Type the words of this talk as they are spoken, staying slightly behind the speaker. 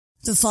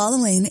The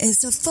following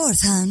is a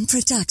fourth-hand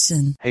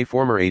production. Hey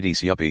former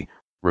 80s yuppie,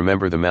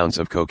 remember the mounds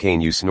of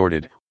cocaine you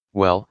snorted?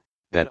 Well,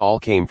 that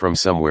all came from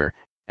somewhere,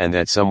 and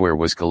that somewhere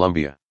was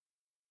Colombia.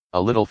 A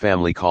little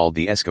family called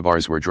the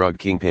Escobars were drug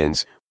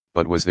kingpins,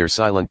 but was their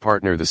silent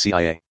partner the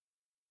CIA?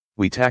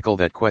 We tackle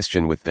that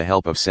question with the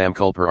help of Sam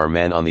Culper, our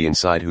man on the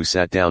inside who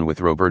sat down with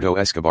Roberto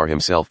Escobar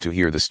himself to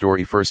hear the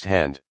story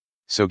firsthand.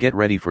 So get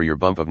ready for your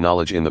bump of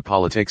knowledge in the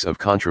politics of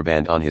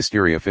contraband on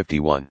Hysteria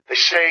 51. They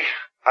say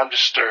I'm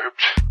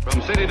disturbed.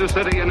 From city to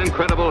city, an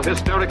incredible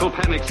hysterical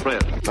panic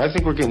spread. I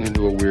think we're getting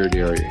into a weird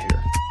area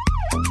here.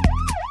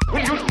 Will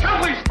you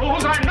tell these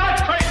fools I'm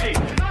not crazy?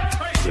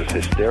 This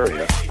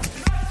hysteria.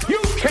 You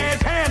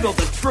can't handle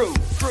the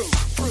truth.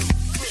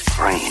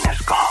 Brain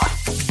is gone.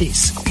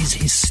 This is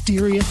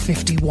Hysteria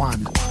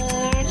 51.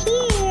 They're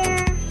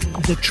here.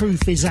 The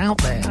truth is out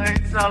there.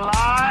 It's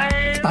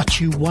alive. But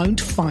you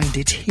won't find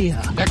it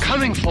here. They're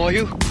coming for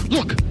you.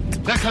 Look,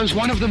 there comes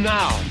one of them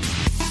now.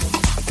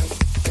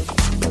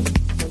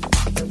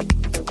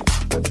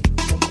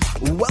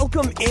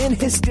 Welcome in,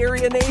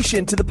 Hysteria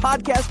Nation, to the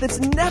podcast that's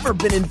never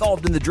been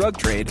involved in the drug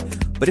trade.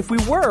 But if we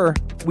were,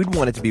 we'd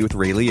want it to be with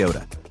Ray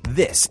Liotta.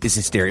 This is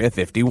Hysteria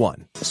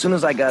 51. As soon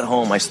as I got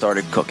home, I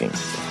started cooking.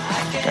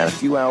 I had a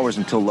few hours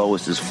until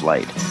Lois's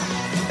flight.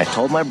 I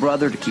told my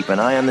brother to keep an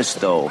eye on the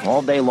stove.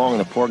 All day long,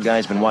 the poor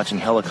guy's been watching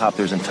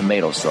helicopters and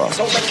tomato sauce.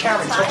 Don't let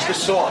Karen touch the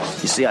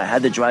sauce. You see, I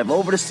had to drive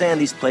over to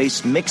Sandy's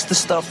place, mix the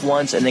stuff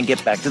once, and then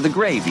get back to the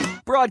gravy.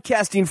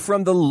 Broadcasting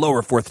from the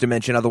lower fourth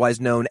dimension, otherwise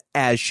known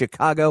as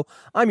Chicago,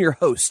 I'm your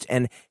host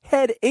and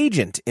head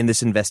agent in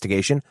this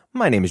investigation.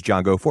 My name is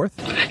John Goforth.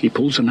 He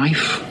pulls a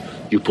knife,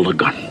 you pull a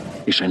gun.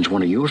 He sends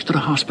one of yours to the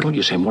hospital,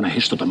 you send one of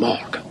his to the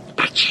morgue.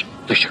 That's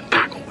the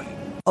Chicago way.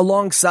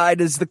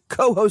 Alongside is the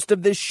co-host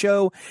of this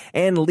show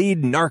and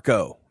lead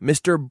narco,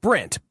 Mr.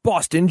 Brent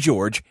Boston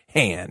George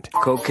Hand.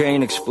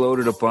 Cocaine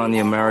exploded upon the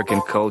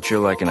American culture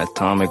like an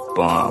atomic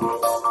bomb.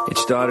 It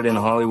started in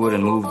Hollywood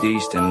and moved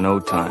east in no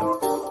time.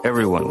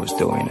 Everyone was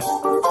doing it.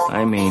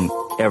 I mean,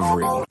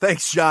 everyone.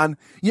 Thanks, John.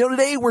 You know,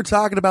 today we're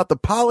talking about the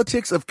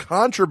politics of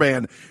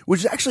contraband, which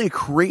is actually a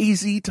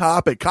crazy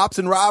topic. Cops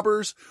and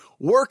robbers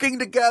working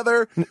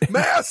together,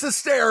 mass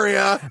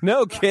hysteria.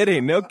 No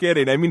kidding.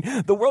 I mean,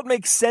 the world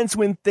makes sense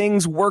when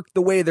things work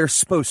the way they're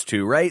supposed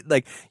to, right?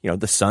 Like, you know,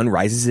 the sun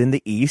rises in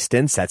the east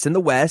and sets in the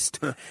west.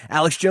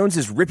 Alex Jones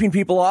is ripping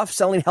people off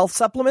selling health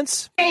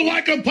supplements. I don't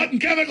like them putting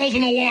chemicals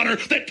in the water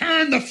that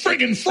turn the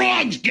friggin'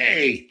 frogs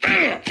gay.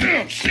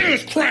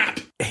 Serious crap.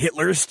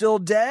 Hitler's still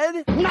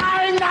dead.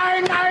 9.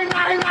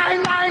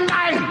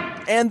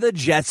 And the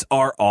Jets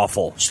are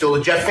awful. Still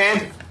a Jet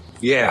fan?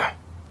 Yeah.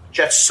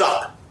 Jets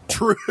suck.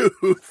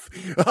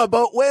 Truth.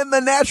 But when the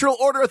natural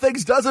order of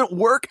things doesn't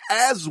work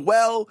as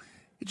well,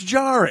 it's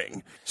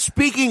jarring.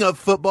 Speaking of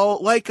football,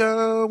 like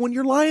when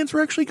your Lions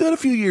were actually good a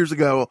few years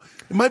ago,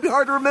 it might be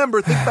hard to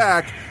remember. Think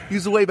back.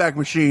 Use the Wayback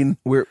Machine.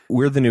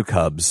 We're the new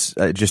Cubs.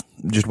 Just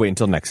wait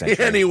until next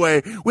century.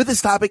 Anyway, with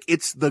this topic,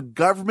 it's the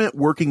government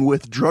working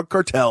with drug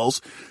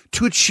cartels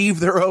to achieve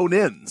their own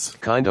ends.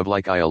 Kind of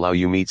like I allow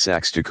you meat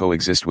sacks to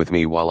coexist with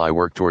me while I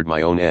work toward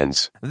my own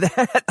ends.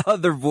 That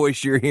other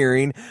voice you're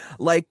hearing,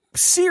 like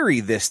Siri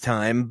this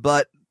time,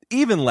 but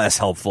even less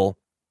helpful,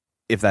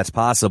 if that's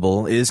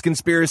possible, is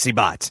Conspiracy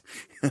Bot.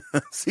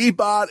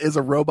 C-Bot is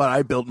a robot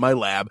I built in my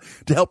lab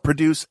to help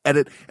produce,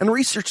 edit, and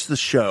research the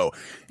show.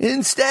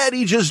 Instead,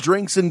 he just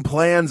drinks and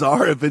plans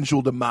our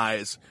eventual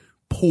demise.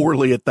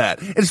 Poorly at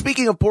that. And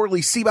speaking of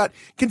poorly, C-Bot,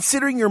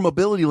 considering your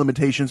mobility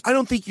limitations, I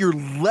don't think you're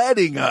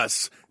letting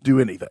us do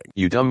anything.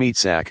 You dumb meat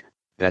sack,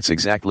 that's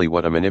exactly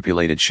what a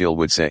manipulated shill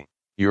would say.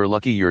 You're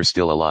lucky you're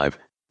still alive.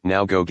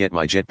 Now go get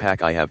my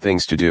jetpack, I have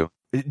things to do.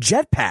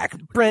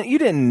 Jetpack? Brent, you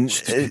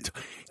didn't...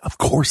 Of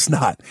course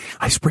not.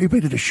 I spray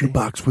painted a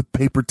shoebox with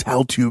paper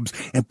towel tubes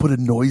and put a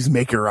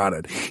noisemaker on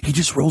it. He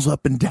just rolls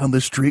up and down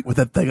the street with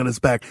that thing on his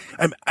back.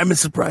 I'm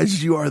as surprised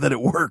as you are that it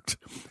worked.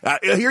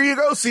 Here you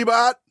go,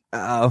 C-Bot.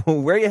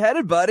 Where you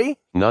headed, buddy?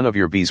 None of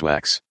your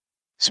beeswax.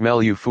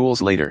 Smell you fools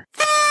later.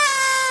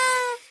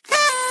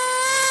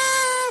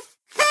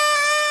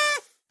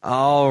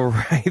 All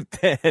right,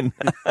 then.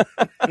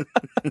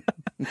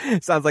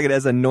 Sounds like it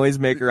has a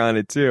noisemaker on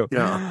it, too.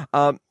 Yeah.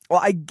 Well,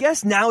 I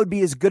guess now would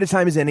be as good a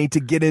time as any to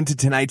get into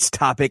tonight's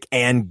topic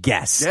and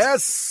guest.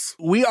 Yes,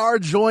 we are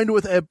joined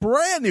with a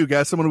brand new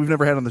guest, someone we've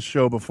never had on the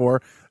show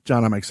before.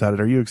 John, I'm excited.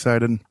 Are you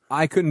excited?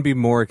 I couldn't be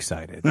more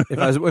excited.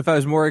 If I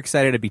was more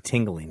excited, I'd be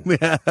tingling.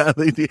 Yeah.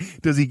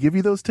 Does he give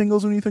you those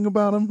tingles when you think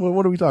about him?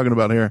 What are we talking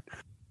about here?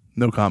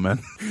 No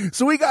comment.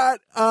 So we got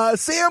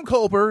Sam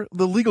Culper,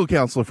 the legal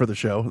counselor for the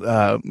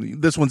show.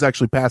 This one's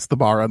actually passed the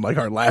bar, unlike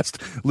our last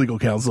legal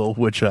counsel,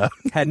 which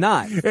had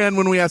not. And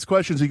when we ask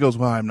questions, he goes,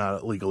 well, I'm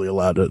not legally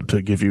allowed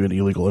to give you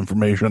any legal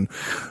information.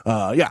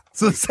 Yeah.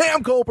 So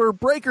Sam Culper,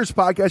 Breakers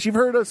Podcast. You've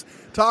heard us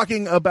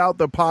talking about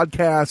the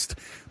podcast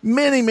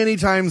many, many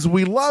times.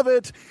 We love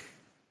it.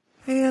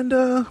 And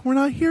we're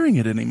not hearing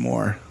it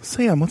anymore.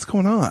 Sam, what's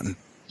going on?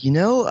 You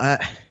know,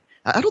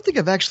 I don't think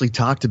I've actually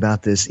talked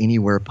about this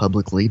anywhere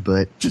publicly,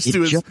 but just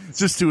to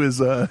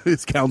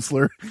his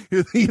counselor,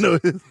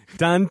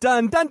 Dun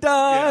dun dun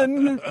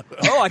dun. Yeah.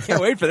 Oh, I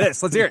can't wait for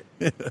this. Let's hear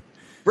it.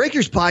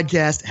 Breakers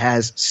podcast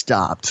has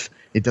stopped.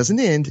 It doesn't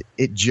end.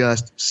 It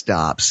just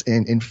stops.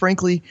 And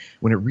frankly,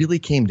 when it really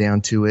came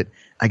down to it,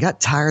 I got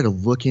tired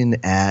of looking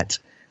at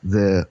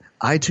the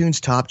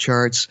iTunes top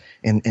charts,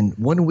 and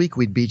one week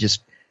we'd be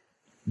just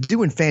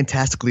doing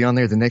fantastically on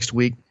there. The next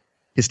week,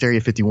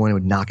 Hysteria 51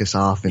 would knock us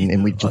off,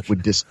 and we just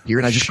would disappear.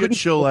 And I just couldn't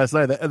show last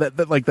night.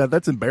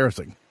 That's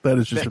embarrassing. That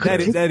is just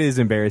that is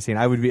embarrassing.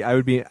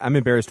 I'm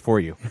embarrassed for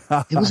you.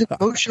 It was an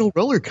emotional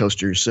roller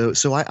coaster.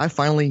 So I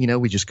finally,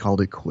 we just called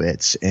it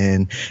quits.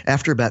 And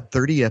after about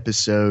 30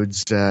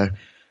 episodes,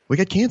 we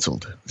got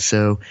canceled.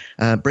 So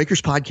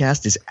Breakers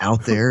podcast is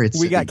out there.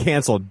 We got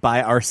canceled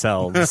by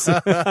ourselves.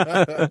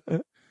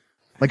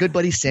 My good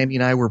buddy Sammy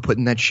and I were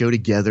putting that show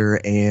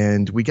together,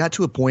 and we got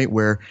to a point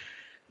where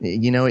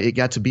it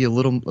got to be a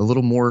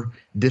little more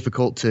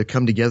difficult to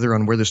come together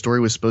on where the story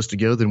was supposed to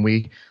go than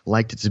we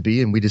liked it to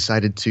be, and we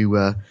decided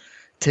to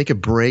take a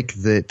break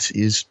that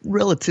is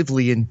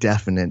relatively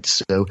indefinite.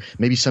 So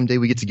maybe someday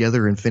we get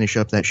together and finish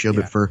up that show,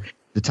 but for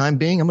the time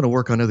being, I'm going to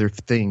work on other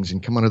things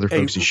and come on other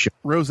folks' shows.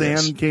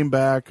 Roseanne came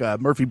back.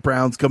 Murphy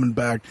Brown's coming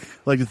back. I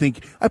like to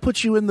think I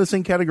put you in the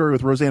same category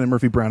with Roseanne and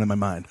Murphy Brown in my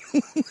mind.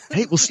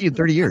 Hey, we'll see you in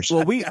 30 years.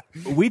 Well, we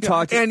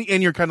talked, and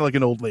you're kind of like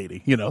an old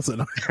lady,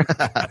 So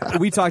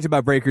we talked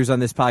about Breakers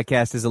on this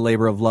podcast as a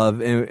labor of love,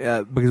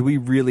 because we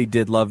really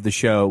did love the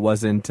show. It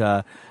wasn't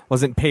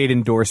paid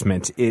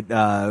endorsement.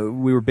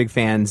 We were big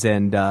fans,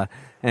 and it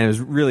was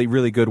really,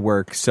 really good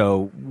work.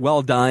 So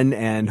well done.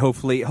 And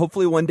hopefully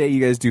one day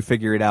you guys do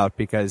figure it out,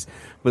 because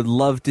would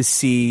love to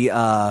see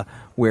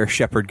where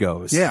Shepherd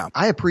goes. Yeah.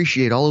 I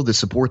appreciate all of the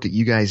support that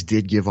you guys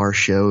did give our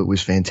show. It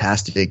was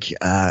fantastic.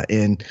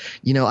 And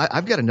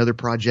I've got another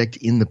project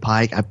in the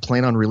pike. I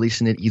plan on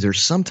releasing it either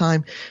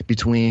sometime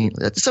between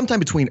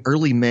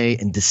early May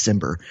and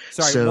December.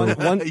 Sorry,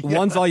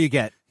 one's all you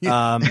get.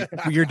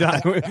 You're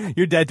done.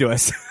 You're dead to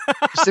us.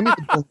 Send me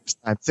the bill next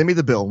time. Send me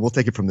the bill. We'll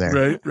take it from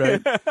there.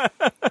 Right.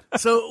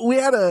 So we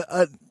had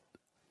a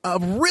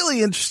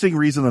really interesting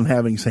reason on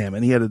having Sam,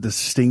 and he had a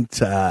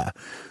distinct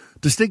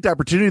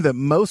opportunity that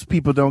most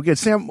people don't get.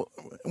 Sam, why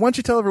don't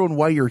you tell everyone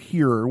why you're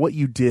here, or what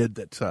you did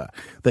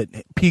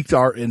that piqued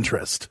our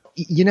interest?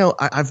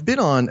 I've been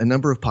on a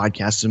number of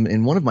podcasts,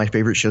 and one of my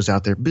favorite shows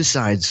out there,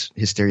 besides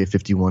Hysteria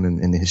 51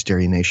 and the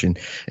Hysteria Nation,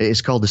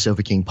 is called the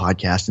Sofa King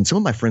Podcast. And some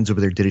of my friends over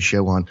there did a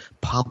show on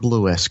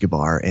Pablo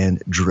Escobar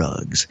and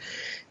drugs.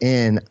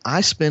 And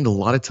I spend a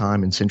lot of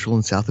time in Central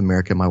and South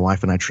America. My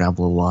wife and I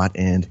travel a lot,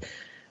 and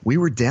we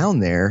were down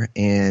there,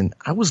 and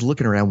I was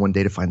looking around one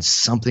day to find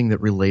something that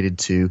related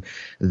to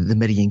the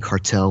Medellin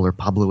cartel or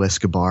Pablo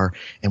Escobar,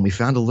 and we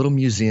found a little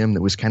museum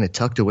that was kind of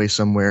tucked away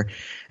somewhere,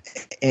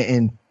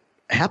 and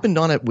happened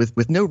on it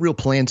with no real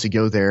plan to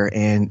go there.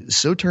 And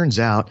so turns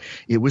out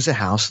it was a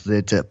house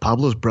that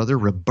Pablo's brother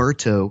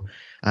Roberto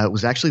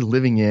was actually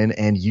living in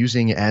and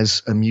using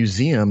as a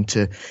museum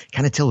to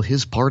kind of tell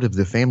his part of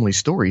the family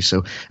story.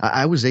 So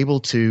I was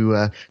able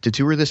to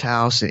tour this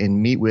house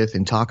and meet with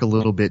and talk a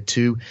little bit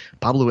to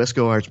Pablo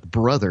Escobar's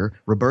brother,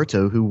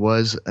 Roberto, who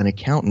was an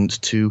accountant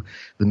to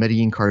the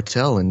Medellin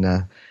cartel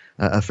and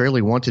a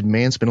fairly wanted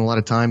man. Spent a lot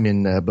of time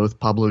in both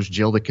Pablo's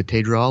jail, the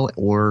Catedral,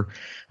 or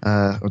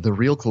the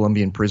real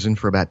Colombian prison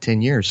for about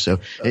 10 years.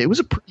 So it was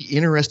a pretty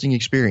interesting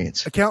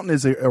experience. Accountant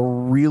is a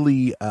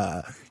really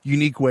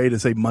unique way to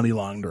say money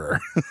launderer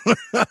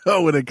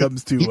when it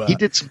comes to he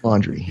did some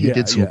laundry. He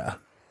did some. Yeah.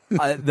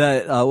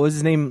 What was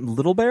his name?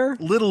 Little Bear?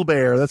 Little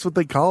Bear. That's what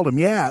they called him.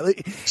 Yeah.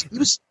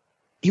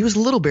 He was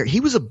Little Bear.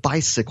 He was a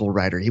bicycle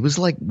rider. He was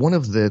like one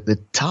of the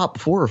top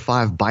 4 or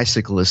 5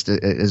 bicyclists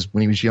as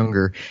when he was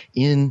younger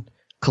in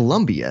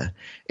Colombia.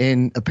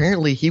 And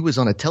apparently he was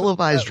on a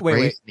televised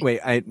race.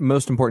 Wait.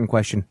 Most important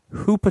question.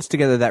 Who puts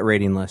together that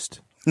rating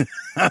list?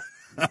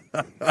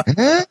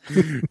 I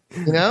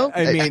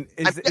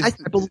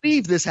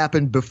believe this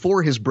happened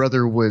before his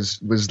brother was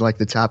like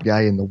the top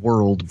guy in the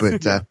world,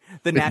 but the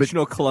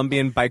National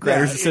Colombian Bike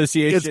Riders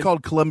Association. It's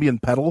called Colombian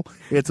Pedal.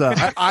 It's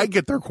I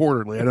get there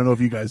quarterly. I don't know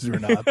if you guys do or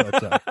not,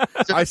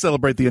 but I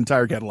celebrate the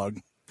entire catalog.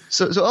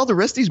 So all the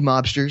rest of these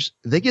mobsters,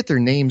 they get their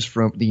names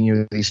from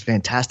these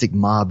fantastic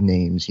mob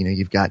names.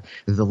 You've got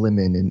the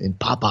Lemon and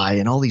Popeye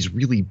and all these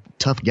really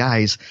tough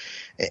guys,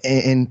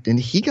 and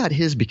he got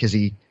his because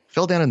he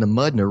fell down in the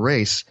mud in a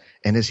race,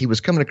 and as he was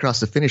coming across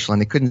the finish line,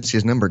 they couldn't see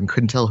his number and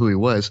couldn't tell who he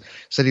was.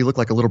 Said he looked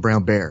like a little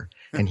brown bear,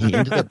 and he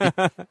ended up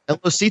El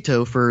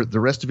Osito for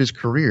the rest of his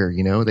career.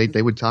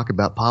 They would talk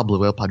about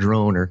Pablo El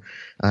Padron or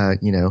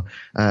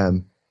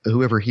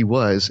whoever he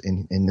was,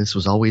 and this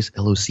was always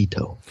El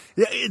Osito.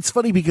 Yeah, it's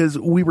funny because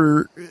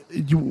you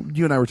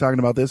and I were talking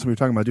about this, and we were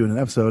talking about doing an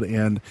episode,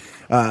 and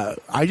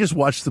I just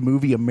watched the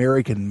movie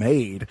American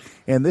Made,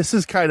 and this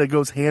is kind of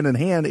goes hand in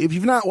hand. If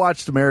you've not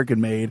watched American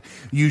Made,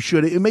 you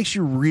should. It makes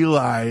you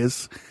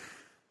realize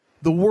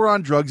the war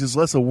on drugs is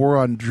less a war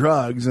on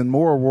drugs and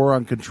more a war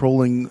on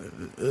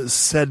controlling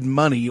said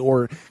money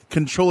or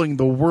controlling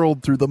the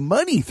world through the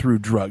money through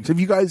drugs. Have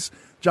you guys,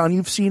 John,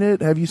 you've seen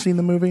it? Have you seen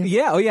the movie?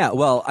 Yeah. Oh, yeah.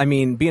 Well, I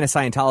mean, being a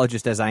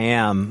Scientologist as I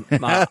am,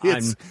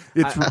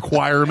 it's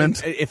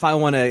requirement. If I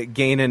want to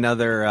gain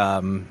another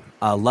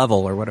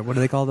level, or what do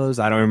they call those?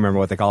 I don't remember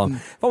what they call them.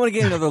 If I want to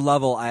gain another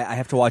level, I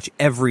have to watch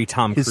every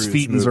Tom Cruise His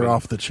feetins movie. are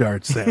off the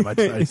charts, Sam. I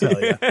tell you,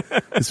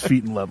 his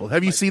feetin level.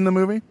 Have you seen the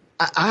movie?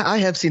 I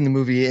have seen the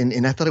movie,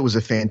 and I thought it was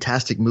a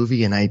fantastic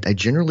movie, and I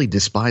generally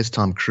despise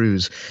Tom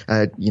Cruise.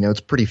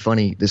 It's pretty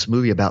funny, this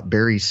movie about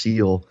Barry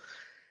Seal.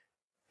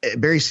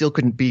 Barry Seal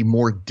couldn't be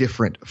more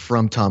different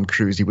from Tom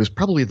Cruise. He was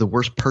probably the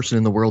worst person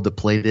in the world that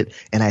played it,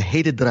 and I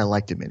hated that I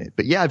liked him in it.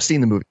 But yeah, I've seen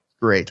the movie.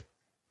 Great.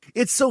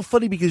 It's so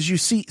funny because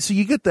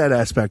you get that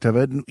aspect of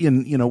it. And,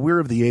 we're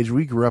of the age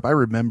we grew up. I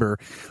remember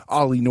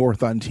Ollie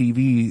North on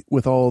TV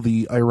with all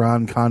the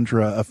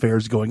Iran-Contra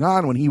affairs going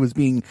on when he was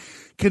being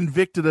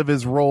convicted of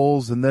his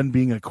roles and then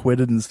being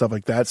acquitted and stuff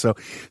like that. So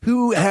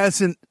who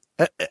hasn't,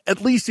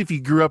 at least if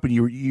you grew up and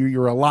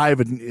you're alive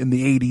in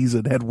the 80s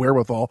and had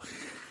wherewithal,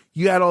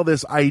 you had all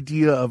this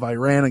idea of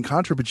Iran and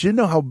Contra, but you didn't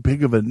know how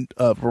big of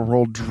a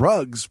role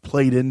drugs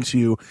played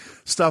into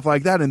stuff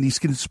like that. And these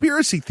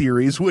conspiracy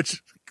theories,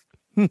 which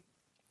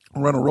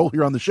we're on a roll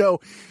here on the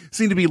show,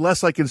 seem to be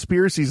less like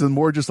conspiracies and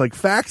more just like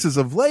facts as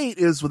of late,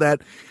 is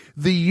that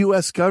the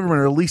U.S. government,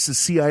 or at least the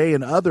CIA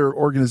and other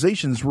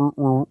organizations,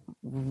 were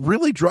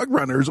really drug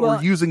runners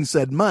or using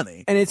said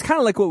money. And it's kind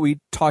of like what we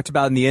talked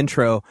about in the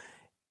intro,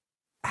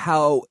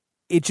 how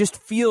it just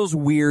feels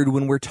weird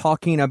when we're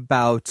talking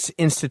about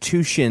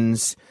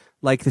institutions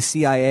like the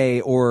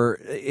CIA, or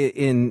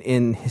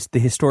in the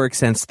historic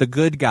sense, the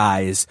good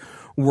guys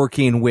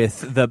working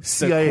with the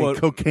CIA, quote,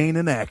 cocaine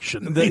in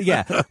action.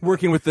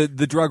 Working with the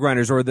drug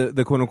runners or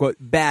the quote unquote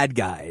bad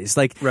guys.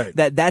 Like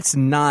that's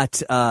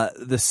not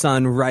the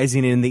sun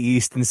rising in the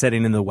east and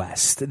setting in the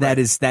west. That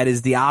is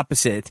the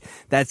opposite.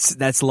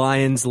 That's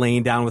lions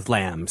laying down with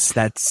lambs.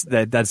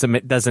 That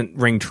doesn't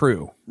ring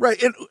true.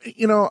 Right. And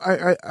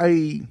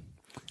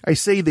I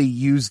say they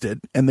used it,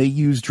 and they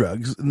used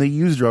drugs,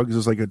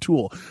 as like a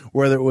tool,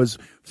 whether it was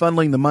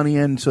funneling the money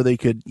in so they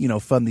could,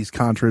 fund these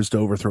Contras to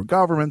overthrow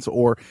governments,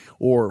 or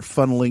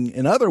funneling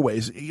in other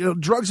ways.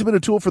 Drugs have been a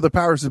tool for the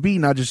powers that be,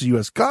 not just the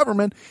U.S.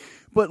 government,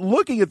 but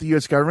looking at the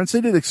U.S. governments, they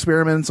did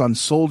experiments on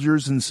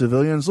soldiers and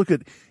civilians. Look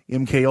at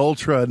MK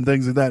Ultra and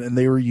things like that, and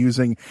they were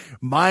using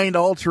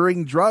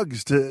mind-altering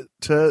drugs to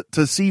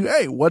see,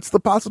 hey, what's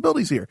the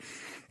possibilities here?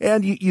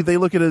 And they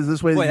look at it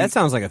this way. Boy, that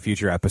sounds like a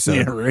future episode.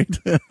 Yeah, right.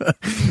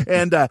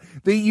 And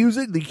they use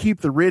it. They keep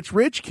the rich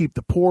rich, keep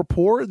the poor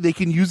poor. They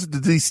can use it to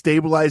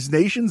destabilize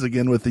nations,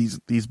 again, with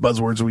these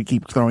buzzwords we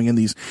keep throwing in,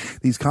 these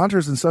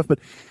Contras and stuff. But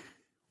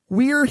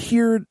we're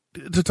here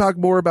to talk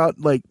more about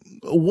like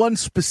one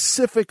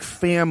specific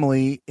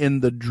family in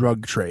the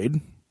drug trade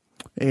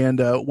and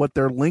what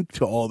their link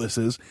to all this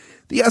is.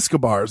 The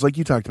Escobars, like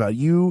you talked about.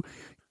 You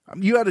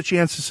had a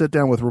chance to sit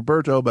down with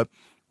Roberto, but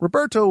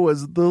Roberto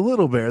was the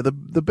little bear, the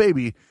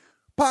baby.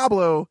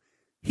 Pablo,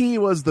 he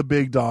was the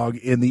big dog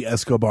in the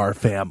Escobar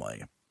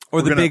family.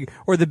 Or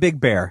the big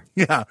bear.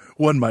 Yeah,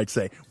 one might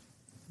say.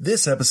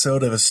 This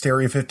episode of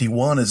Hysteria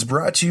 51 is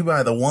brought to you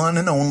by the one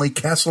and only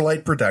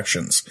Castlelight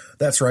Productions.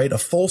 That's right, a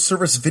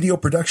full-service video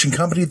production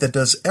company that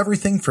does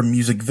everything from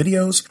music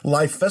videos,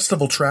 live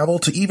festival travel,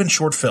 to even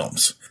short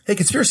films. Hey,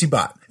 Conspiracy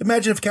Bot,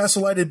 imagine if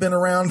Castlelight had been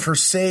around for,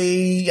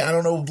 say,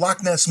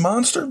 Loch Ness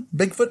Monster?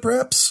 Bigfoot,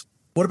 perhaps?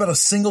 What about a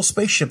single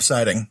spaceship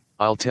sighting?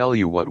 I'll tell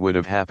you what would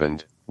have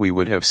happened. We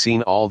would have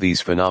seen all these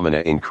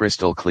phenomena in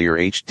crystal clear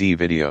HD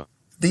video.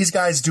 These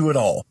guys do it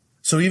all.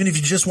 So even if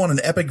you just want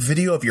an epic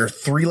video of your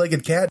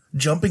three-legged cat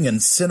jumping in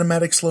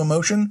cinematic slow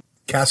motion,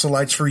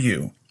 Castlelight's for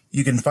you.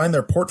 You can find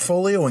their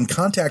portfolio and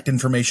contact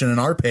information on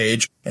our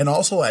page, and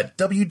also at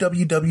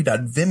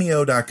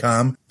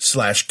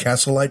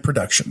www.vimeo.com/Castlelight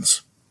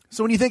Productions.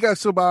 So when you think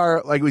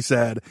Escobar, like we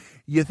said,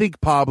 you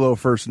think Pablo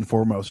first and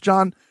foremost.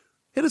 John,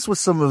 hit us with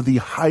some of the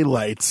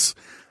highlights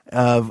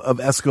of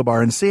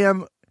Escobar. And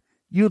Sam,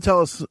 you'll tell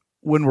us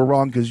when we're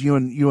wrong, because you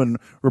and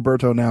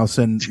Roberto now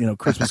send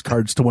Christmas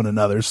cards to one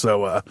another.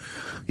 So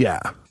yeah.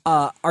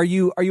 Are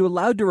you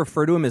allowed to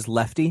refer to him as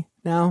Lefty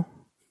now,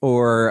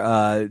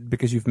 or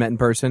because you've met in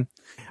person?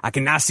 I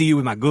cannot see you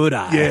with my good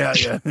eye. Yeah.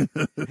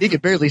 He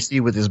could barely see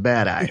with his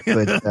bad eye.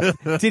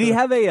 But did he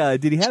have a?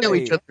 Did he have know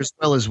each other as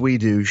well as we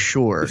do?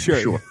 Sure.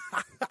 Did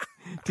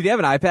he have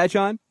an eye patch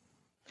on?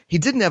 He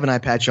didn't have an eye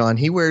patch on.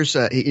 He wears.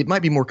 It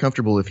might be more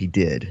comfortable if he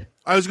did.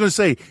 I was going to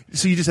say,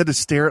 so you just had to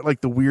stare at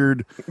like the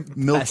weird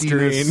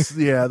milkiness.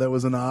 Yeah, that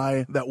was an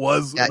eye. That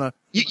was.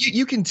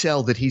 You can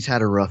tell that he's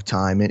had a rough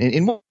time.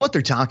 And what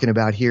they're talking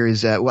about here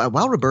is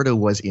while Roberto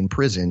was in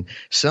prison,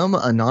 some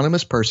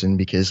anonymous person,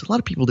 because a lot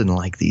of people didn't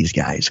like these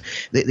guys,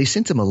 they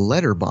sent him a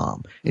letter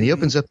bomb. And he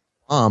opens up the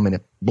bomb, and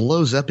it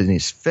blows up in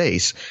his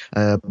face,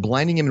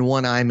 blinding him in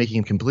one eye, making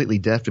him completely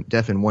deaf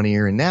in one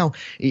ear. And now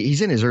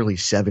he's in his early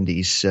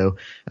 70s, so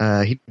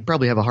he'd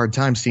probably have a hard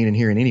time seeing and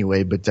hearing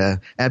anyway. But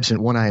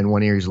absent one eye and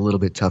one ear, he's a little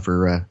bit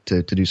tougher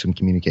to do some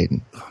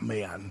communicating. Oh,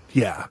 man.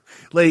 Yeah.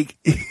 Like,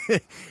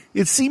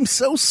 it seems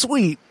so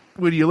sweet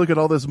when you look at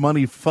all this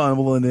money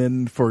funneling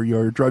in for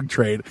your drug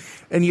trade,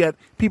 and yet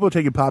people are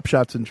taking pop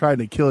shots and trying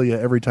to kill you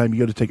every time you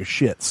go to take a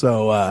shit.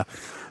 So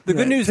the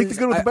good news take is the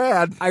good with the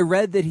bad. I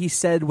read that he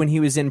said when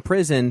he was in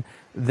prison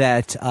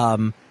that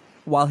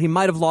while he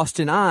might have lost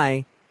an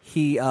eye,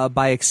 he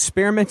by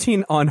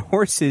experimenting on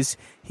horses,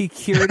 he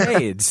cured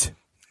AIDS.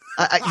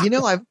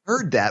 I've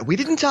heard that. We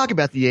didn't talk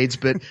about the AIDS,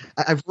 but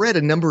I've read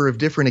a number of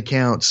different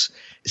accounts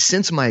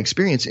since my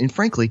experience. And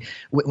frankly,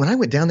 when I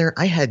went down there,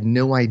 I had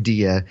no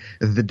idea.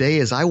 The day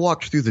as I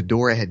walked through the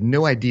door, I had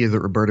no idea that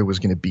Roberto was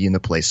going to be in the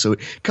place. So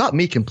it caught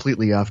me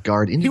completely off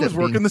guard. He was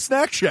working the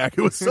snack shack.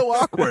 It was so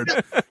awkward.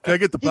 Can I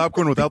get the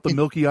popcorn without the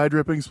milky eye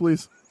drippings,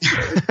 please?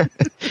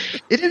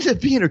 It ended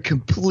up being a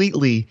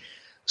completely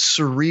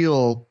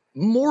surreal,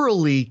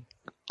 morally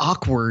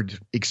awkward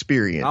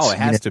experience. Oh, it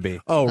has to be.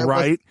 Oh,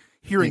 right.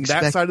 Hearing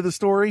that side of the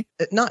story?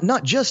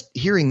 Not just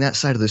hearing that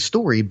side of the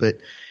story, but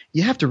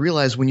you have to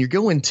realize when you're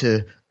going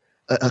to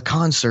a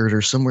concert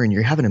or somewhere and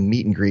you're having a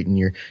meet and greet and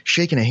you're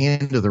shaking a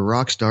hand of the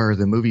rock star or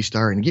the movie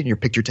star and getting your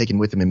picture taken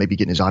with him and maybe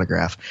getting his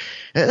autograph.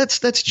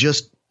 That's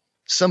just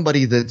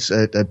somebody that's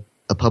a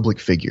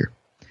public figure.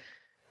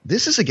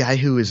 This is a guy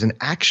who is an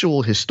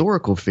actual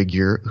historical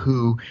figure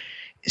who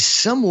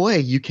some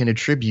way you can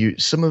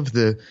attribute some of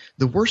the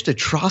worst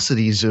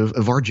atrocities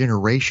of our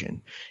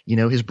generation. You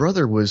know, his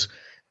brother was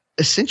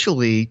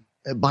essentially,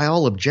 by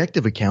all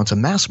objective accounts, a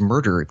mass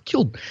murderer. It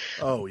killed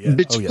between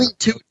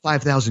 2,000 and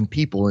 5,000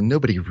 people, and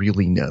nobody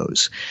really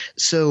knows.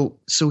 So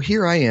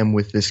here I am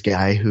with this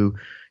guy who,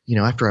 you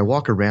know, after I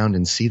walk around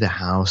and see the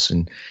house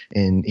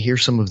and hear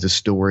some of the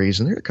stories,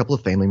 and there are a couple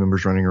of family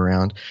members running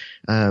around,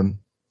 and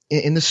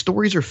the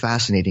stories are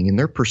fascinating, and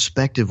their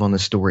perspective on the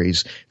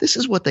stories. This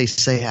is what they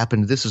say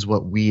happened. This is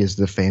what we as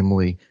the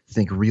family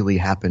think really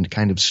happened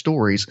kind of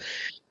stories.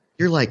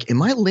 You're like,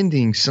 am I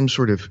lending some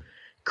sort of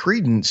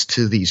credence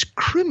to these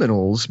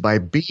criminals by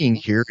being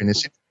here and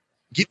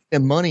giving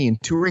them money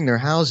and touring their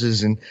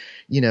houses, and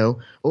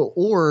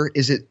or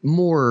is it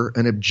more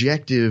an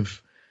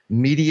objective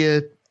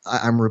media?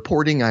 I'm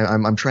reporting.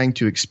 I'm trying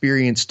to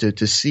experience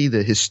to see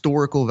the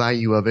historical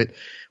value of it.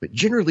 But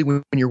generally,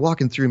 when you're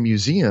walking through a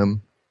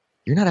museum,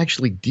 you're not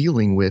actually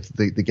dealing with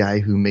the guy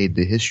who made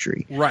the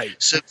history, right?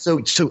 So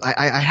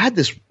I had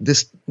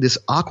this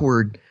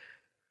awkward,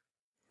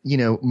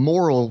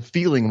 moral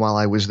feeling while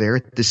I was there.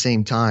 At the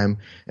same time,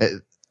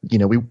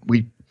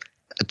 we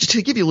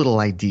to give you a little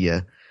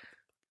idea,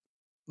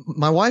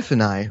 my wife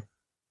and I,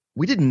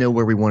 we didn't know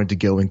where we wanted to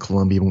go in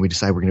Colombia when we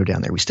decided we're going to go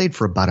down there. We stayed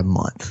for about a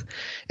month,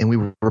 and we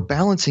were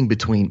balancing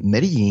between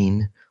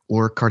Medellin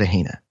or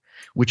Cartagena,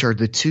 which are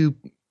two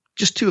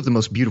of the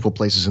most beautiful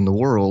places in the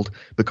world.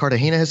 But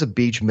Cartagena has a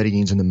beach,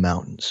 Medellin's in the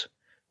mountains.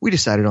 We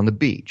decided on the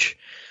beach.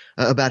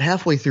 About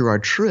halfway through our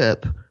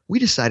trip, we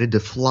decided to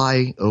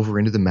fly over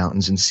into the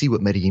mountains and see what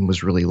Medellin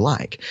was really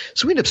like.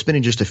 So we ended up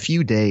spending just a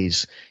few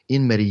days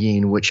in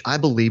Medellin, which I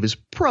believe is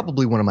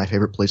probably one of my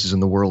favorite places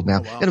in the world now,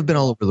 and have been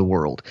all over the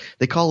world.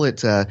 They call it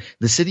the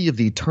city of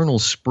the eternal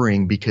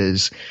spring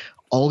because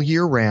all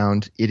year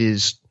round it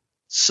is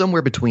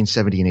somewhere between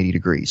 70 and 80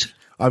 degrees.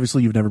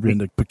 Obviously, you've never been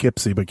to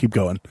Poughkeepsie, but keep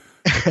going.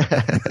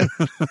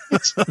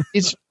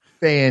 It's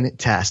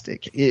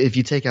fantastic if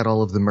you take out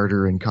all of the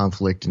murder and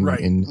conflict and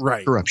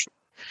corruption,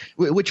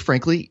 which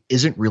frankly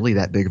isn't really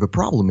that big of a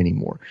problem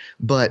anymore.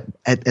 But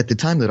at the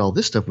time that all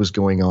this stuff was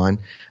going on,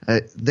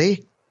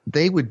 they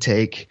would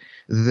take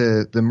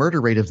the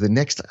murder rate of the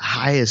next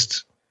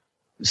highest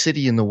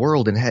city in the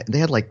world, and they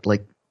had like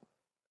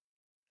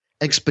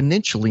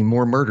exponentially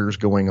more murders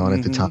going on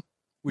at the time.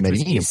 Which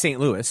was East St.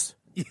 Louis.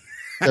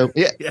 So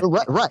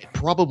right,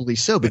 probably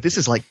so. But this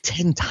is like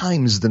 10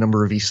 times the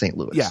number of East St.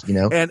 Louis. Yeah,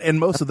 and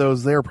most of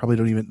those there probably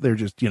don't even. They're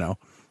just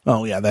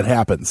oh yeah, that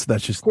happens.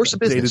 That's just course of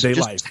business, day-to-day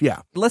life.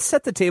 Yeah. Let's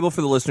set the table for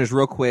the listeners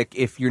real quick.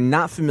 If you're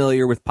not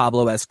familiar with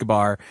Pablo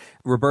Escobar,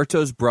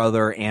 Roberto's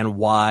brother, and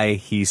why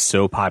he's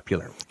so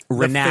popular.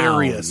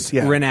 Nefarious.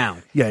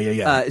 Renowned.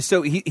 Yeah.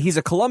 So he's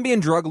a Colombian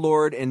drug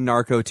lord and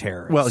narco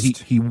terrorist. Well,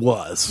 he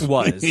was.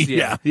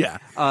 Yeah.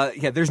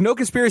 There's no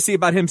conspiracy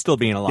about him still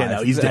being alive. Yeah,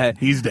 no, he's dead.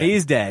 He's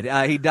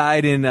dead. He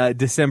died in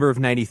December of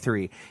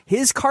 93.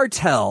 His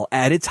cartel,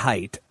 at its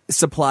height,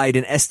 supplied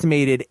an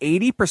estimated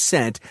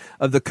 80%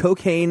 of the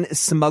cocaine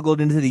smuggled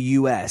into the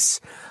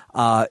U.S.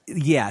 So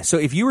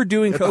if you were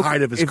doing coke, the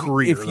height of his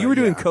career, if you were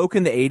doing coke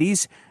in the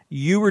 80s,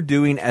 you were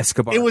doing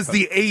Escobar. It was coke.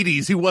 the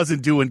 80s. He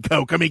wasn't doing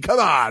coke. I mean, come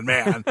on,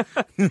 man.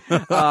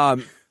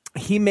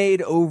 He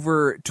made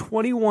over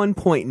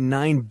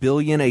 $21.9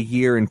 billion a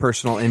year in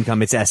personal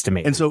income, it's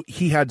estimated. And so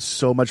he had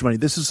so much money.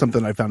 This is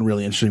something I found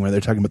really interesting when they're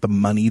talking about the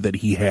money that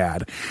he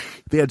had.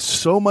 They had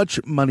so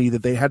much money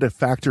that they had to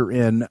factor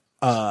in,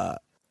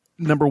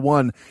 number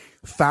one,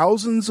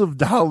 thousands of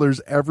dollars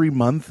every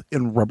month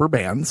in rubber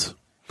bands.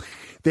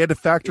 They had to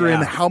factor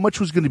in how much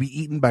was going to be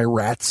eaten by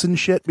rats and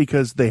shit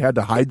because they had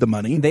to hide the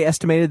money. They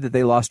estimated that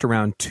they lost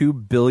around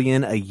 $2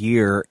 billion a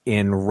year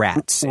in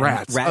rats.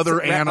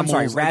 Other animals. I'm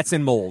sorry, rats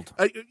and mold.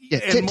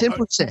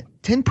 10%.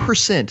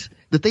 10%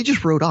 that they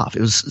just wrote off.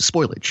 It was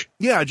spoilage.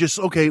 Yeah, just,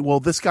 okay, well,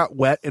 this got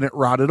wet and it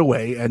rotted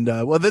away. And,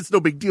 well, that's no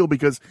big deal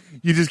because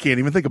you just can't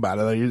even think about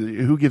it. Like,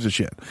 who gives a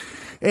shit?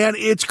 And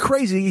it's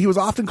crazy. He was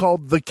often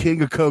called the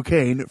king of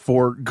cocaine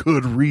for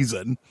good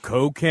reason.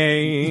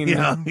 Cocaine.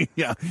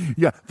 Yeah.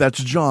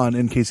 That's John,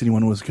 in case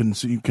anyone was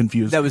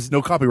confused. That was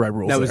no copyright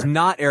rules. That was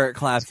not Eric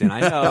Clapton. I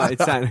know.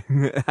 It's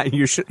not,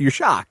 you're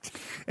shocked.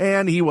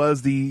 And he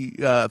was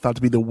thought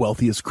to be the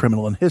wealthiest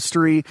criminal in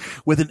history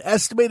with an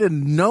estimated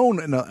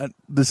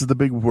this is the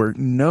big word,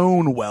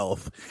 known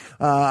wealth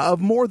of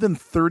more than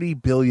 $30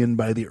 billion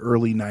by the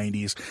early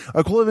 90s,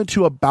 equivalent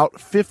to about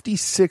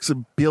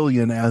 $56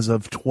 billion as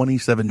of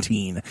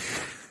 2017.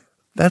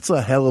 That's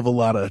a hell of a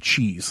lot of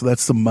cheese.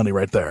 That's some money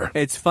right there.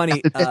 It's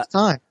funny. At that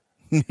time.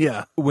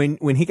 Yeah. When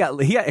he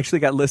actually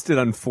got listed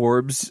on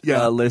Forbes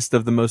list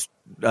of the most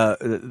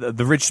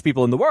the richest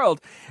people in the world,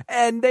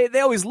 and they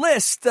always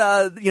list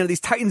these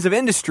titans of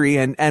industry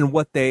and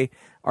what they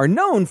are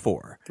known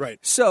for. Right.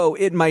 So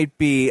it might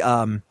be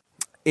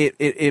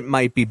it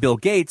might be Bill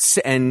Gates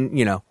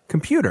and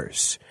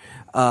computers,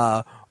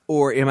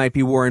 or it might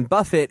be Warren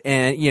Buffett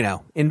and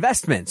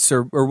investments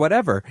or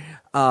whatever.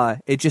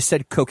 It just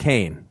said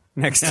cocaine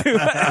next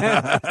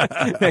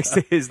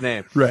to his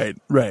name. Right.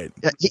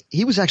 Yeah,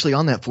 he was actually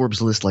on that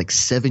Forbes list like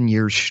 7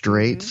 years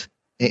straight. Mm-hmm.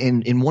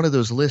 And in one of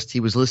those lists, he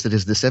was listed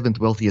as the 7th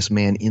wealthiest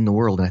man in the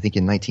world, and I think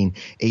in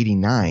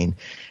 1989.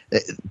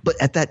 But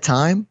at that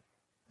time,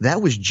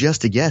 that was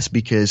just a guess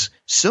because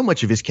so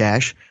much of his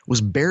cash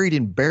was buried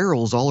in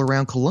barrels all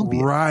around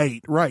Colombia.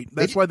 Right.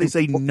 That's why they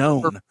say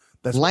known.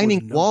 That's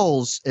lining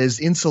walls as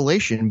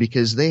insulation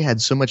because they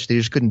had so much they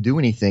just couldn't do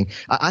anything.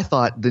 I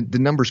thought the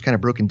numbers kind of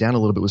broken down a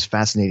little bit was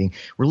fascinating.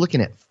 We're looking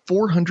at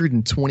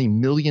 $420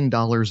 million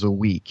a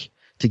week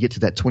to get to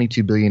that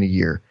 $22 billion a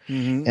year.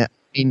 Mm-hmm. I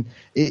mean,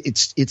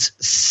 it's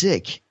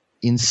sick,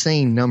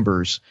 insane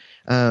numbers.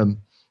 Some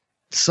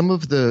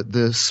of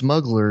the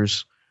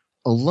smugglers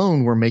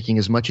alone were making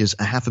as much as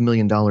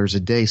 $500,000 a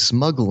day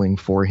smuggling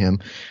for him.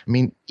 I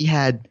mean, he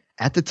had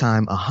at the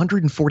time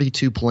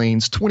 142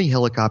 planes, 20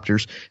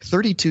 helicopters,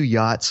 32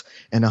 yachts,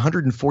 and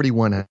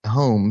 141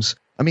 homes.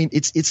 I mean,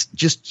 it's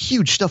just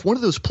huge stuff. One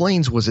of those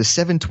planes was a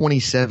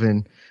Boeing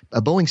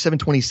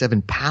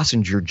 727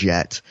 passenger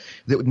jet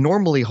that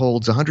normally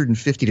holds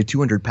 150 to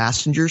 200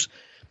 passengers,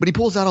 but he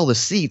pulls out all the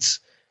seats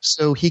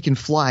so he can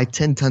fly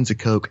 10 tons of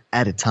coke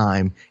at a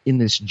time in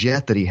this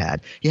jet that he had.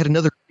 He had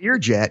another Lear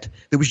jet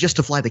that was just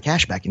to fly the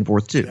cash back and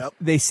forth too. Yep.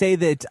 They say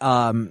that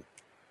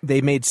they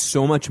made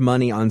so much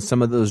money on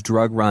some of those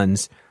drug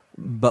runs,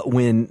 but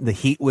when the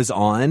heat was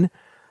on,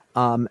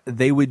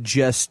 they would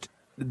just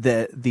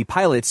the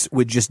pilots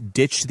would just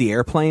ditch the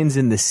airplanes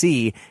in the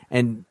sea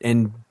and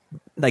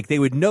like they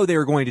would know they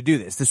were going to do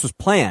this. This was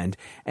planned,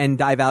 and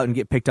dive out and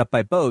get picked up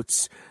by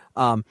boats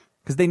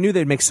because they knew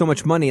they'd make so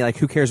much money. Like,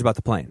 who cares about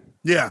the plane?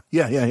 Yeah.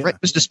 Right.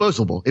 It was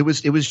disposable. It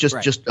was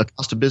just a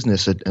cost of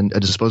business and a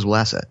disposable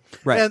asset.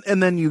 Right.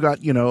 And then you got,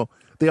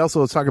 they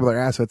also, let's talk about their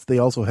assets. They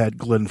also had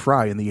Glenn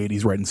Frey in the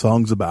 80s writing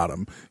songs about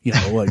them,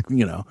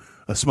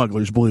 A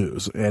Smuggler's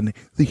Blues. And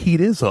the heat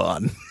is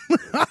on.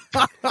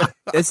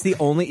 It's the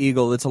only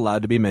Eagle that's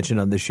allowed to be mentioned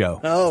on the show,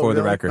 for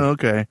the record.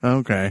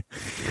 Okay.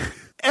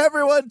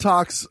 Everyone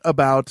talks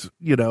about,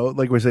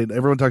 like we're saying,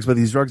 everyone talks about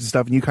these drugs and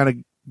stuff, and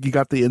you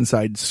got the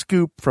inside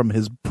scoop from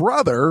his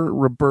brother,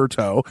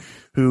 Roberto,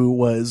 who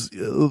was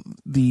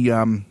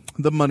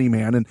the money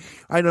man. And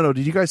I don't know,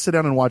 did you guys sit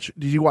down and watch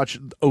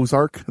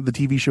Ozark, the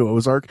TV show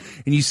Ozark,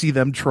 and you see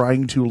them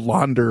trying to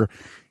launder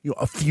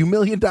a few $1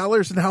 million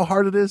and how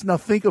hard it is? Now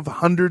think of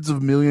hundreds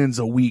of millions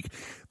a week.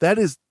 That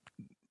is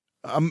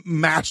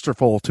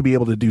masterful to be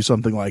able to do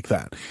something like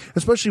that,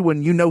 especially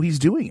when he's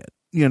doing it.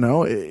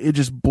 It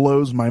just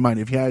blows my mind.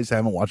 If you guys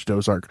haven't watched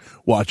Ozark,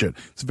 watch it.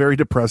 It's very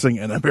depressing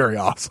and a very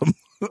awesome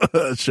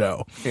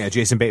show. Yeah,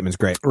 Jason Bateman's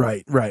great.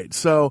 Right.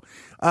 So,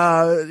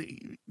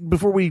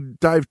 before we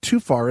dive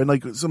too far,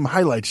 and some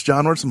highlights,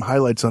 John, what are some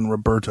highlights on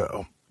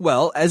Roberto?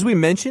 Well, as we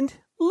mentioned,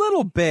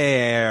 Little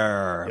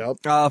Bear,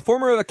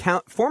 former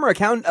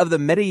accountant of the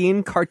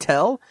Medellin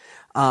cartel,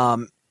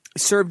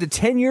 served a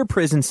 10-year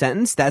prison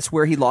sentence. That's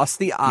where he lost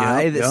the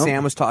eye that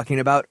Sam was talking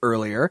about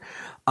earlier.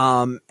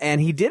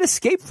 And he did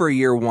escape for a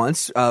year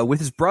once with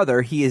his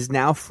brother. He is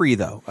now free,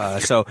 though.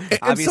 So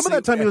and some of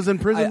that time he was in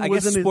prison. I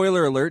guess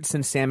spoiler alert,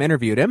 since Sam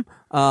interviewed him.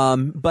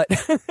 But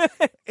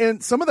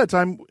and some of that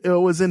time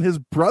was in his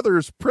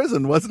brother's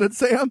prison, wasn't it,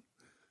 Sam?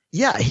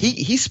 Yeah,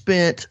 he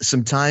spent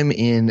some time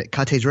in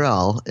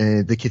Catedral,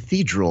 the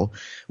cathedral,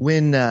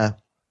 when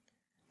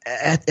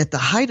at the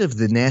height of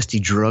the nasty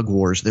drug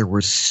wars, there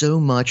was so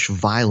much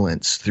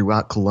violence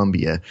throughout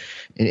Colombia.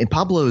 And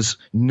Pablo's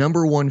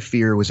number one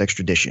fear was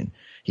extradition.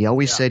 He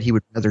always said he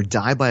would rather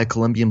die by a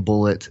Colombian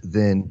bullet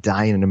than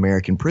die in an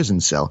American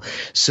prison cell.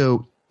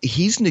 So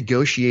he's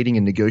negotiating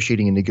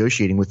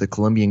with the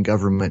Colombian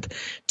government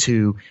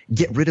to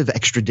get rid of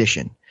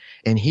extradition.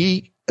 And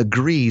he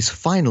agrees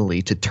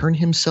finally to turn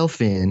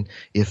himself in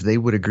if they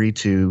would agree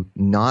to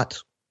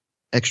not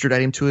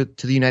extradite him to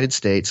the United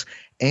States,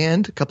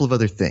 and a couple of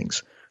other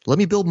things. Let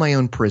me build my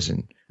own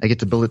prison. I get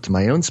to build it to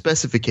my own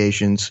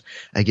specifications.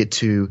 I get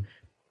to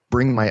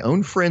bring my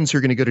own friends who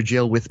are going to go to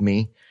jail with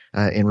me,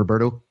 and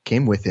Roberto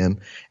came with him.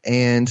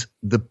 And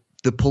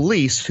the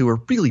police, who are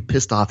really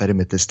pissed off at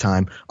him at this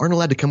time, aren't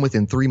allowed to come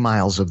within 3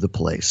 miles of the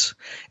place.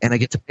 And I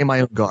get to pay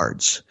my own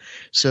guards.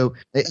 So,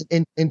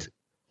 and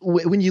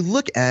when you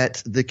look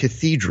at the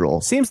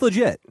cathedral, seems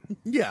legit.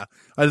 Yeah,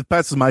 it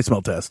passes my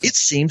smell test. It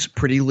seems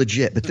pretty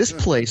legit. But this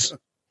place,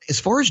 as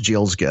far as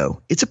jails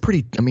go, it's a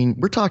pretty – I mean,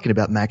 we're talking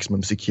about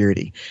maximum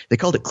security. They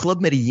called it Club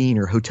Medellin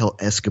or Hotel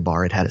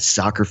Escobar. It had a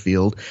soccer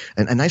field,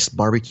 a nice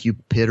barbecue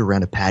pit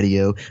around a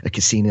patio, a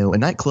casino, a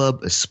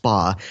nightclub, a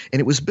spa. And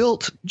it was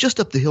built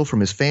just up the hill from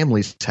his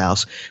family's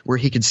house, where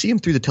he could see him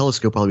through the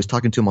telescope while he was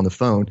talking to him on the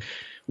phone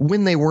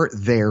when they weren't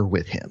there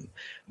with him.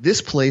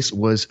 This place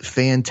was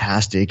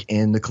fantastic,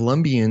 and the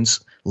Colombians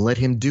let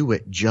him do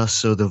it just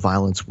so the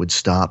violence would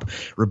stop.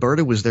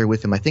 Roberto was there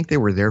with him. I think they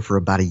were there for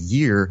about a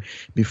year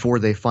before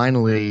they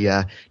finally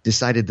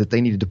decided that they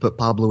needed to put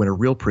Pablo in a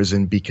real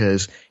prison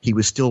because he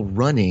was still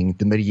running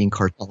the Medellin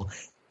cartel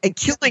and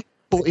killing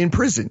people in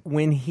prison.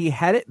 When he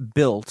had it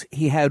built,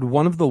 he had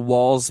one of the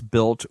walls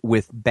built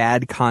with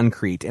bad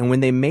concrete. And when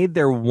they made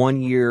their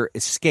 1-year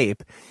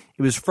escape,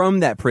 it was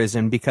from that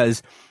prison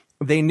because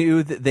they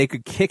knew that they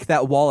could kick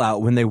that wall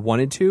out when they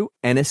wanted to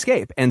and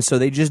escape. And so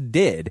they just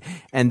did.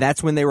 And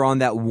that's when they were on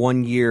that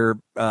 1-year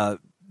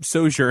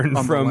sojourn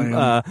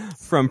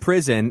from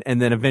prison,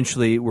 and then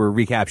eventually were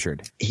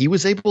recaptured. He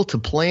was able to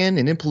plan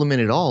and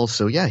implement it all.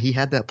 So, yeah, he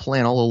had that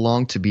plan all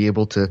along to be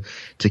able to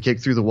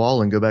kick through the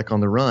wall and go back on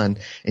the run.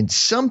 And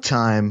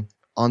sometime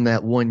on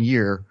that 1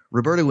 year,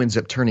 Roberto ends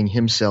up turning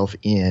himself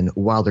in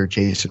while they're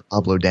chasing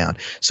Pablo down.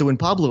 So when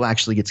Pablo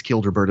actually gets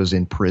killed, Roberto's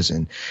in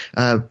prison.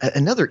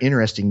 Another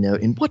interesting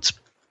note, and what's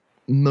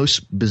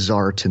most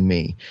bizarre to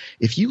me,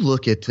 if you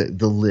look at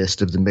the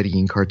list of the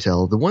Medellin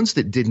cartel, the ones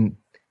that didn't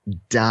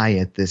die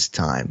at this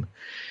time,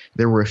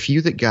 there were a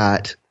few that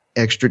got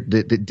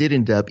that did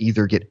end up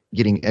either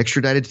getting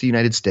extradited to the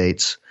United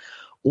States,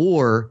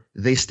 or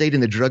they stayed in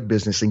the drug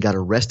business and got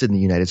arrested in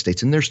the United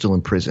States, and they're still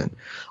in prison.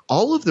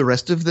 All of the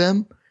rest of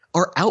them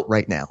are out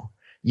right now.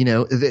 You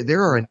know,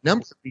 there are a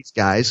number of these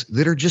guys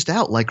that are just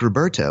out, like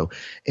Roberto.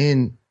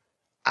 And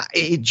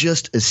it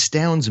just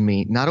astounds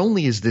me. Not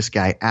only is this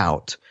guy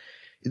out,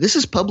 this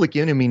is public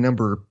enemy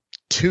number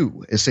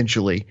 2,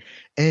 essentially.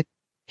 And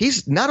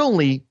he's not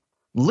only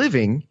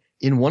living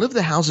in one of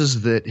the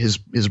houses that his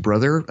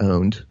brother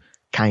owned,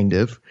 kind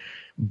of,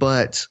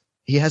 but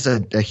he has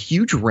a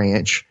huge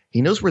ranch.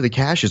 He knows where the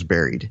cash is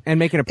buried. And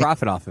making a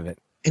profit off of it.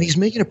 And he's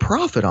making a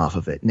profit off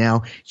of it.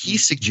 Now, he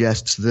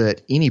suggests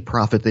that any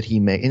profit that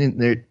he makes,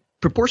 and they're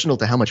proportional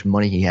to how much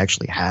money he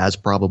actually has,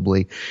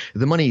 probably,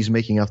 the money he's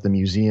making off the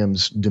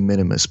museum's de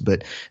minimis.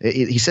 But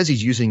he says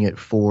he's using it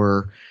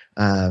for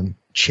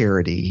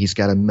charity. He's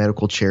got a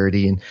medical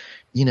charity. And,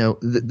 you know,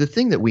 the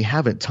thing that we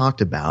haven't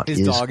talked about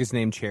his dog is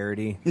named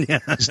Charity. Yeah.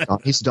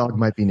 His dog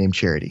might be named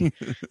Charity.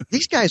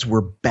 These guys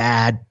were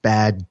bad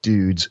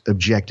dudes,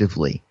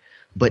 objectively.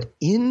 But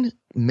in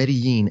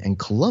Medellin and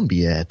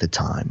Colombia at the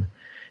time,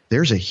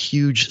 there's a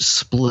huge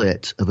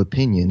split of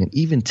opinion, and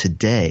even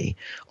today,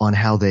 on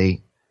how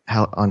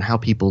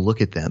people look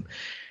at them.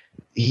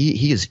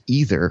 He is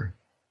either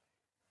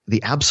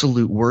the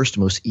absolute worst,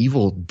 most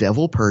evil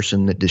devil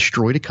person that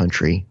destroyed a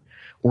country,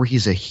 or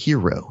he's a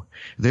hero.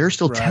 There are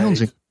still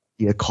towns in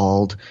Colombia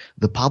called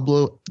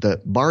the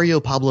Barrio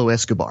Pablo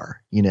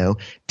Escobar, you know,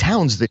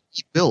 towns that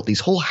he built,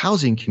 these whole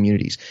housing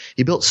communities.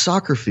 He built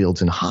soccer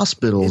fields and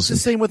hospitals.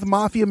 It's the same with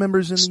mafia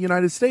members in the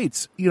United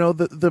States. You know,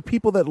 the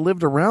people that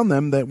lived around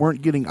them that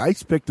weren't getting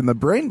ice picked in the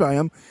brain by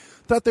them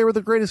thought they were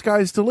the greatest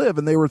guys to live,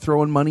 and they were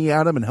throwing money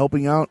at them and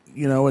helping out,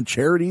 you know, and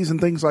charities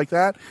and things like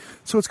that.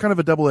 So it's kind of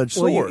a double-edged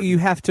sword. Well, you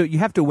have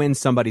to win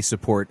somebody's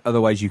support,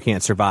 otherwise you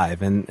can't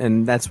survive,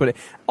 and that's what.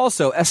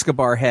 Also,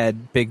 Escobar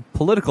had big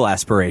political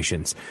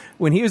aspirations.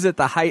 When he was at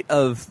the height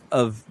of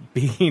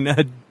being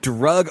a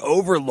drug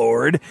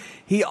overlord,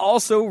 he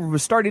also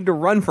was starting to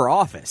run for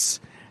office,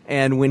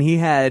 and when he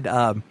had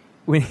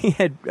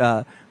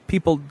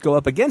people go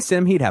up against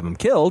him, he'd have them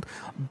killed,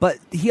 but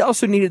he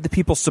also needed the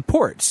people's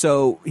support.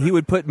 So he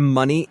would put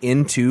money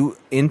into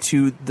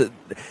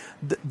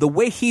the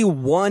way he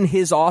won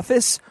his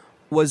office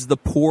was the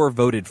poor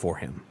voted for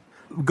him.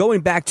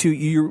 Going back to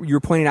you're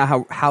pointing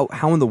out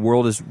how in the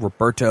world is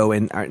Roberto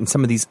and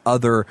some of these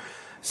other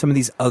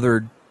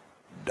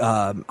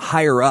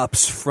higher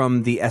ups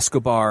from the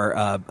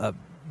Escobar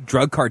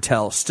drug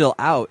cartel still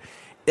out.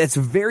 It's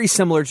very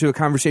similar to a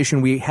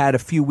conversation we had a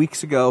few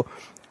weeks ago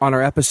on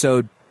our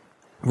episode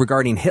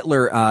regarding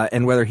Hitler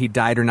and whether he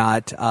died or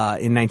not in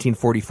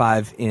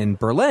 1945 in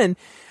Berlin.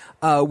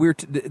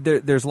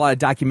 There's a lot of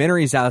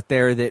documentaries out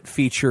there that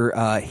feature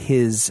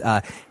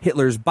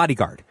Hitler's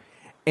bodyguard.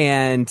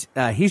 and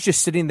he's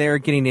just sitting there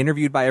getting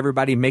interviewed by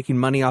everybody, making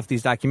money off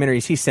these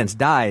documentaries. He's since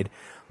died.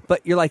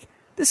 But you're like,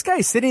 this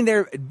guy's sitting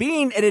there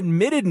being an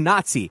admitted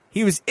Nazi.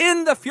 He was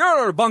in the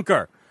Fuhrer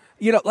bunker.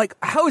 You know, like,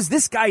 how is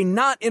this guy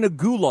not in a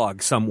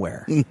gulag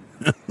somewhere?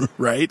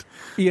 Right.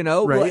 You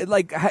know, right.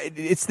 like,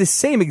 it's the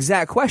same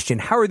exact question.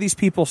 How are these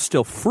people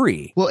still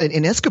free? Well,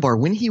 and Escobar,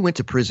 when he went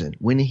to prison,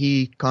 when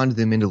he conned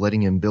them into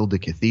letting him build the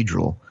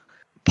cathedral,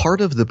 part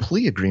of the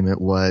plea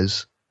agreement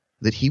was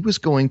that he was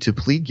going to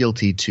plead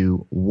guilty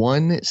to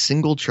one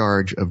single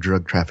charge of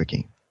drug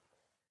trafficking.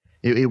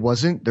 It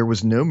wasn't, there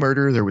was no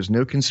murder, there was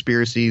no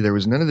conspiracy, there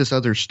was none of this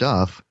other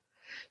stuff.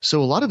 So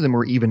a lot of them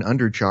were even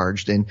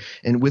undercharged.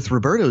 And with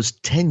Roberto's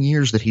 10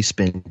 years that he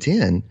spent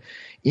in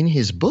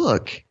his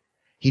book,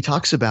 he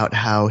talks about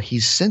how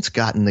he's since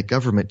gotten the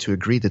government to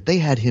agree that they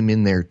had him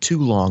in there too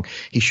long.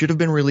 He should have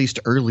been released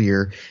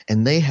earlier,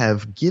 and they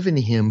have given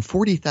him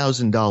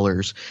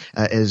 $40,000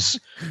 as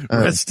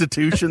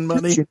restitution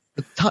money,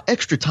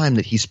 extra time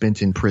that he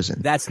spent in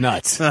prison. That's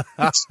nuts.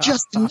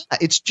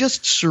 It's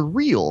just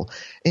surreal,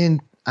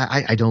 and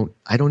I don't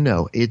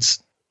know.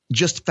 It's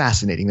just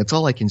fascinating. That's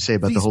all I can say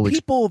about these the whole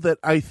people that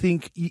I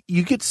think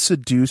you get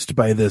seduced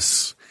by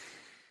this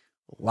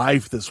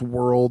life, this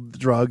world,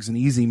 drugs and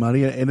easy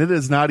money, and it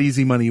is not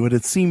easy money, but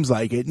it seems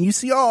like it. And you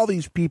see all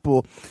these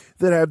people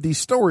that have these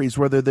stories,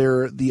 whether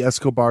they're the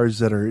Escobars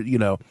that are, you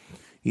know,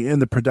 in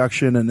the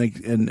production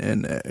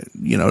and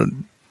you know,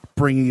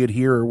 bringing it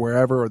here or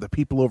wherever, or the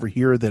people over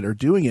here that are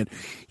doing it.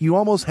 You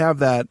almost have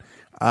that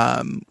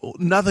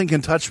nothing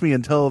can touch me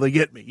until they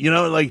get me, you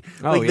know,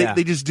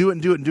 they just do it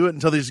and do it and do it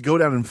until they just go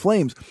down in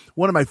flames.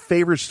 One of my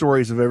favorite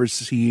stories I've ever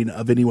seen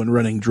of anyone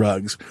running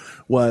drugs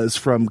was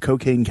from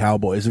Cocaine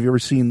Cowboys. Have you ever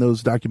seen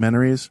those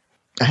documentaries?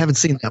 I haven't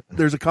seen that one.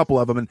 There's a couple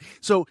of them. And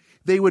so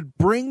they would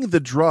bring the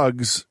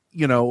drugs,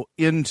 you know,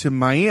 into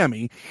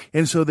Miami.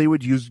 And so they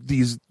would use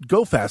these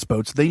go fast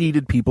boats. They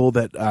needed people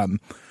that,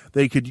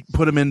 they could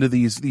put them into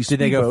these Did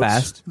they go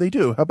fast? They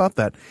do. How about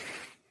that?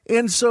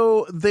 And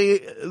so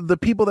the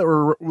people that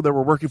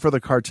were working for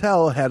the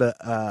cartel had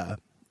an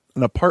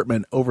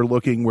apartment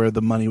overlooking where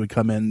the money would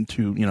come in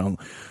to, you know,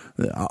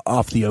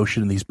 off the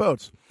ocean in these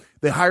boats.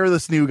 They hire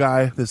this new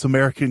guy, this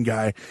American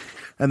guy,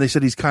 and they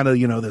said he's kind of,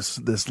 you know,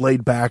 this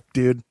laid back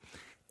dude.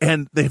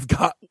 And they've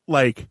got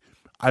like,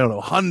 I don't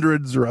know,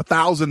 hundreds or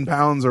 1,000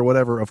 pounds or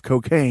whatever of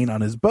cocaine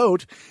on his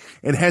boat.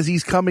 And as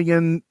he's coming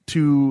in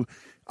to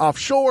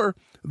offshore,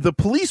 the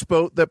police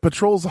boat that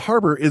patrols the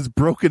harbor is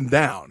broken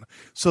down.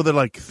 So they're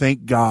like,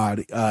 thank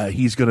God,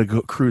 he's going to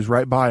go cruise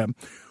right by him.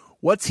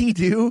 What's he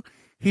do?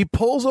 He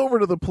pulls over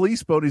to the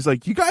police boat. He's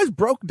like, you guys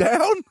broke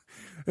down?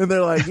 And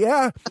they're like,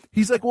 yeah.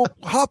 He's like, well,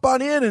 hop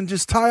on in and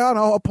just tie on.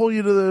 I'll pull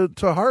you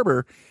to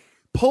harbor.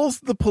 Pulls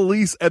the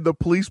police and the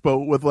police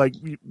boat with like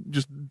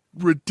just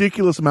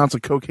ridiculous amounts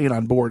of cocaine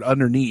on board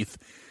underneath.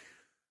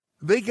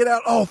 They get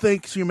out. Oh,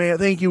 thanks you, man.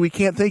 Thank you. We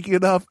can't thank you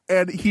enough.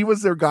 And he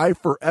was their guy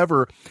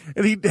forever.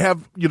 And he'd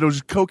have, you know,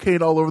 just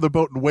cocaine all over the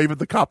boat and wave at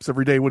the cops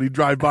every day when he'd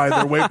drive by. And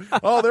they're waving,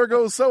 oh, there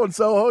goes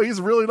so-and-so. Oh, he's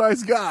a really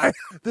nice guy.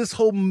 This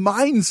whole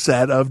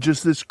mindset of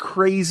just this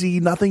crazy,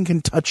 nothing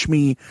can touch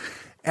me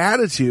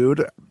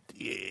attitude,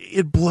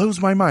 it blows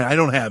my mind. I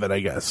don't have it, I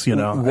guess. You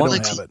know, I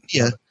don't have it.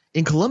 Yeah.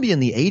 In Colombia in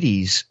the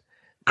 80s,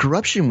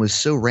 corruption was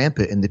so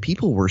rampant and the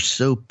people were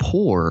so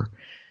poor.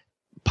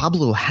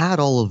 Pablo had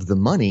all of the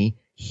money.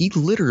 He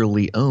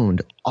literally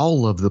owned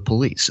all of the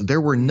police.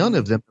 There were none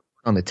of them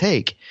on the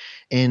take.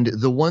 And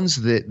the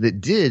ones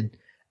that did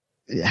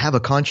have a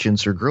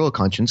conscience or grow a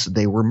conscience,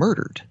 they were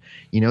murdered.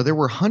 You know, there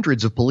were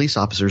hundreds of police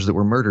officers that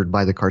were murdered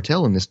by the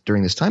cartel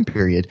during this time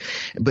period.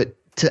 But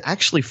to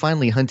actually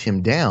finally hunt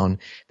him down,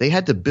 they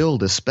had to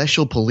build a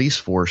special police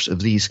force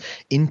of these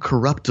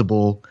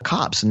incorruptible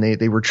cops. And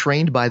they were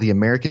trained by the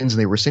Americans, and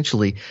they were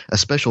essentially a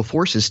special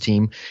forces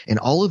team. And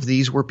all of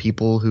these were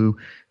people who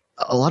 –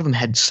 a lot of them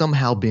had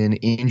somehow been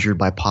injured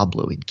by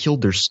Pablo. He'd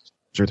killed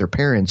their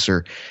parents,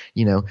 or,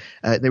 you know,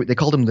 they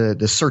called him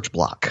the search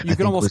block. You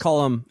can almost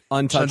call them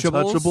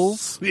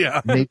untouchables.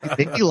 Yeah.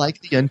 Maybe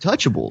like the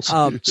untouchables.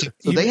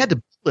 So they had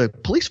to build a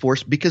police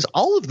force because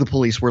all of the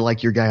police were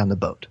like your guy on the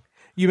boat.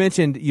 You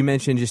mentioned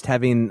just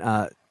having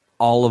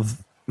all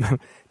of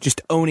just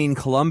owning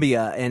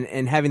Colombia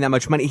and having that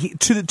much money.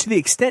 To the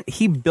extent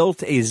he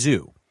built a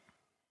zoo.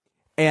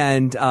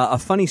 And a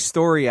funny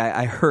story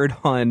I heard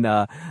on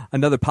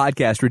another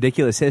podcast,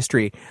 Ridiculous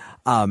History.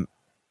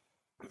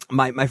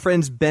 My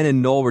friends Ben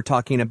and Noel were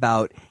talking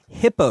about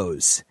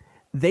hippos.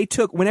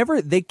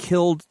 Whenever they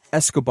killed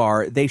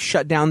Escobar, they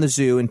shut down the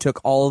zoo and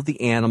took all of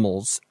the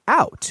animals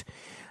out.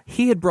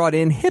 He had brought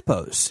in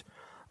hippos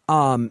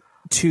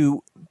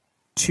to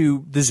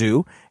the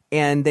zoo,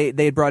 and they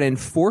had brought in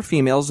 4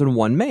 females and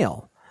 1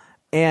 male.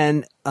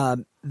 And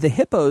the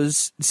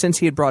hippos, since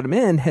he had brought them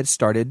in, had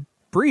started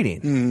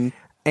breeding.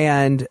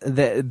 And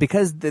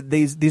because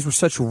these were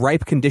such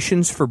ripe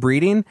conditions for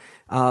breeding,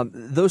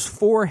 those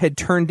 4 had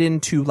turned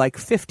into like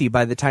 50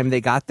 by the time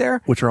they got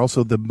there. Which are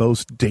also the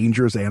most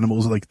dangerous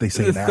animals, like they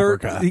say in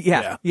Africa.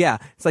 Yeah.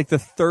 It's like the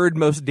 3rd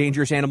most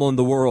dangerous animal in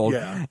the world.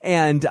 Yeah.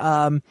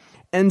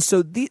 And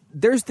so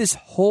there's this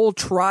whole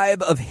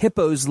tribe of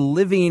hippos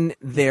living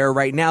there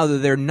right now that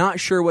they're not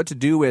sure what to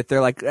do with.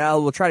 They're like,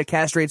 we'll try to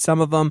castrate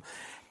some of them.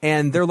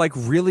 And they're like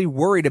really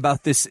worried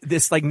about this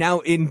like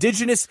now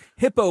indigenous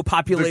hippo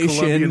population. The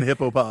Colombian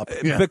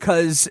hippopop. Yeah.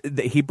 Because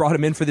he brought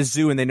him in for the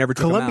zoo and they never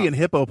took Colombian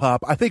him out. hippopop.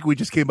 I think we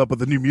just came up with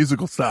a new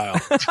musical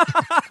style.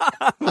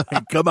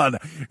 Like, come on.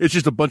 It's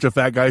just a bunch of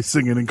fat guys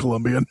singing in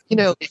Colombian. You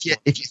know, if you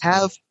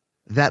have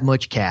that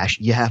much cash,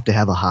 you have to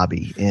have a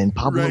hobby. And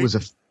Pablo was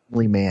a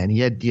family man. He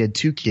had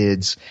 2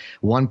 kids,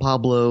 Juan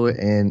Pablo,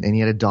 and he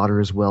had a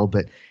daughter as well,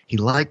 but he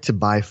liked to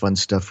buy fun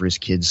stuff for his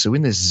kids. So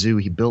in this zoo,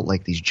 he built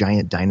like these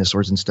giant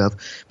dinosaurs and stuff.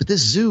 But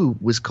this zoo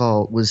was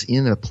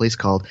in a place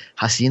called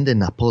Hacienda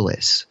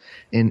Nápoles.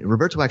 And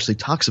Roberto actually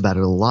talks about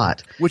it a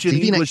lot. Which in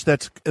English,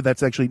 that's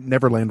actually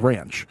Neverland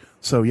Ranch.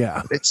 So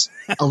yeah. It's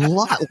a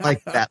lot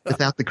like that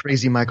without the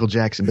crazy Michael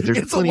Jackson. But there's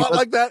it's a lot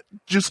like that,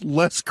 just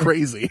less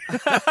crazy.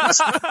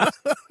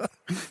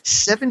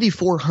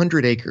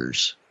 7,400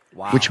 acres,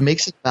 which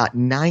makes it about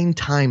 9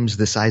 times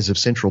the size of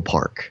Central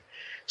Park.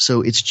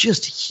 So it's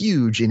just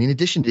huge. And in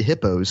addition to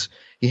hippos,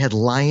 he had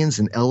lions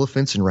and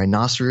elephants and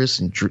rhinoceros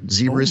and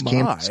zebras,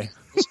 camels.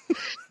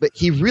 But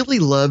he really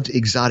loved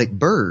exotic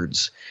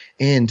birds.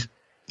 And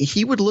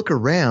he would look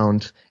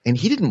around and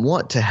he didn't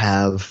want to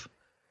have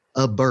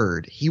a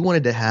bird. He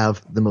wanted to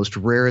have the most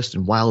rarest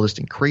and wildest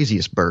and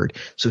craziest bird.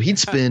 So he'd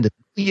spend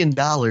 $1 million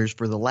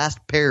for the last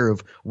pair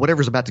of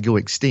whatever's about to go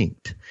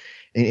extinct.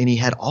 And he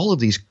had all of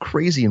these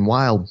crazy and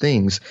wild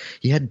things.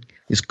 He had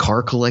his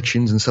car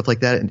collections and stuff like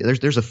that. And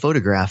there's a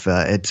photograph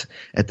at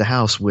the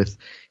house with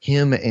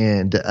him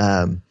and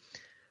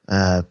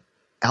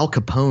Al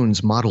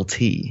Capone's Model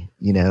T.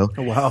 You know,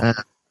 oh, wow.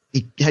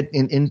 He had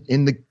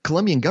in the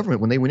Colombian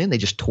government when they went in, they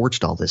just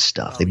torched all this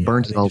stuff. They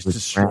burned it all.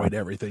 Destroyed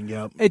everything.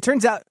 Yeah. It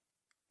turns out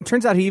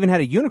he even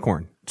had a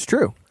unicorn. It's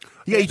true.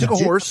 Yeah, he took a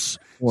horse,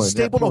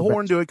 stapled a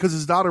horn to it because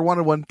his daughter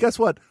wanted one. Guess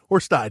what?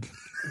 Horse died.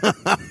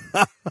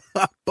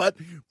 but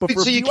for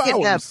so you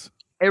can't have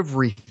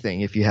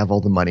everything if you have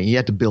all the money. You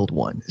had to build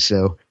one.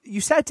 So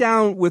you sat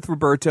down with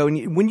Roberto,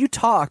 and when you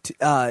talked,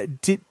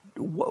 did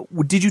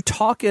you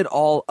talk at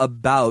all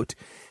about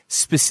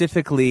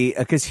specifically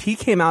because he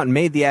came out and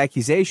made the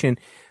accusation,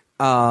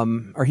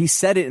 or he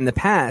said it in the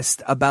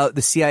past about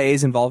the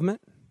CIA's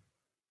involvement?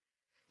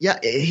 Yeah,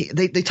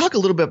 they talk a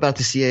little bit about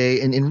the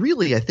CIA, and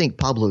really I think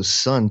Pablo's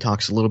son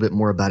talks a little bit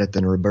more about it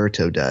than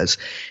Roberto does.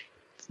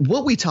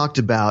 What we talked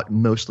about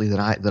mostly that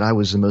I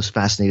was the most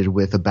fascinated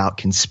with about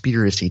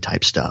conspiracy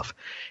type stuff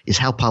is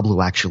how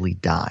Pablo actually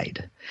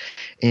died.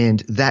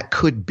 And that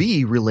could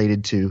be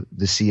related to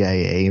the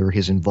CIA or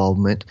his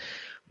involvement,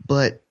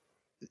 but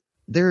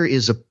there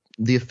is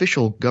the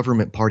official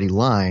government party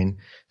line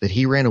that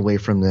he ran away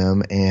from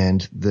them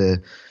and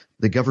the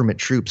government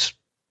troops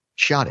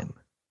shot him.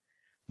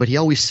 But he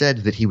always said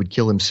that he would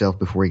kill himself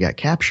before he got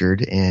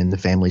captured, and the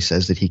family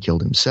says that he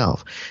killed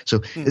himself. So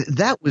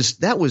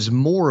that was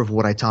more of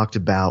what I talked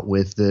about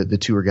with the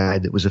tour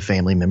guide that was a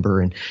family member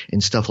and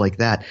stuff like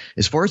that.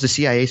 As far as the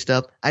CIA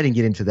stuff, I didn't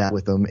get into that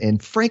with them.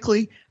 And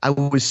frankly, I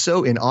was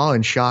so in awe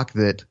and shock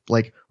that,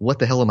 like, what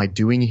the hell am I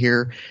doing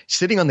here?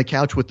 Sitting on the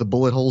couch with the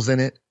bullet holes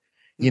in it,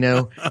 you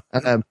know?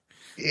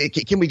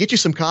 Can we get you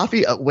some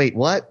coffee? Wait,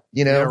 what?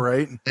 You know? Yeah,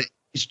 right.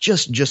 It's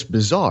just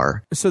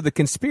bizarre. So the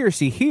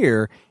conspiracy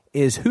here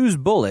is whose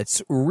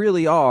bullets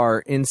really are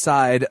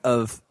inside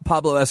of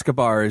Pablo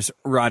Escobar's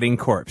rotting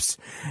corpse.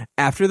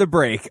 After the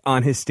break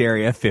on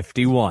Hysteria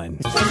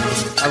 51.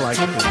 I like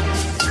it.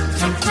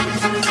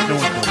 No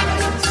one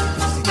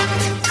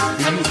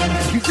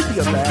you could be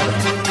a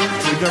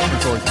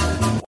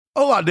bad.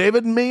 Hola,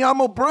 David. Me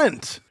llamo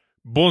Brent.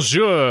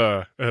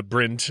 Bonjour,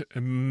 Brent.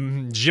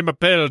 Je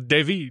m'appelle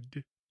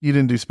David. You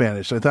didn't do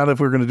Spanish. I thought if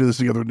we were going to do this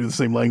together, we'd do the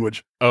same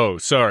language. Oh,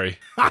 sorry.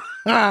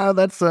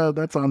 That's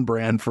on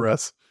brand for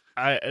us.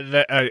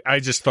 I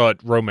just thought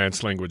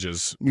romance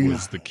languages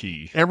was the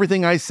key.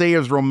 Everything I say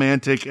is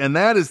romantic, and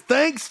that is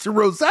thanks to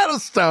Rosetta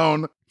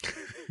Stone.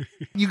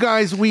 You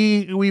guys,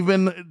 we've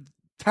been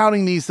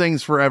touting these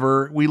things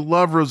forever. We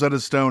love Rosetta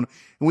Stone,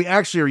 and we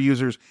actually are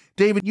users.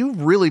 David,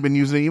 you've really been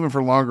using it even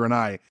for longer than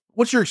I.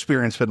 What's your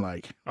experience been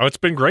like? Oh, it's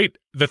been great.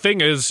 The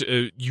thing is,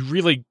 you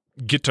really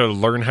get to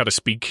learn how to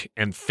speak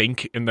and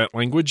think in that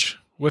language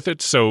with it,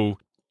 so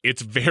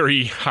it's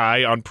very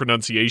high on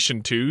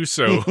pronunciation too,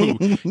 so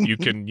you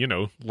can,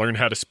 learn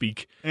how to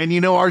speak.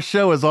 And our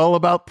show is all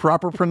about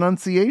proper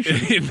pronunciation.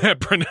 In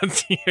that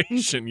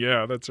pronunciation,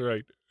 yeah, that's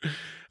right.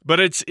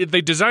 But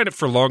they design it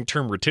for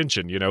long-term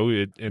retention, if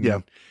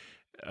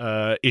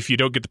you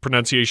don't get the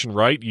pronunciation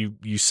right,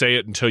 you say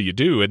it until you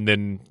do, and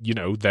then,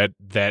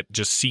 that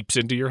just seeps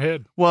into your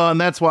head. Well, and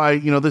that's why,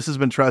 this has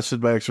been trusted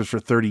by experts for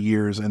 30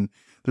 years, and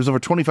There's over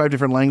 25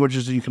 different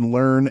languages that you can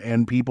learn,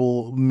 and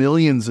people,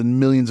 millions and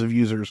millions of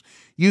users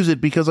use it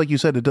because, like you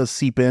said, it does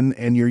seep in,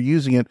 and you're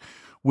using it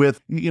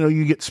with,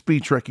 you get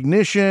speech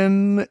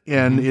recognition,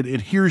 and it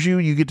hears you.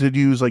 You get to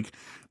use like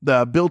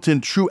the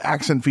built-in true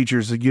accent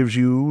features that gives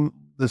you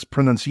this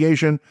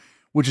pronunciation,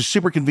 which is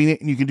super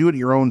convenient, and you can do it at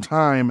your own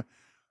time.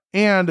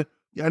 And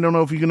I don't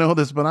know if you can know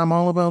this, but I'm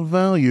all about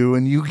value,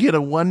 and you get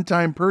a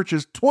one-time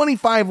purchase,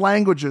 25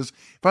 languages.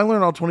 If I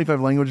learned all 25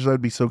 languages,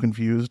 I'd be so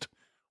confused.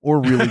 Or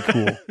really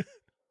cool. I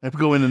have to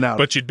go in and out.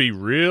 But you'd be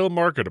real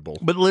marketable.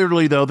 But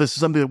literally, though, this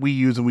is something that we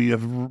use,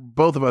 and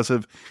both of us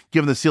have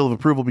given the seal of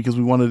approval because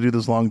we want to do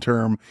this long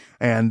term,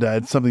 and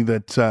it's something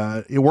that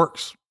it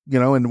works,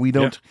 and we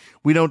don't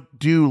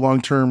do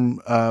long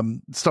term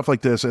stuff like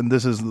this, and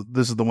this is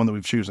the one that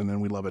we've chosen,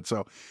 and we love it.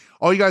 So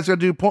all you guys got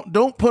to do,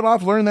 don't put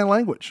off learning that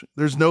language.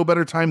 There's no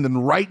better time than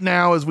right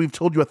now, as we've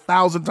told you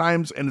 1,000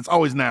 times, and it's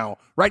always now.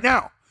 Right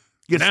now,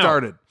 get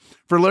started.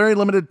 For a very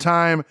limited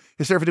time,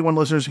 Hysteria 51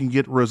 listeners can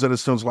get Rosetta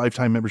Stone's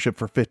lifetime membership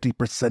for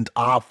 50%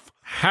 off.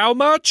 How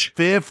much?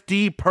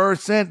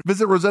 50%.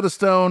 Visit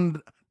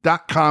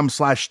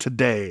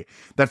rosettastone.com/today.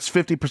 That's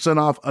 50%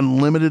 off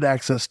unlimited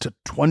access to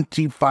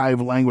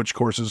 25 language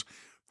courses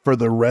for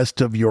the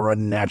rest of your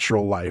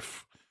unnatural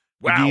life.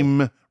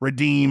 Wow.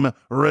 Redeem.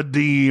 How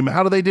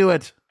do they do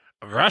it?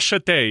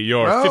 Rashate,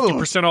 you're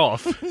 50%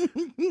 off.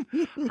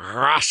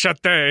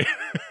 Rashate.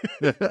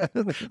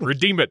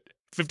 Redeem it.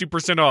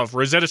 50% off.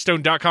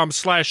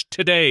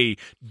 rosettastone.com/today.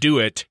 Do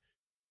it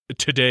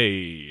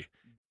today.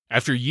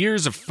 After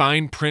years of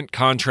fine print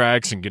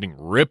contracts and getting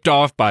ripped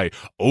off by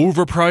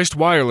overpriced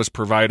wireless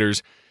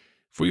providers,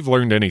 if we've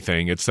learned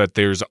anything, it's that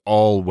there's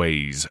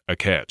always a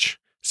catch.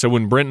 So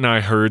when Brent and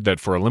I heard that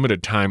for a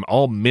limited time,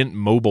 all Mint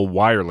Mobile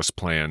wireless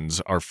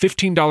plans are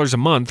 $15 a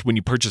month when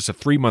you purchase a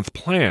 3-month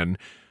plan,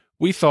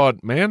 we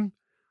thought, man,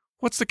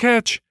 what's the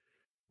catch?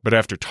 But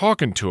after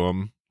talking to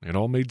them, it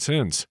all made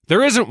sense.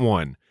 There isn't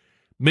one.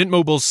 Mint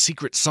Mobile's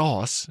secret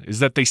sauce is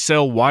that they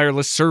sell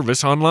wireless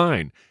service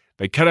online.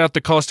 They cut out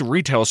the cost of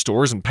retail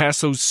stores and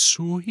pass those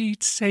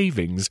sweet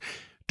savings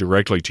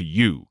directly to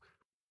you.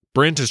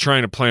 Brent is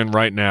trying a plan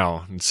right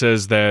now and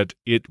says that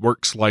it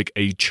works like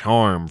a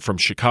charm from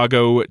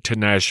Chicago to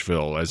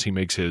Nashville as he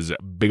makes his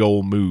big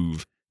ol'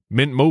 move.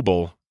 Mint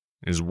Mobile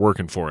is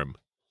working for him.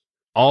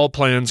 All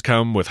plans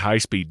come with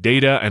high-speed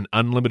data and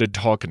unlimited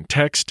talk and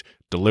text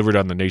delivered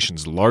on the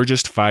nation's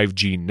largest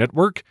 5G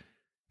network.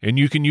 And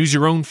you can use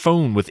your own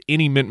phone with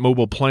any Mint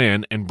Mobile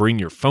plan and bring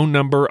your phone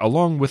number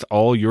along with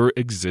all your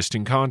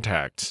existing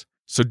contacts.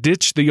 So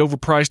ditch the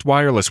overpriced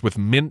wireless with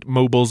Mint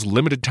Mobile's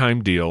limited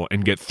time deal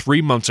and get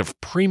 3 months of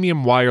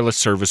premium wireless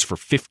service for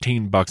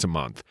 $15 a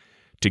month.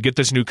 To get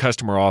this new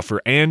customer offer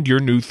and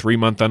your new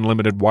 3-month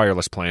unlimited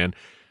wireless plan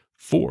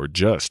for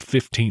just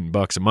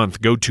 $15 a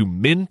month, go to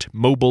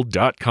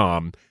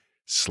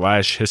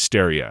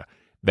mintmobile.com/hysteria.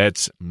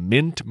 That's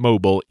Mint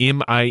Mobile,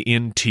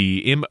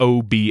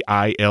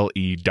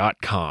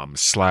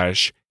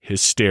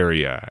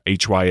 mintmobile.com/hysteria,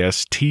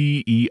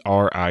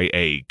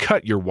 HYSTERIA.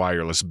 Cut your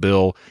wireless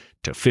bill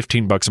to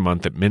 $15 a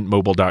month at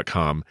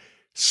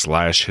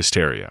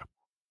mintmobile.com/hysteria.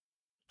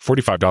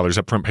 $45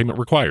 upfront payment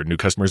required. New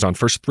customers on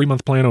first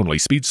 3-month plan only.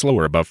 Speed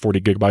slower above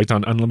 40 gigabytes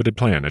on unlimited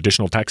plan.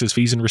 Additional taxes,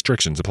 fees, and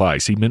restrictions apply.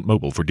 See Mint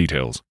Mobile for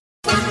details.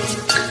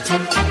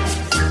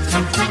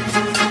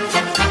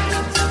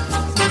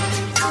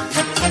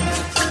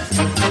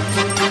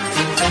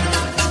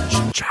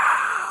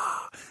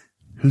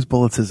 Whose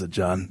bullets is it,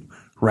 John?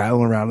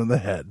 Rattling around in the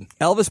head.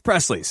 Elvis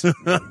Presley's.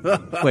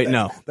 Wait,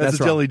 no. That's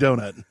a jelly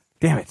donut.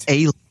 Damn it.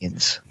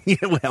 Aliens.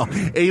 Yeah, well,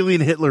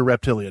 alien, Hitler,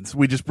 reptilians.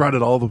 We just brought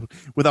it all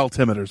with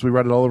altimeters. We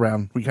brought it all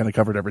around. We kind of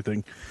covered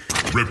everything.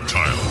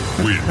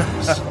 Reptile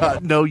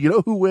wins. No, you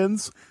know who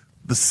wins?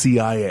 The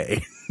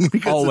CIA.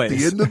 Because always. At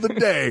the end of the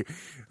day,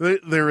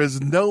 there is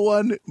no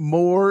one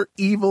more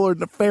evil or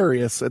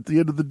nefarious at the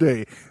end of the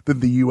day than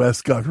the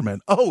U.S.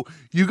 government. Oh,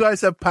 you guys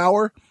have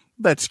power?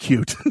 That's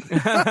cute.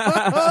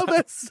 Oh,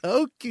 that's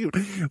so cute.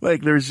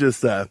 Like, there's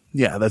just,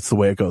 that's the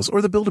way it goes.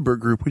 Or the Bilderberg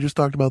Group. We just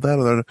talked about that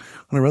on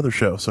our other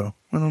show. So,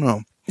 I don't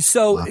know.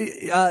 So,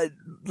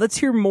 let's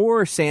hear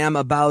more, Sam,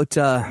 about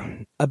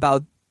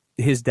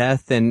his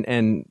death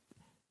and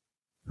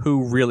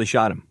who really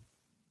shot him.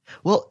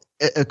 Well,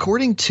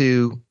 according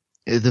to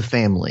the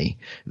family,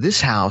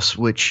 this house,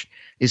 which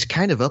is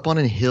kind of up on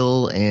a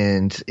hill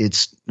and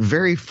it's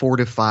very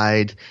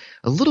fortified,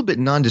 a little bit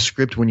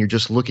nondescript when you're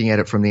just looking at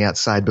it from the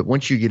outside. But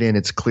once you get in,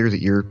 it's clear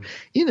that you're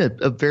in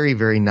a very,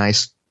 very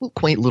nice,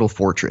 quaint little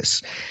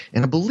fortress.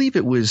 And I believe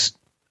it was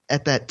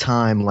at that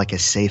time like a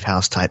safe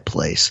house type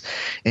place.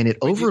 And it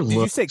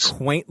overlooks. Did you say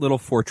quaint little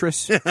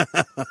fortress? Yeah.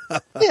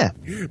 I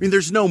mean,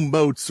 there's no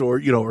moats or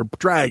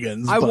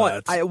dragons. At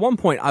one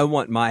point, I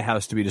want my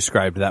house to be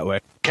described that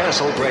way.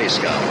 Castle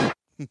Grayskull.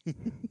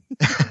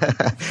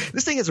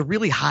 This thing has a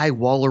really high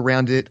wall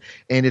around it,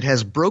 and it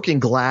has broken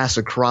glass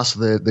across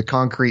the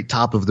concrete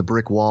top of the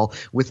brick wall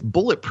with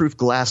bulletproof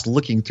glass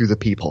looking through the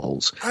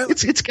peepholes.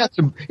 It's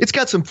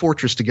got some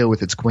fortress to go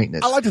with its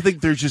quaintness. I like to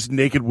think there's just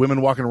naked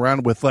women walking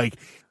around with like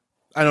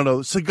I don't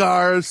know,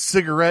 cigars,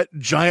 cigarette,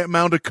 giant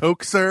mound of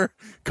coke, sir,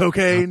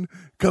 cocaine,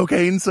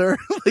 sir.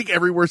 Like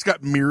everywhere's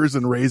got mirrors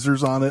and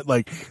razors on it.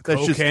 Like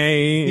that's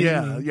cocaine.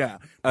 Yeah.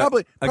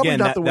 Probably again,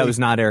 not that was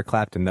not Eric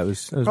Clapton. That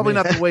was probably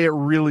me. not the way it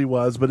really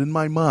was. But in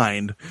my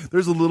mind,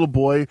 there's a little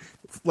boy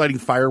lighting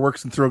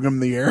fireworks and throwing them in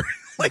the air,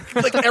 like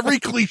every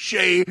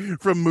cliche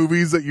from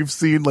movies that you've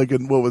seen. Like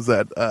in what was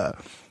that?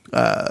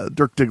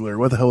 Dirk Diggler.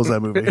 What the hell was that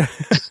movie?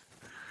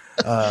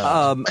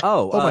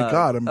 Oh my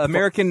God!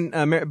 American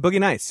Boogie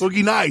Nights.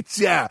 Boogie Nights,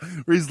 yeah,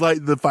 where he's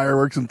lighting the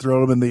fireworks and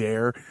throwing them in the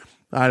air.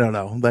 I don't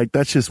know. Like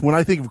that's just when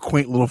I think of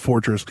Quaint Little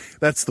Fortress,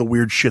 that's the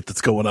weird shit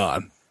that's going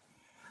on.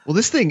 Well,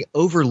 this thing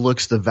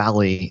overlooks the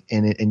valley,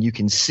 and you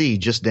can see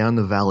just down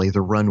the valley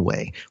the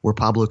runway where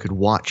Pablo could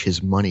watch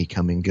his money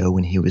come and go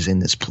when he was in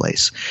this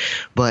place.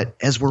 But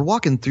as we're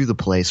walking through the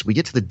place, we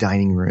get to the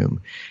dining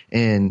room,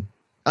 and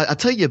I'll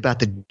tell you about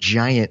the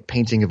giant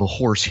painting of a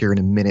horse here in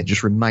a minute.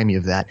 Just remind me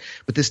of that.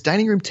 But this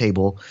dining room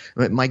table,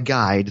 my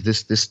guide,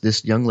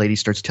 this young lady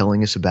starts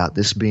telling us about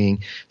this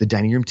being the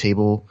dining room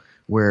table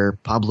where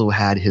Pablo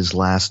had his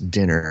last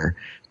dinner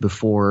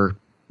before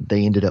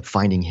they ended up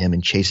finding him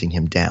and chasing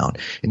him down.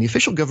 And the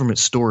official government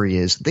story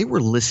is they were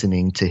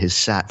listening to his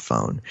sat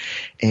phone,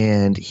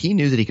 and he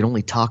knew that he could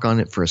only talk on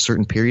it for a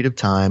certain period of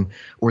time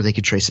or they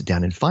could trace it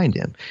down and find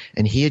him.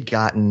 And he had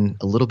gotten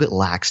a little bit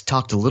lax,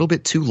 talked a little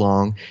bit too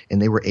long,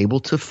 and they were able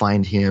to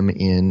find him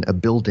in a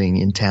building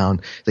in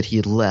town that he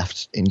had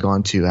left and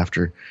gone to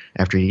after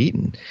he'd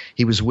eaten.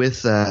 He was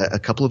with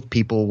a couple of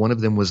people. One of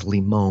them was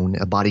Limon,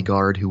 a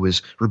bodyguard who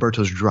was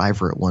Roberto's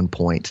driver at one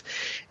point.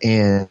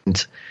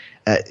 And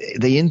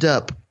they end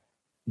up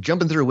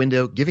jumping through a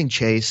window, giving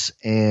chase,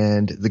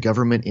 and the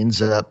government ends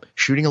up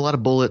shooting a lot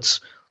of bullets.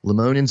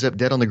 Limon ends up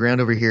dead on the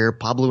ground over here.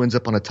 Pablo ends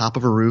up on the top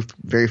of a roof.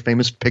 Very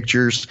famous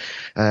pictures.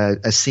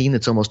 A scene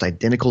that's almost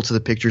identical to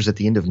the pictures at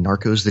the end of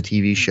Narcos, the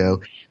TV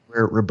show,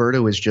 where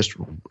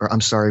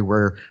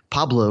where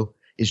Pablo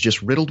is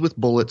just riddled with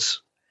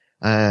bullets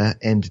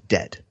and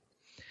dead.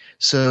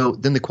 So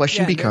then the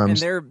question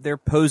becomes, and they're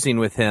posing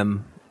with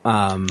him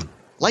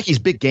like he's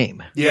big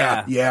game.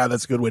 Yeah,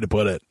 that's a good way to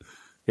put it.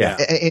 Yeah.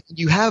 And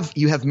you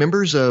have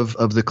members of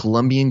the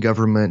Colombian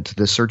government,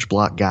 the search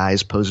block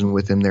guys posing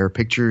with him. There are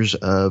pictures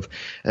of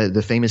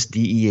the famous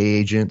DEA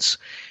agents,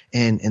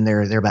 and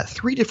there are about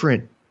 3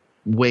 different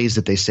ways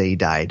that they say he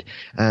died.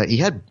 He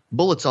had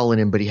bullets all in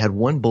him, but he had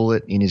one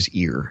bullet in his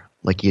ear,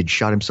 like he had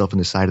shot himself in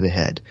the side of the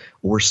head,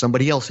 or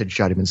somebody else had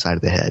shot him inside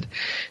of the head.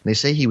 And they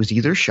say he was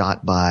either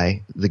shot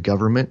by the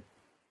government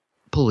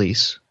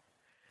police,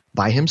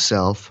 by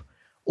himself,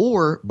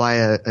 or by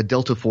a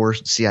Delta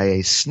Force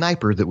CIA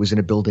sniper that was in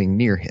a building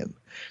near him.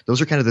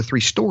 Those are kind of the 3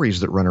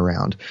 stories that run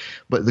around.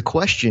 But the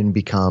question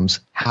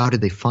becomes, how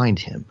did they find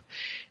him?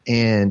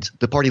 And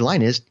the party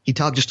line is he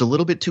talked just a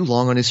little bit too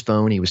long on his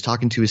phone. He was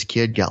talking to his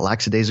kid, got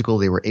lackadaisical.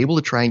 They were able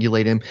to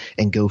triangulate him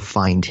and go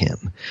find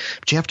him.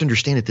 But you have to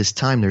understand at this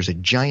time there's a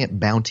giant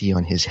bounty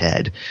on his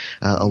head.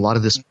 A lot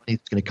of this money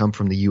is going to come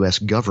from the U.S.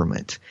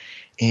 government.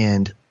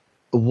 And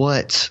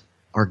what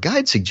our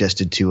guide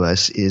suggested to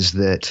us is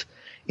that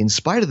in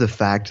spite of the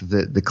fact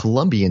that the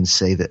Colombians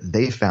say that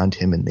they found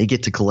him and they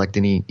get to collect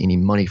any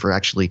money for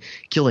actually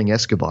killing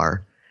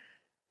Escobar,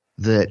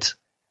 that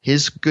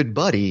his good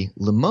buddy,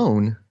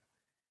 Limon,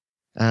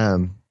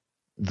 the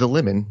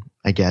Lemon,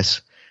 I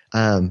guess,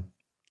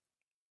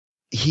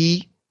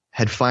 he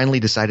had finally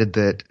decided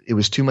that it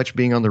was too much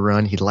being on the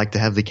run. He'd like to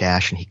have the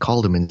cash, and he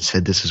called him and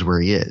said, this is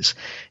where he is.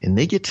 And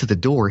they get to the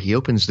door. He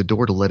opens the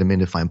door to let him in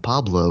to find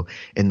Pablo,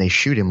 and they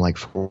shoot him like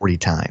 40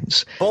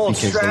 times. Bold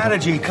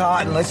strategy,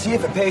 Cotton. Let's see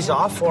if it pays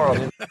off for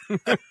him.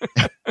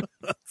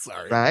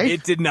 Sorry. Right?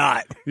 It did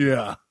not.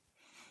 Yeah.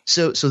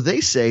 So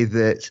they say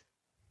that,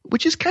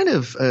 which is kind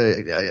of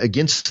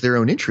against their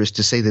own interest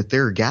to say that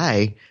their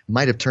guy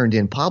might have turned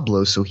in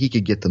Pablo so he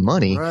could get the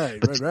money.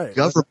 But the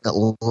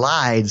government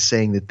lied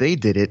saying that they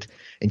did it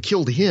and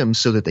killed him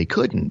so that they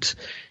couldn't,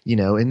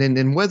 and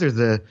then whether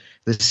the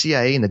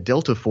CIA and the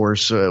Delta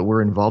Force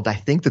were involved, I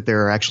think that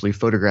there are actually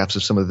photographs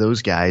of some of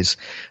those guys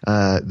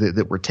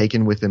that were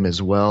taken with them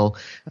as well.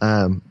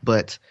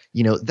 But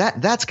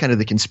that's kind of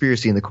the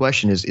conspiracy, and the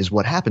question is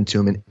what happened to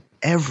him. And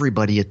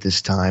everybody at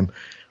this time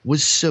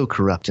was so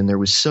corrupt, and there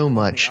was so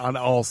much on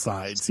all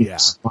sides. Yeah.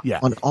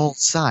 On all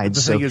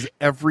sides. The thing is,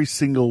 every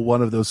single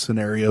one of those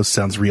scenarios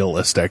sounds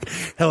realistic.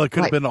 Hell, it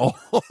could have been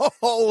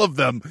all of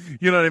them.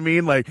 You know what I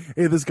mean? Like,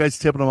 hey, this guy's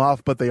tipping him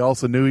off, but they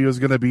also knew he was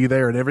going to be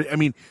there, and I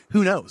mean,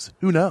 who knows?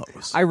 Who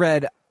knows? I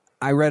read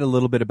a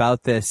little bit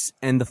about this,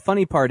 and the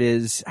funny part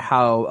is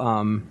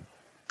how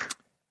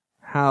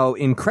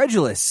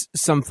incredulous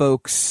some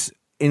folks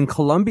in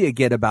Colombia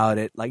get about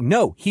it. Like,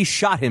 no, he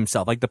shot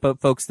himself. Like the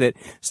folks that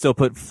still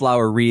put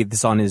flower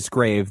wreaths on his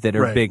grave that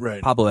are big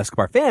Pablo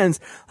Escobar fans.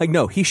 Like,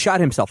 no, he shot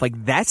himself.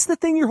 Like, that's the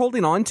thing you're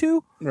holding on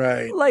to?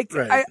 Right. Like,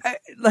 right.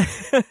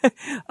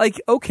 Like,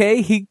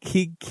 okay,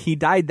 he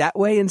died that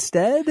way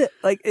instead.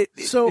 Like,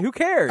 so who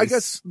cares? I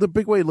guess the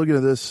big way of looking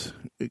at this,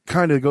 it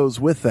kind of goes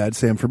with that,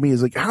 Sam, for me,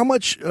 is like, how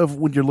much of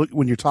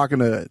when you're talking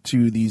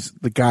to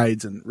the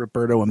guides and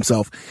Roberto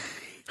himself,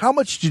 how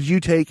much did you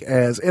take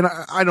as, and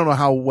I don't know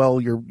how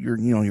well your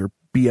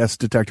BS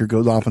detector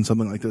goes off on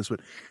something like this,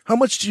 but how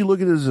much did you look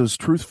at it as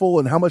truthful,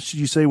 and how much did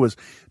you say was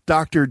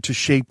doctored to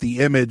shape the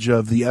image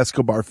of the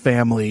Escobar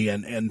family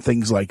and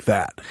things like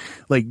that?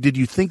 Like, did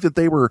you think that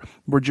they were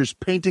just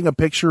painting a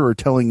picture or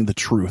telling the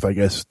truth, I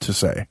guess to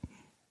say?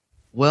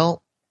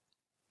 Well,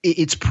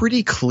 it's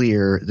pretty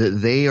clear that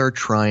they are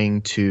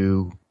trying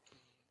to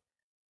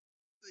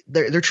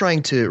they're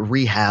trying to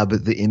rehab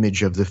the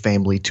image of the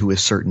family to a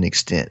certain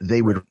extent.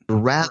 They would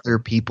rather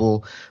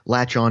people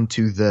latch on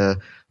to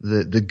the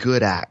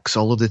good acts,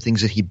 all of the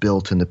things that he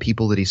built and the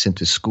people that he sent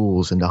to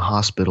schools and to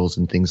hospitals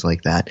and things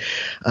like that.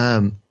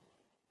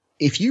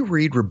 If you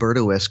read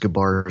Roberto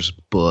Escobar's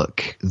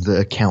book,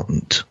 The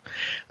Accountant,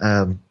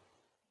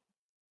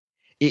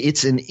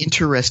 it's an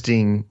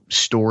interesting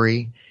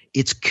story.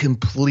 It's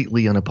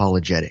completely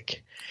unapologetic.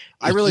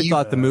 I really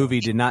thought the movie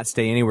did not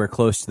stay anywhere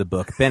close to the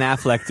book. Ben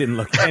Affleck didn't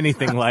look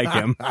anything like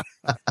him.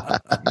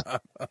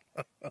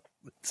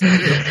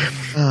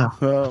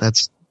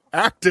 That's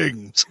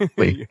acting.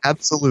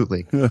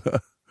 Absolutely.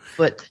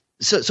 But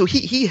so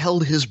he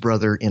held his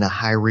brother in a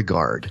high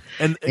regard.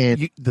 And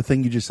the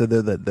thing you just said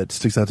there that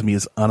sticks out to me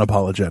is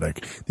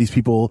unapologetic. These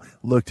people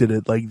looked at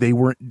it like they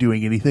weren't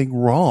doing anything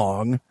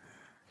wrong,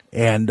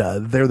 and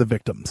they're the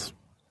victims.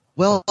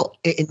 Well,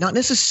 not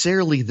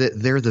necessarily that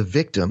they're the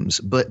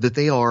victims, but that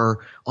they are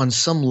on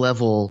some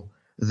level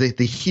the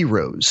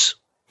heroes.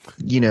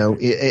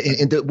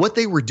 And what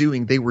they were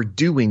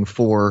doing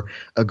for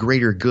a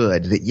greater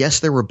good. That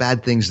yes, there were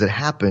bad things that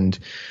happened,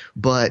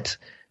 but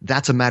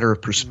that's a matter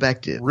of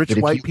perspective. Rich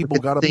white people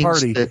got a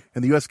party,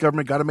 and the U.S.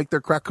 government got to make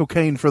their crack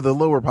cocaine for the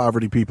lower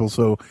poverty people.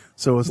 So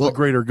it's the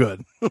greater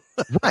good.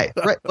 Right.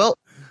 Well,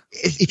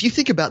 if you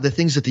think about the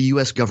things that the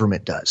U.S.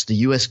 government does, the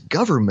U.S.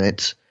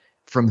 government,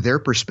 from their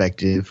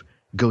perspective,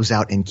 goes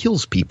out and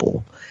kills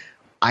people,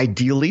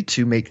 ideally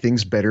to make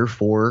things better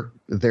for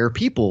their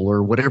people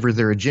or whatever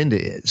their agenda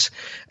is.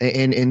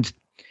 And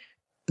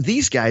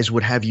these guys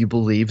would have you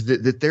believe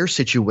that their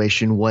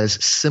situation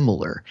was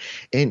similar.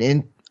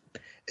 And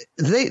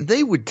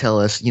they would tell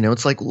us,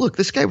 it's like, look,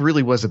 this guy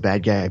really was a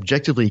bad guy.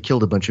 Objectively, he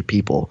killed a bunch of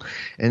people.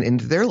 And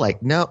they're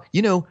like, no,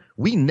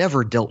 we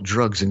never dealt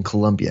drugs in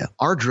Colombia.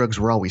 Our drugs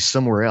were always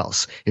somewhere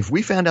else. If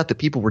we found out that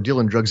people were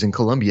dealing drugs in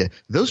Colombia,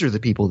 those are the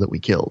people that we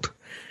killed.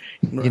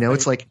 Right.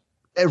 It's like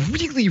a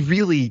really,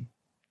 really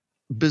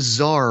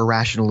bizarre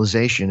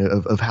rationalization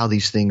of how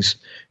these things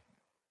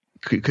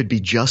could be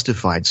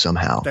justified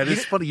somehow. That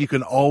is funny. You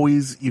can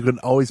always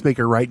make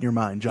it right in your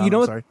mind, John. You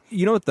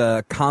know what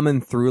the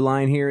common through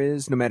line here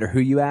is, no matter who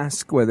you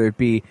ask, whether it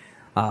be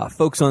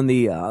folks on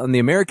the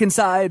American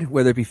side,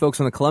 whether it be folks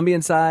on the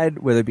Colombian side,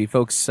 whether it be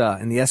folks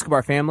in the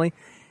Escobar family,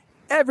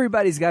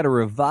 everybody's got a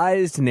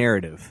revised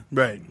narrative.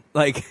 Right.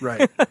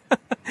 Right.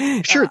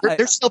 Sure.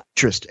 There's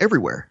self-interest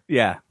everywhere.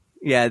 Yeah.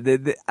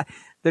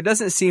 There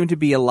doesn't seem to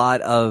be a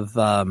lot of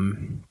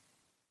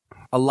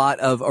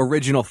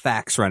original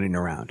facts running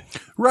around.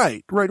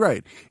 Right.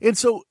 And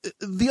so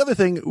the other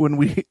thing, when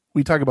we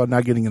talk about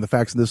not getting in the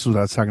facts, and this is what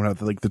I was talking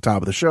about at the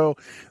top of the show,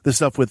 the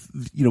stuff with,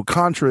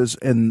 Contras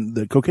and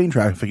the cocaine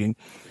trafficking.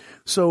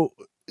 So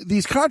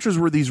these Contras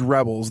were these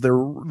rebels.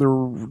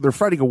 They're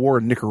fighting a war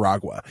in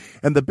Nicaragua.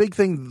 And the big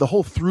thing, the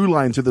whole through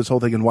line to this whole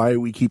thing and why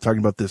we keep talking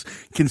about this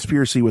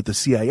conspiracy with the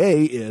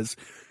CIA is,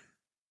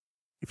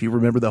 if you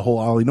remember the whole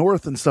Ollie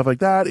North and stuff like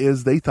that,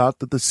 is they thought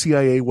that the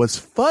CIA was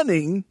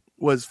funding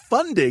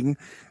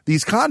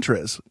these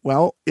Contras.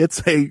 Well,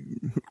 it's a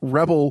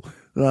rebel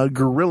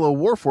guerrilla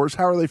war force.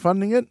 How are they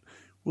funding it?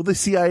 Well, the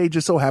CIA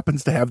just so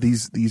happens to have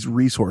these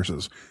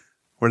resources.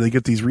 Where do they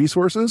get these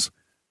resources?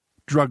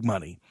 Drug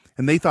money.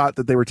 And they thought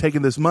that they were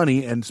taking this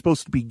money and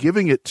supposed to be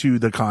giving it to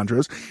the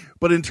Contras.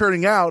 But in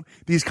turning out,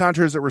 these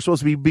Contras that were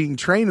supposed to be being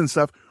trained and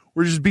stuff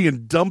were just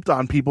being dumped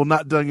on people,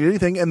 not doing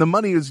anything. And the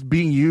money is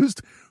being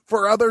used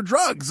for other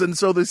drugs. And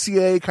so the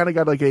CIA kind of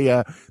got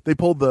they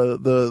pulled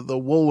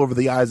the wool over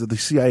the eyes of the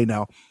CIA.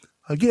 Now,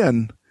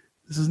 again,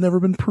 this has never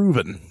been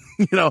proven.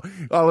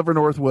 Oliver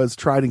North was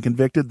tried and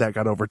convicted. That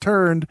got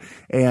overturned.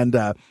 And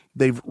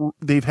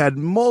they've had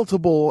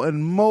multiple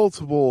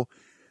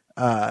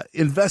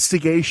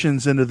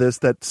investigations into this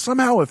that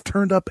somehow have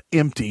turned up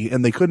empty,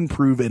 and they couldn't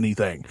prove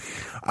anything.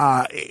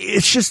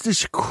 It's just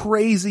this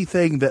crazy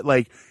thing that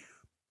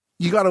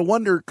you got to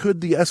wonder, could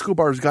the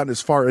Escobars gotten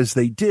as far as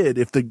they did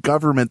if the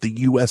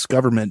U.S.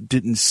 government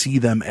didn't see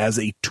them as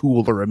a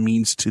tool or a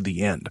means to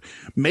the end?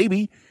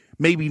 Maybe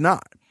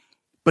not.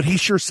 But he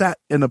sure sat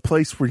in a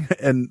place where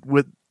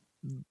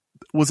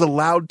was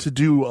allowed to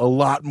do a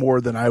lot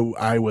more than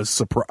I was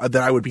surprised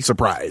that I would be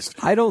surprised.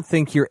 I don't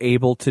think you're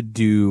able to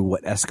do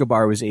what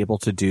Escobar was able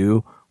to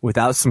do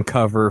without some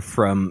cover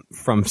from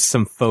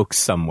some folks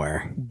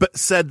somewhere. But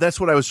that's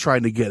what I was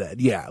trying to get at.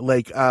 Yeah.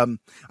 I don't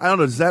know.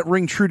 Does that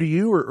ring true to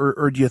you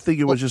or do you think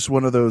it was just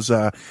one of those,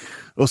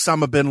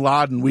 Osama bin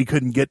Laden, we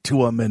couldn't get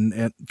to him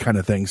and kind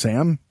of thing,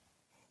 Sam?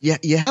 Yeah,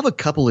 you have a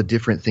couple of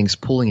different things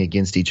pulling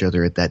against each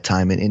other at that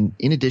time. And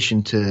in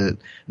addition to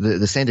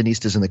the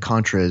Sandinistas and the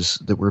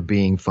Contras that were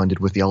being funded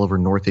with the Oliver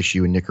North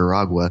issue in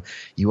Nicaragua,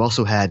 you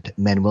also had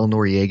Manuel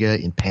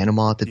Noriega in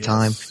Panama at the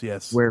time.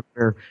 Yes. Where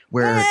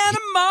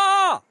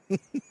Panama!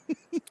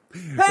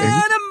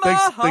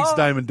 Panama! Thanks,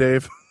 Diamond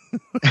Dave.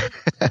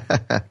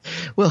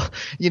 Well,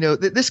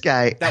 this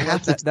guy.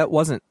 That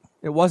wasn't.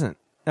 It wasn't.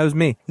 That was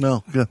me.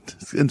 No, good.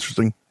 It's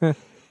interesting.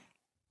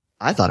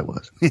 I thought it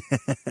was.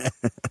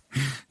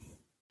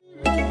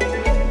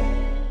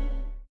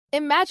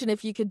 Imagine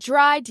if you could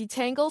dry,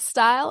 detangle,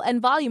 style, and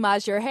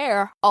volumize your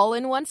hair all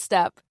in one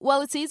step.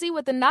 Well, it's easy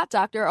with the Knot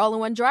Doctor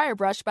All-in-One Dryer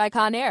Brush by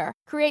Conair.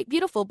 Create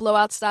beautiful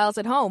blowout styles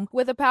at home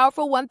with a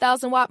powerful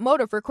 1,000-watt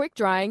motor for quick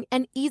drying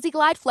and Easy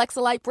Glide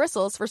Flexolite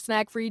bristles for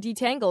snag-free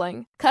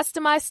detangling.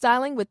 Customize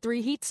styling with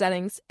 3 heat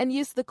settings and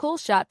use the Cool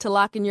Shot to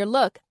lock in your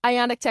look.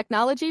 Ionic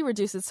technology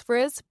reduces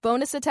frizz,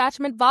 bonus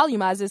attachment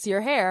volumizes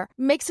your hair,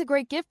 makes a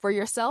great gift for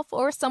yourself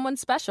or someone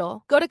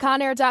special. Go to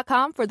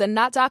Conair.com for the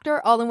Knot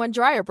Doctor All-in-One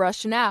Dryer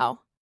Brush now.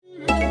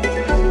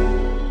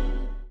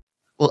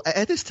 Well,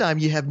 at this time,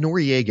 you have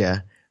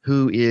Noriega,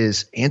 who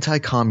is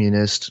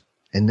anti-communist,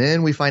 and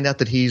then we find out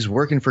that he's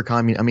working for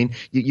communist. I mean,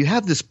 you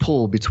have this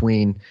pull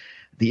between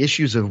the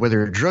issues of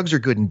whether drugs are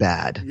good and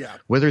bad,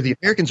 whether the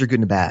Americans are good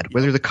and bad,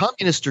 whether the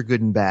communists are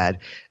good and bad,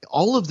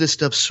 all of this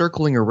stuff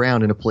circling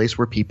around in a place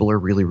where people are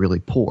really, really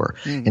poor.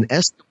 And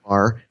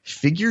Escobar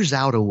figures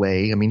out a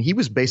way. I mean, he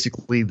was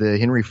basically the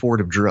Henry Ford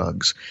of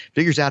drugs,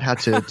 figures out how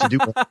to do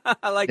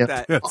I like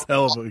that. That's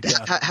hell of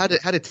a, how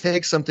to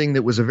take something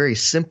that was a very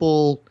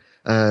simple,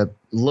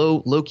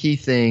 low key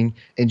thing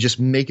and just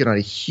make it on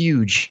a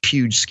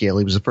huge scale.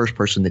 He was the first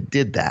person that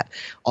did that.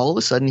 All of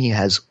a sudden, he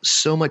has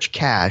so much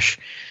cash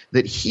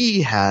that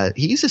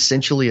he's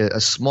essentially a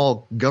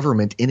small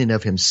government in and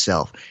of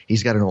himself.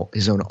 He's got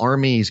his own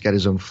army. He's got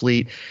his own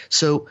fleet.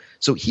 So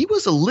he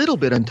was a little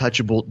bit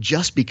untouchable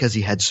just because he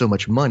had so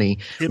much money.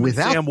 Him and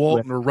Sam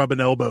Walton were rubbing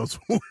elbows.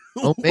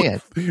 Oh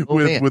man,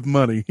 with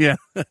money. Yeah.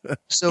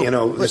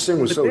 So this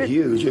thing was so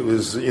huge. It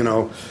was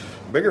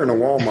bigger than a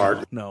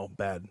Walmart. No,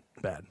 bad.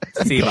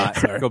 See,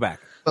 go back.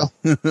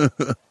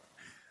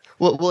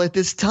 Well, at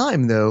this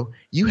time, though,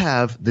 you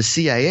have the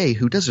CIA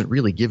who doesn't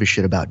really give a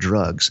shit about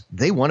drugs.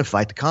 They want to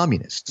fight the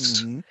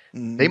communists.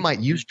 They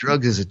might use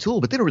drugs as a tool,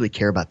 but they don't really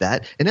care about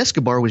that. And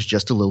Escobar was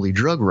just a lowly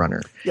drug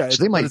runner. Yeah,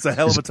 so it's a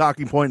hell of a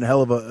talking point and a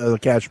hell of a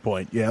cash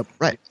point. Yep.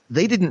 Right.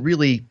 They didn't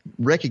really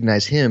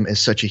recognize him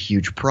as such a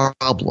huge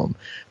problem.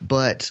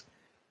 But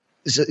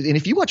and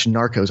if you watch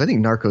Narcos, I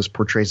think Narcos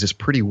portrays this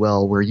pretty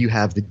well, where you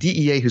have the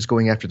DEA who's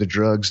going after the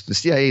drugs, the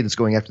CIA that's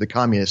going after the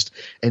communists,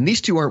 and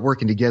these two aren't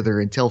working together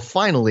until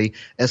finally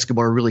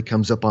Escobar really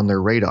comes up on their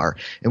radar.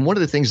 And one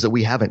of the things that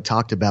we haven't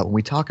talked about when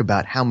we talk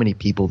about how many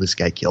people this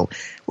guy killed,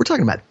 we're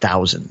talking about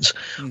thousands.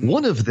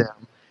 One of them,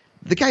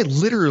 the guy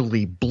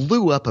literally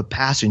blew up a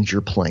passenger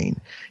plane.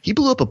 He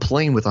blew up a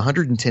plane with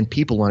 110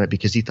 people on it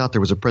because he thought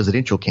there was a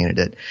presidential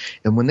candidate.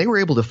 And when they were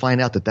able to find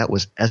out that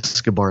was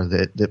Escobar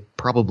that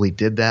probably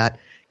did that,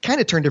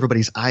 kind of turned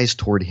everybody's eyes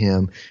toward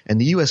him.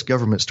 And the U.S.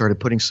 government started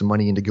putting some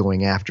money into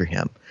going after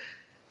him.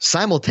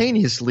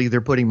 Simultaneously, they're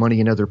putting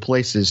money in other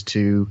places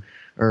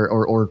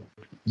or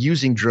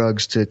using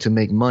drugs to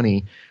make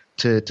money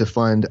to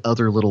fund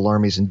other little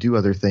armies and do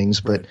other things.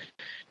 But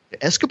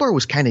Escobar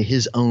was kind of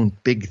his own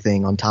big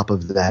thing on top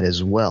of that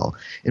as well.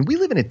 And we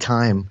live in a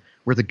time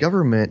where the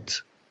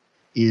government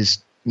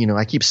is,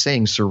 I keep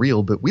saying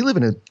surreal, but we live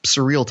in a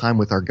surreal time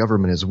with our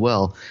government as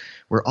well,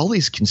 where all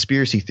these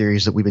conspiracy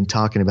theories that we've been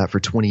talking about for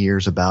 20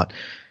 years about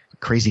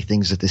crazy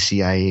things that the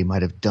CIA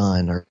might have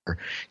done or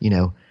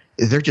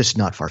they're just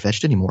not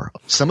far-fetched anymore.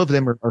 Some of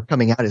them are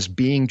coming out as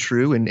being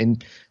true,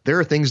 and there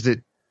are things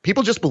that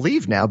people just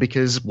believe now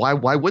because why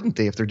wouldn't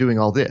they if they're doing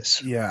all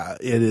this? Yeah,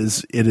 it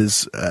is.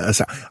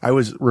 I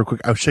was real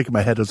quick. I was shaking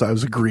my head as I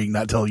was agreeing,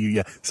 not telling you.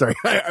 Yeah, sorry.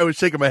 I was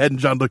shaking my head and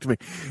John looked at me.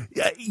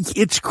 Yeah,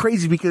 it's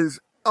crazy because,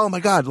 oh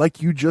my God,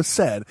 like you just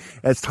said,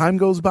 as time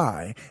goes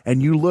by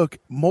and you look,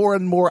 more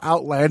and more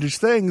outlandish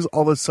things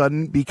all of a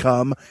sudden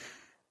become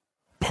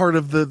part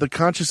of the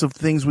conscious of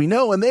things we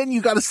know. And then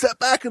you got to step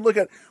back and look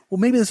at, well,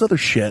 maybe this other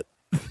shit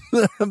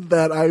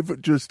that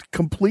I've just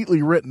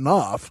completely written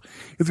off.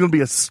 It's going to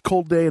be a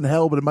cold day in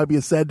hell, but it might be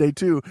a sad day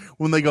too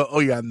when they go, oh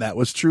yeah, and that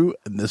was true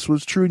and this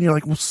was true, and you're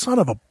like, well, son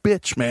of a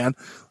bitch, man,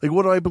 like,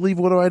 what do I believe,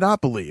 what do I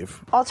not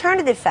believe?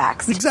 Alternative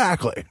facts.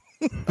 Exactly.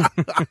 I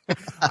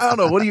don't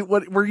know,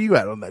 what where are you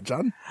at on that,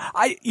 John?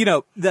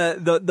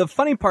 The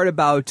funny part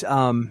about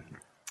I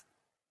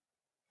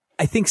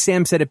think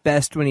Sam said it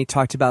best when he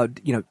talked about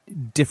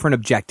different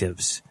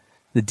objectives.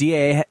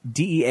 The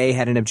DEA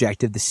had an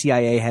objective. The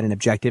CIA had an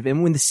objective.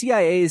 And when the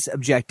CIA's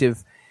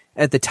objective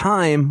at the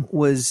time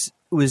was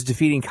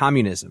defeating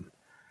communism.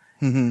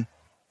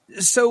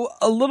 So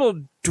a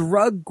little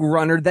drug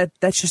runner,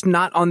 that's just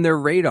not on their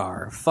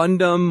radar.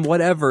 Fund them,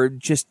 whatever,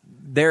 just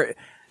there.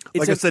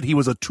 Like I said, he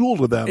was a tool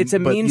to them. It's a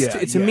means.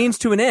 A means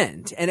to an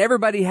end, and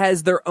everybody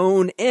has their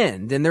own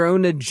end and their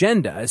own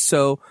agenda.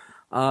 So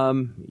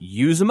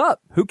use them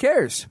up. Who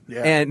cares?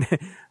 Yeah. And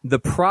the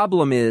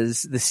problem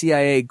is the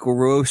CIA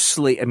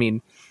grossly, I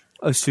mean,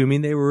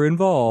 assuming they were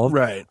involved,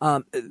 right?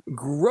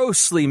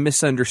 Grossly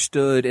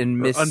misunderstood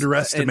and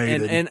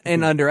underestimated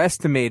and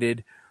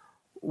underestimated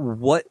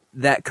what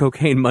that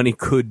cocaine money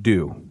could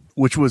do.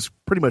 Which was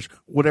pretty much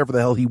whatever the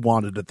hell he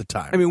wanted at the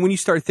time. I mean, when you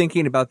start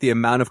thinking about the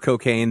amount of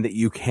cocaine that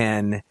you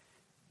can,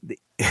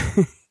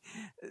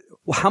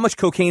 how much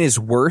cocaine is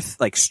worth,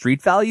 like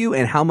street value,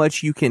 and how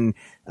much you can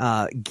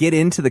get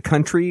into the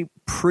country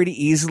pretty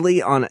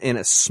easily in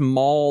a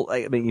small.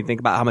 I mean, you think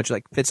about how much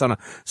like fits on a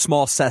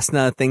small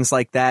Cessna, things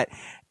like that.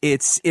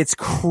 It's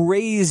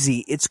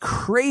crazy. It's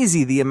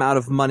crazy the amount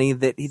of money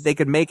that they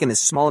could make in a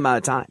small amount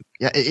of time.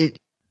 Yeah,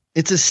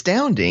 it's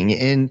astounding.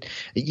 And,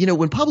 you know,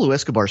 when Pablo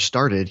Escobar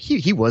started,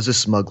 he was a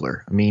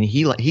smuggler. I mean,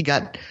 he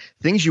got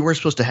things you weren't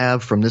supposed to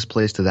have from this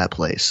place to that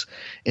place.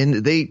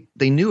 And they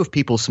knew of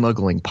people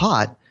smuggling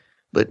pot,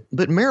 but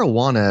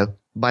marijuana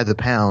by the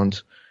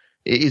pound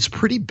is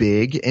pretty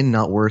big and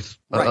not worth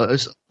a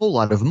whole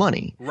lot of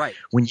money. Right.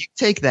 When you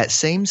take that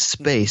same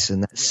space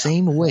and that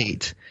same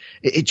weight,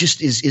 it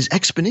just is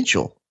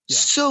exponential. Yeah.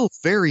 So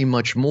very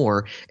much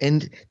more.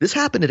 And this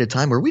happened at a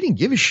time where we didn't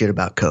give a shit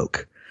about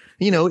coke.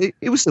 You know,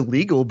 it was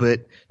illegal,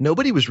 but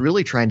nobody was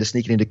really trying to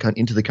sneak it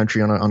into the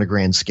country on a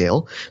grand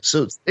scale.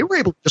 So they were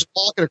able to just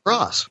walk it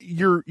across.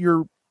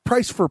 Your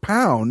price per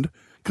pound,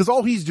 because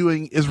all he's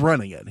doing is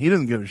running it. He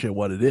doesn't give a shit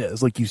what it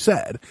is. Like you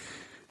said,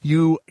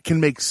 you can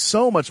make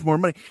so much more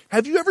money.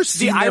 Have you ever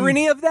seen the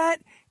irony of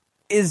that?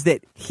 Is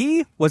that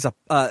he was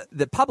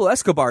that Pablo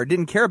Escobar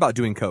didn't care about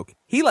doing coke.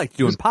 He liked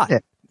doing pot.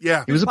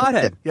 Yeah, he was a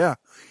pothead. Yeah.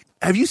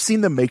 Have you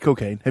seen them make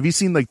cocaine? Have you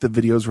seen like the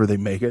videos where they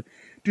make it?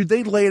 Dude,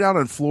 they lay it out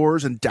on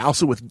floors and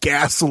douse it with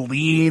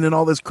gasoline and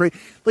all this crazy.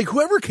 Like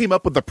whoever came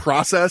up with the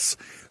process,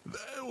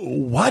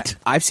 what?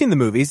 I've seen the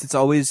movies. It's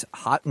always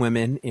hot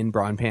women in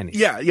bra and panties.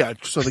 Yeah.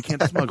 So they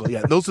can't smuggle.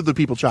 Yeah, those are the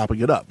people chopping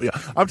it up. Yeah,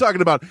 I'm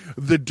talking about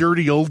the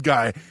dirty old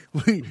guy,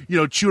 you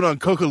know, chewing on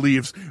coca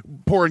leaves,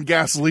 pouring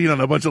gasoline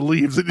on a bunch of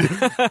leaves.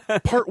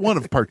 Part 1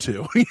 of part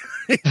 2,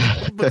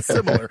 but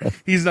similar.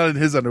 He's not in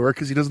his underwear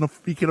because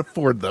he can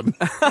afford them.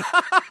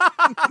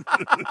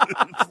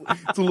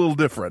 It's a little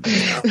different.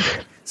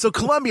 So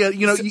Colombia,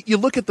 you know, you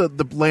look at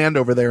the land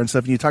over there and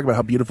stuff, and you talk about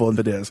how beautiful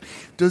it is.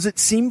 Does it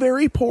seem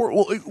very poor?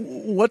 Well,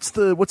 what's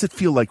it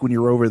feel like when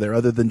you're over there,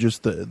 other than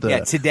just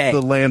today,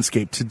 the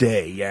landscape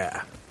today?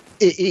 Yeah,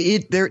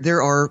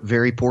 there are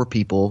very poor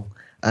people.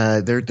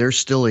 There's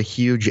still a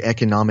huge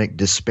economic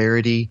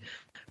disparity,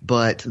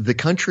 but the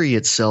country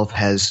itself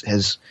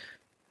has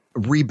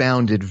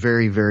rebounded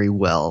very, very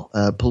well.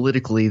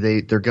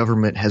 Politically, their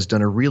government has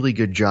done a really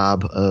good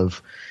job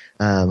of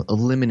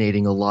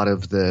eliminating a lot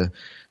of the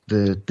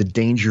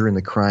danger and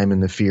the crime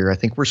and the fear. I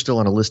think we're still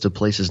on a list of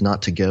places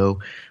not to go,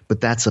 but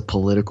that's a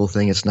political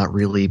thing. It's not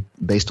really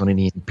based on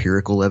any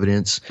empirical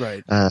evidence.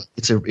 Right.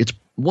 It's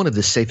one of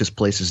the safest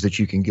places that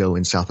you can go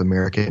in South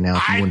America now.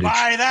 If you I'd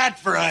buy that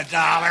for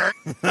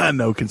 $1.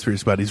 No,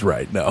 Conspiracy Buddy's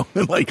right. No,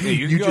 like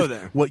you can go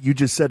there. What you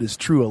just said is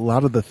true. A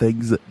lot of the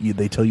things that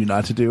they tell you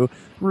not to do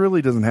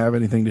really doesn't have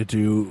anything to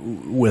do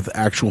with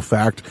actual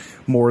fact,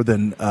 more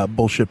than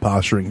bullshit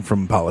posturing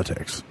from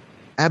politics.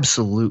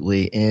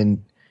 Absolutely.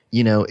 And,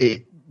 you know,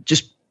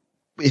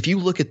 if you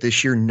look at the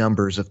sheer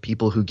numbers of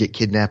people who get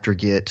kidnapped or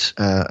get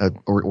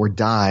or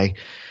die,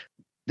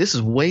 this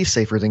is way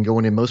safer than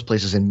going in most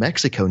places in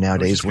Mexico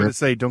nowadays. I was just going to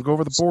say, don't go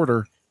over the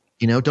border.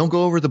 You know, don't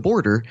go over the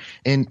border.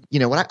 And, you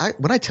know,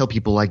 when I tell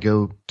people I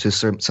go to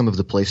some of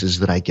the places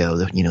that I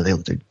go, you know,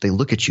 they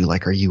look at you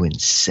like, are you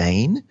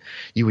insane?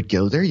 You would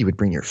go there? You would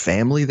bring your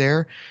family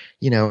there?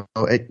 You know,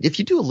 if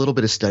you do a little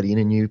bit of studying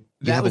and you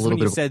have a little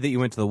bit of... said that you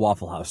went to the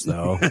Waffle House,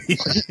 though.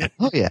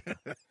 Oh, yeah.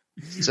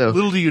 So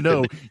little do you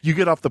know, you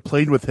get off the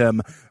plane with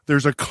him,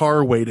 there's a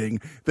car waiting.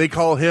 They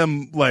call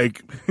him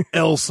like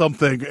L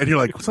something, and you're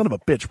like, son of a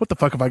bitch, what the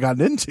fuck have I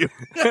gotten into?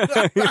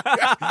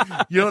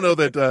 You don't know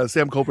that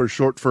Sam Colbert is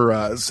short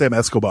for Sam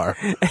Escobar.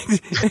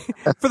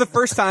 For the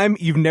first time,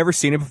 you've never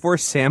seen it before,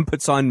 Sam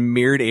puts on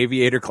mirrored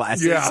aviator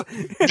glasses. Yeah.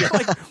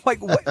 Wait,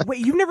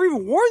 you've never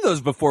even worn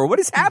those before. What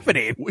is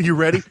happening? You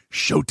ready?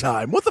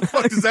 Showtime. What the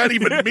fuck does that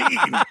even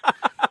mean?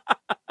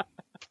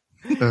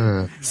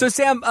 So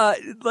Sam,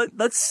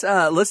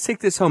 let's take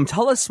this home.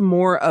 Tell us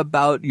more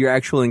about your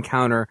actual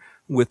encounter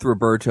with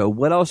Roberto.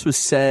 What else was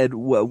said?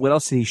 What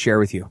else did he share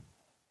with you?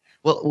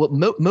 Well,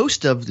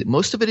 most of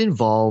it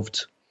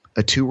involved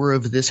a tour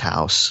of this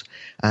house,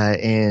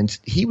 and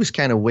he was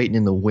kind of waiting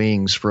in the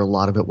wings for a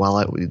lot of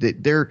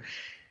it.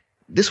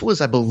 This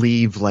was, I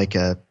believe, like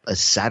a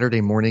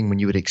Saturday morning when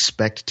you would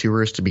expect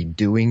tourists to be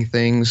doing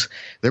things.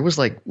 There was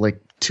like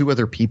 2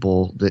 other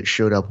people that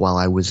showed up while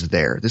I was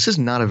there. This is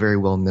not a very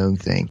well known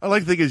thing. I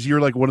like to think is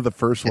you're like one of the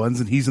first ones,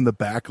 and he's in the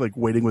back, like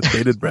waiting with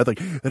bated breath, like,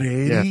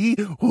 hey,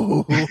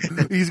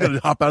 he's gonna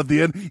hop out at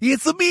the end.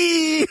 It's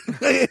me.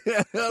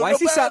 Why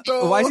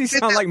does he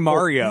sound like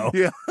Mario?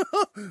 Yeah,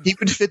 he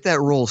would fit that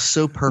role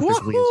so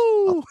perfectly.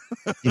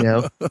 You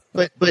know,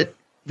 but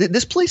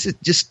this place is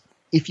just.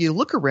 if you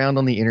look around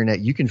on the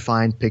internet, you can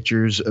find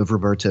pictures of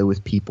Roberto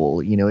with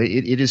people. You know,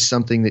 it is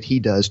something that he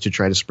does to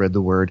try to spread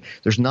the word.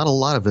 There's not a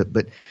lot of it,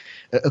 but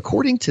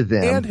according to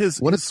them, and his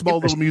small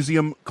little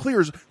museum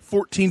clears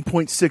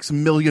 $14.6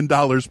 million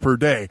per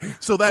day,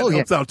 so that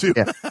helps out too.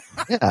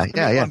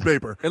 Yeah. On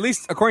paper, at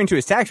least according to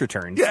his tax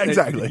returns. Yeah,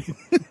 exactly.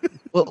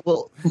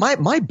 well,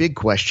 my big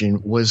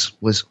question was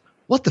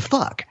what the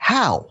fuck?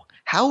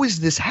 How is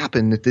this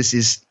happen that this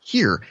is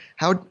here?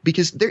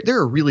 Because there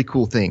are really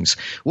cool things.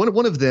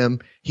 One of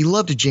them, he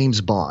loved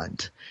James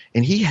Bond,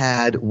 and he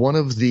had one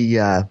of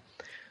the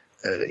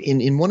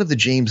in one of the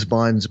James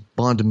Bond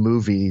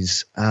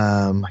movies.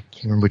 I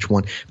can't remember which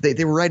one.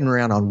 They were riding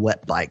around on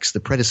wet bikes, the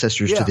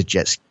predecessors to the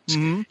jet skis.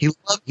 Mm-hmm.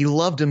 He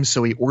loved them,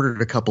 so he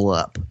ordered a couple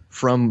up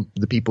from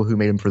the people who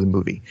made them for the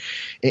movie,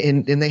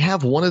 and they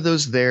have one of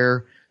those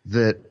there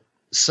that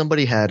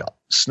somebody had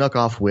snuck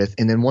off with,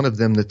 and then one of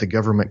them that the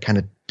government kind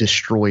of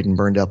destroyed and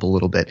burned up a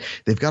little bit.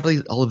 They've got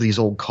all of these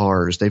old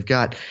cars. They've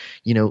got,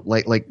 you know,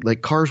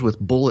 like cars with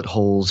bullet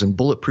holes and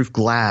bulletproof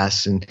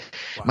glass. And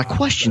my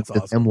question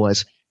to them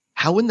was,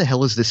 how in the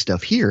hell is this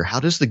stuff here? How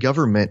does the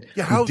government?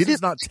 Yeah, how is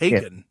this not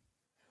taken?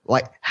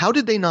 Like, how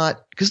did they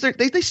not? Because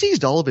they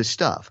seized all of his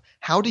stuff.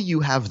 How do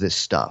you have this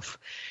stuff?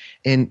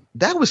 And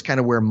that was kind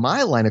of where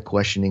my line of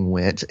questioning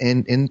went.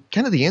 And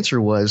kind of the answer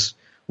was,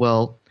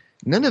 well,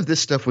 none of this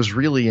stuff was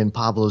really in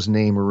Pablo's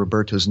name or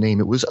Roberto's name.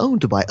 It was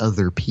owned by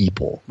other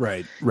people.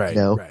 Right. You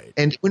know?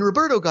 And when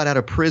Roberto got out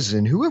of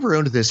prison, whoever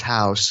owned this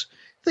house,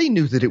 they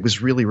knew that it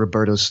was really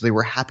Roberto's, so they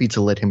were happy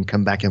to let him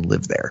come back and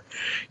live there.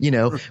 You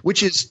know,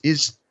 which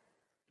is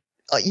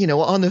you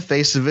know, on the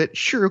face of it,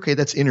 sure, okay,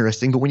 that's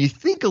interesting. But when you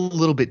think a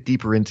little bit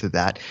deeper into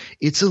that,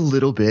 it's a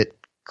little bit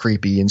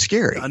creepy and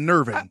scary,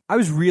 unnerving. I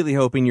was really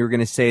hoping you were going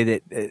to say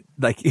that,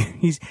 like,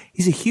 he's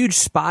a huge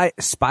spy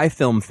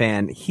film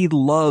fan. He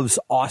loves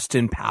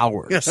Austin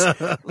Powers.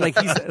 Like,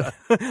 he's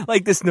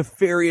like this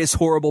nefarious,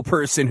 horrible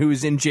person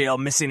who's in jail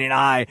missing an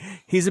eye.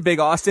 He's a big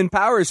Austin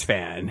Powers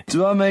fan.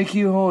 Do I make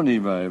you horny,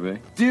 baby?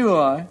 Do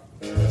I?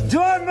 Do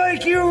I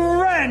make you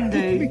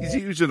randy? He's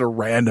using a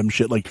random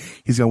shit. Like,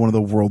 he's got one of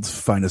the world's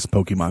finest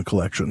Pokemon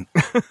collection.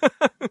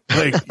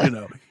 Like, you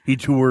know, he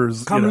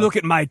tours. Come look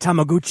at my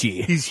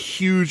Tamagotchi. He's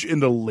huge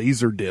into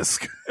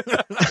Laserdisc.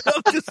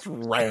 Just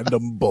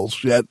random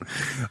bullshit.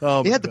 He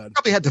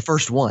probably had the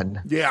first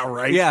one. Yeah,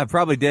 right. Yeah,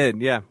 probably did.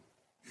 Yeah.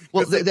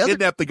 Well, they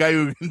kidnapped the guy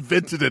who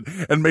invented it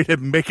and made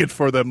him make it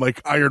for them,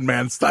 like Iron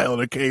Man style, in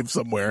a cave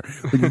somewhere.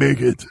 Like, make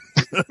it.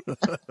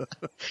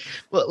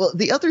 Well,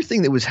 the other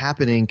thing that was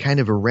happening kind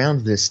of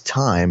around this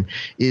time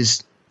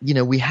is, you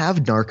know, we have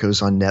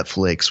Narcos on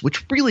Netflix,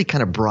 which really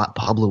kind of brought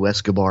Pablo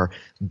Escobar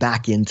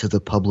back into the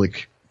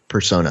public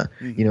persona.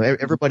 Mm-hmm. You know,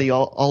 everybody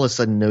all of a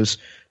sudden knows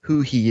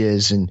who he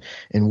is and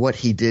what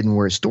he did and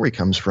where his story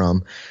comes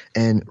from.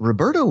 And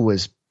Roberto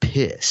was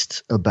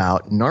pissed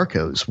about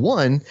Narcos.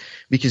 One,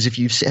 because if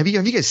have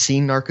you guys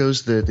seen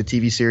Narcos, the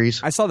TV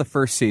series? I saw the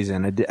first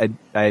season.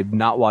 I have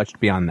not watched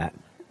beyond that.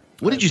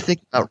 What did you think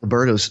about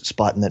Roberto's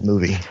spot in that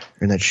movie,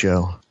 or in that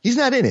show? He's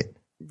not in it.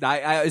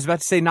 I was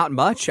about to say not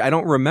much. I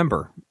don't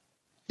remember.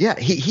 Yeah,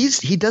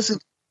 he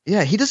doesn't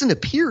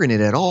appear in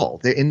it at all.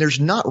 And there's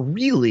not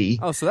really.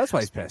 Oh, so that's why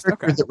he's pissed.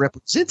 Okay. That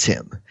represents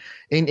him.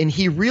 And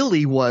he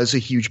really was a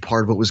huge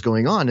part of what was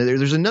going on.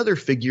 There's another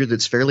figure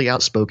that's fairly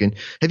outspoken.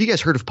 Have you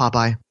guys heard of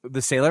Popeye?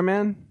 The Sailor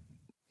Man?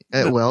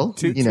 Well,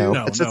 you know,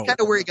 that's kind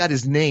of where he got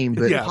his name.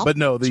 But yeah, but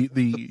no,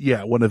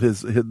 one of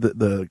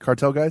the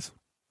cartel guys.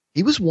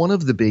 He was one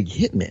of the big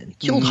hitmen.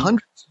 He killed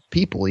hundreds of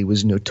people. He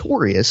was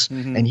notorious,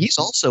 and he's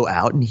also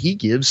out and he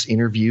gives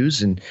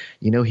interviews, and,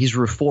 you know, he's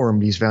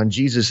reformed. He's found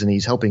Jesus and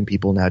he's helping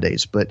people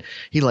nowadays, but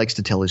he likes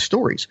to tell his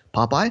stories.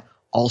 Popeye,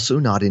 also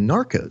not in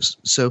Narcos.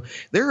 So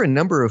there are a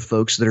number of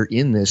folks that are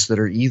in this that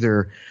are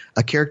either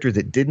a character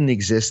that didn't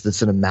exist,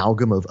 that's an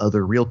amalgam of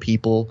other real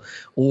people,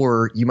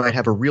 or you might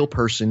have a real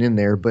person in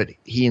there, but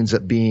he ends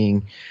up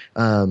being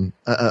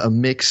a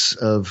mix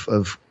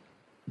of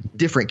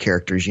different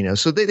characters, you know.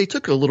 So they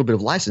took a little bit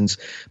of license,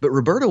 but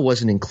Roberto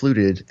wasn't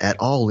included at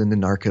all in the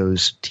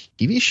Narcos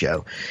TV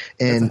show.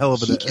 And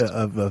that's a hell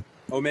of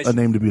a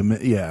name to be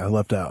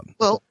left out.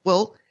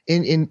 Well,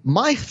 in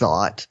my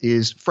thought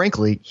is,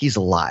 frankly, he's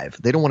alive.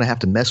 They don't want to have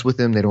to mess with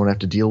him. They don't want to have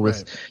to deal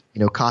with, you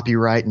know,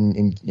 copyright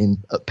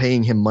and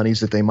paying him monies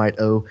that they might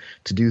owe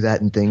to do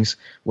that and things.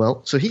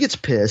 Well, so he gets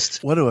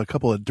pissed. What do a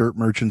couple of dirt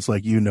merchants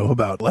like you know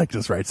about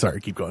Lexus, right?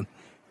 Sorry, keep going.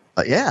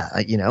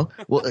 You know,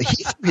 well,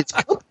 he through his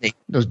company,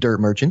 those dirt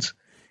merchants,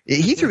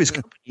 he through his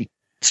company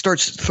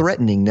starts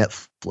threatening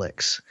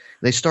Netflix.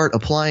 They start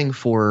applying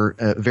for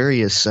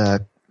various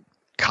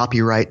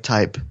copyright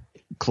type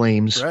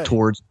claims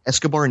towards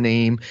Escobar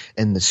name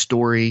and the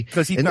story.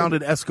 Because he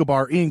founded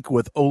Escobar Inc.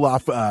 with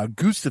Olaf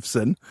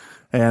Gustafsson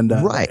and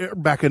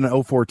back in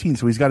 2014.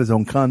 So he's got his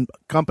own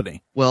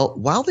company. Well,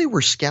 while they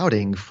were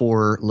scouting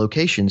for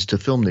locations to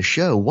film the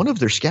show, one of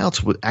their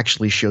scouts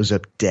actually shows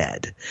up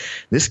dead.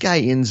 This guy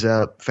ends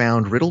up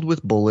found riddled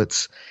with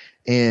bullets.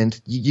 And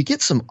you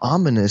get some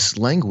ominous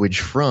language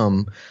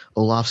from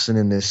Olafsson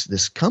in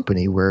this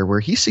company where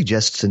he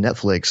suggests to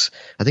Netflix,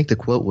 I think the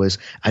quote was,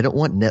 "I don't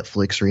want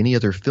Netflix or any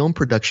other film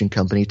production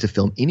company to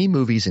film any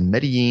movies in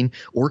Medellin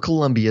or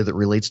Colombia that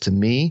relates to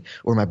me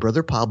or my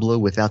brother Pablo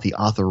without the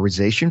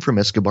authorization from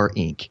Escobar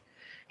Inc."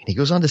 And he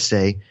goes on to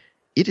say,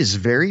 "It is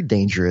very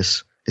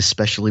dangerous,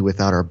 especially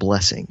without our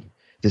blessing.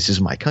 This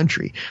is my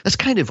country." That's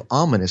kind of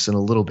ominous and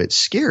a little bit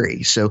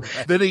scary. So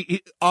then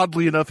he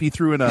oddly enough, he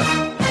threw in a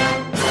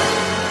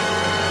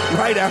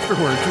right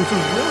afterwards, which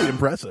was really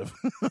impressive.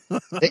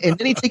 And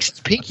then he takes his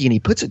pinky and he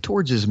puts it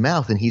towards his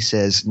mouth and he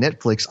says,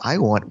 "Netflix, I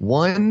want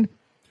 $1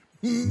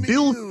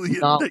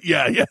 billion."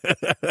 Yeah.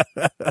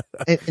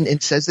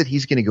 and says that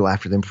he's going to go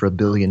after them for $1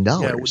 billion.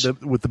 Yeah,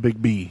 with the big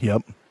B.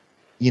 Yep.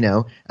 You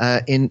know,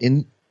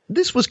 and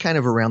this was kind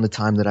of around the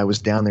time that I was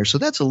down there. So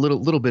that's a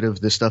little bit of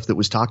the stuff that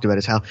was talked about,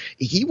 is how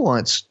he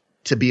wants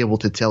to be able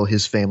to tell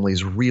his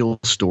family's real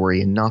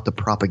story and not the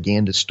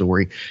propaganda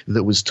story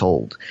that was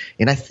told.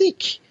 And I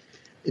think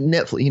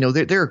Netflix, you know,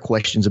 there are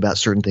questions about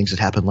certain things that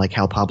happened, like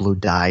how Pablo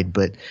died,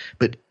 but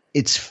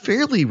it's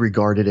fairly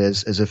regarded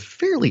as a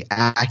fairly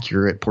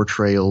accurate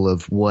portrayal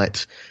of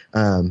what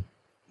the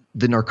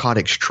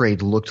narcotics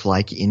trade looked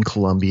like in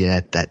Colombia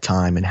at that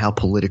time and how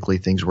politically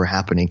things were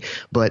happening.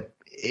 But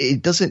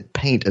it doesn't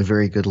paint a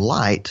very good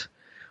light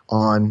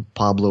on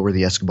Pablo or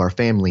the Escobar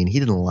family, and he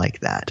didn't like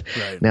that.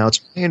 Right. Now,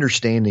 it's my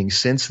understanding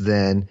since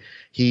then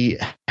he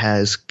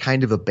has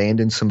kind of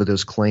abandoned some of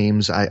those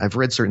claims. I've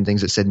read certain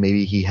things that said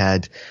maybe he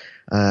had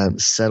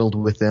settled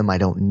with them. I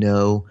don't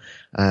know.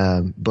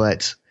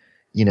 But,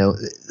 you know,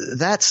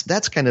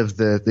 that's kind of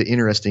the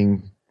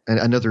interesting –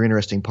 another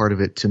interesting part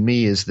of it to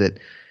me is that,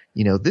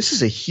 you know, this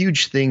is a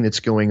huge thing that's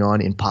going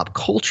on in pop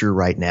culture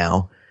right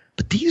now.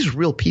 But these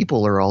real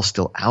people are all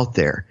still out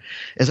there.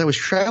 As I was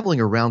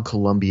traveling around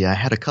Colombia, I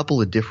had a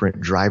couple of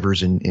different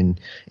drivers and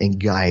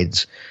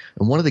guides.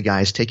 And one of the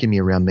guys taking me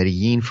around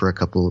Medellin for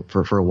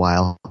a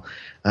while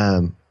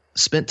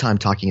spent time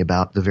talking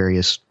about the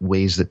various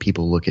ways that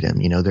people look at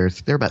him. You know, there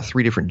are about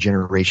 3 different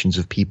generations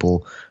of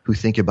people who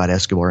think about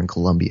Escobar in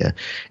Colombia.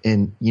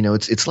 And, you know,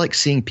 it's like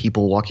seeing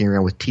people walking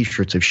around with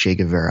T-shirts of Che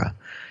Guevara.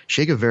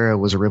 Che Guevara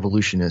was a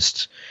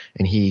revolutionist,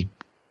 and he –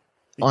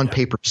 on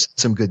paper,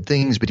 some good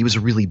things, but he was a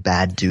really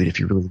bad dude if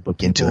you really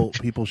look into it.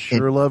 People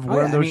sure love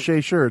wearing those Shea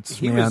shirts,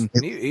 man.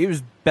 He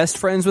was best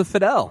friends with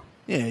Fidel.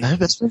 Yeah,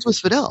 best friends with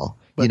Fidel.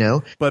 But, you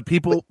know, but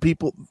people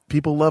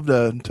love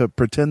to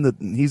pretend that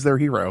he's their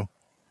hero.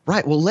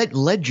 Right. Well,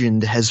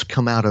 legend has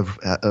come out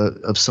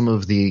of some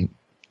of the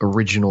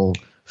original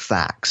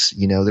facts.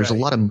 You know, there's a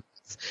lot of myth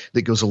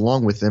that goes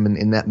along with them,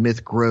 and that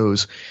myth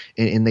grows,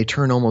 and they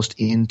turn almost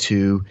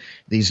into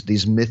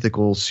these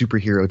mythical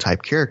superhero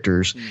type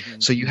characters.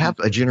 Mm-hmm. So you have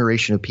a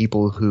generation of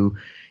people who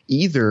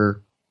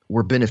either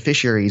were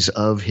beneficiaries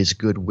of his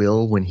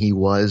goodwill when he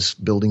was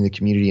building the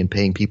community and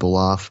paying people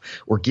off,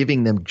 or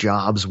giving them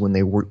jobs when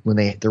there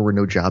were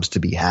no jobs to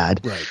be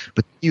had. Right.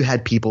 But you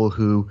had people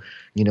who,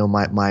 you know,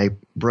 my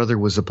brother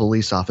was a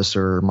police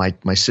officer, or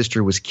my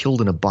sister was killed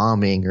in a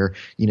bombing, or,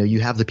 you know, you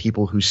have the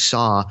people who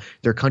saw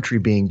their country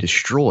being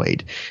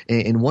destroyed.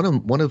 And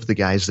one of the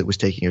guys that was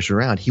taking us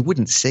around, he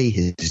wouldn't say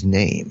his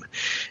name.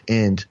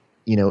 And,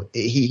 you know,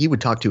 he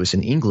would talk to us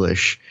in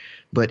English,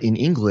 but in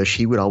English,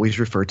 he would always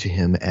refer to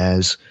him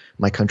as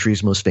my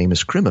country's most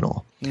famous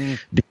criminal,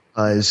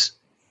 because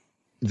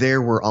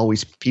there were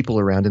always people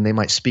around, and they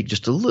might speak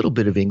just a little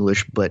bit of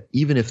English, but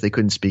even if they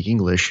couldn't speak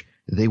English,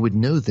 they would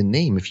know the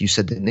name if you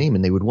said the name,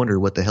 and they would wonder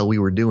what the hell we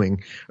were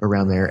doing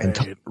around there.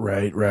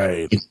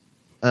 Right.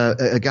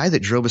 A guy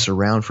that drove us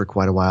around for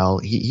quite a while,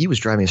 he was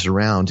driving us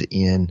around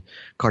in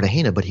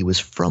Cartagena, but he was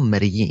from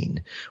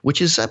Medellin,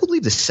 which is, I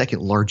believe, the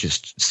second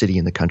largest city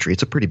in the country.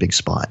 It's a pretty big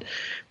spot.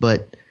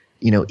 But,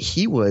 you know,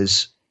 he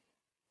was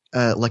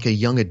like a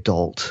young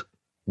adult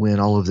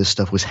when all of this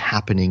stuff was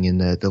happening in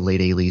the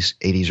late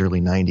 80s,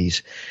 early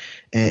 90s.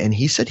 And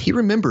he said he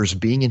remembers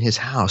being in his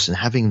house and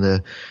having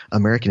the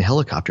American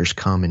helicopters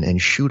come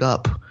and shoot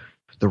up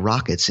the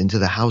rockets into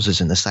the houses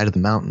in the side of the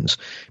mountains,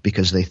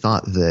 because they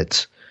thought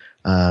that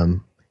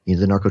you know,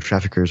 the narco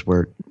traffickers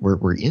were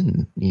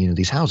in, you know,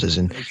 these houses,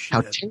 and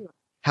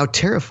how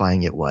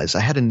terrifying it was. I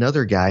had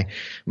another guy,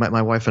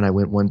 my wife and I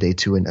went one day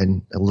to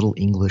a little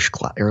English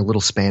class, or a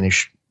little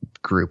Spanish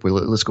group.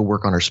 Let's go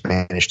work on our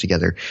Spanish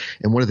together.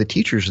 And one of the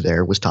teachers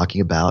there was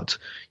talking about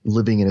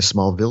living in a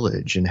small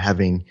village and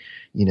having,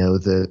 you know,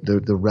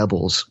 the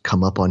rebels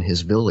come up on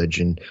his village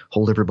and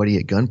hold everybody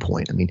at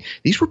gunpoint. I mean,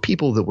 these were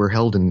people that were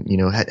held and, you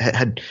know,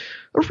 had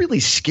a really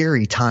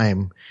scary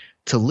time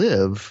to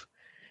live.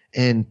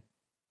 And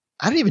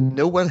I don't even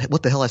know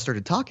what the hell I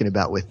started talking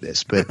about with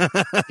this, but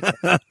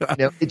you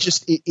know,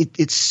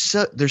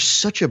 there's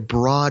such a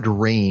broad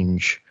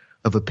range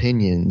of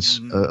opinions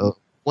of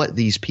what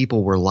these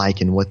people were like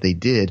and what they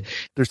did.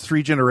 There's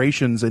 3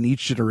 generations, and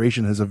each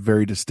generation has a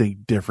very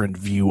distinct, different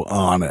view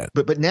on it.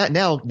 But now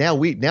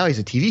he's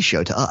a TV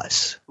show to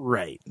us.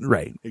 Right,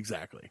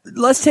 exactly.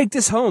 Let's take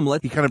this home.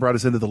 He kind of brought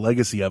us into the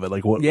legacy of it,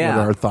 like what are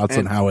our thoughts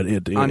on how it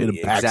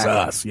impacts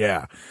us.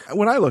 Yeah.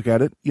 When I look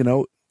at it, you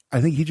know,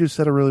 I think he just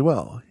said it really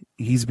well.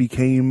 He's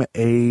became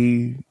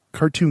a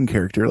cartoon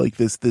character, like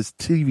this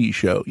TV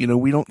show. You know,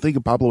 we don't think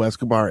of Pablo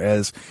Escobar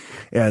as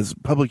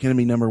public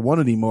enemy number one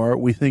anymore.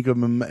 We think of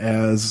him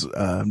as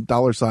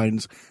dollar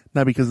signs,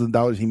 not because of the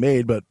dollars he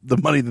made, but the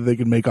money that they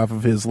can make off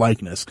of his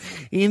likeness.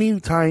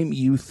 Anytime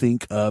you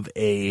think of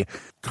a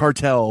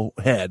cartel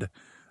head,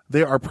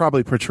 they are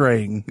probably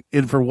portraying,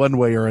 in for one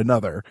way or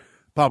another,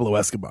 Pablo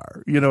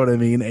Escobar. You know what I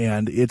mean?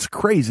 And it's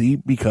crazy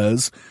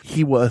because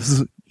he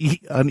was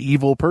an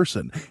evil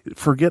person.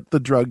 Forget the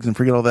drugs and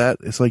forget all that.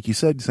 It's like you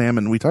said, Sam,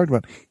 and we talked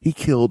about, he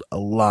killed a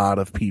lot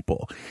of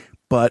people.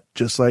 But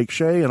just like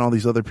Shay and all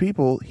these other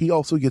people, he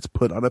also gets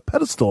put on a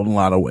pedestal in a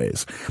lot of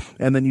ways.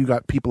 And then you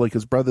got people like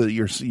his brother that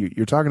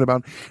you're talking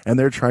about, and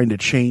they're trying to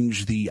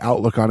change the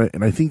outlook on it.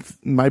 And I think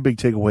my big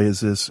takeaway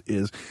is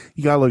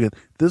you gotta look at,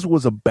 this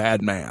was a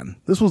bad man.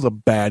 This was a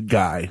bad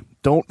guy.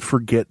 Don't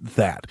forget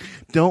that.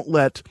 Don't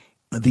let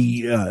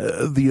the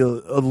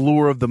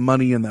allure of the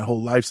money and that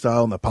whole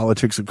lifestyle and the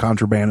politics of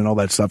contraband and all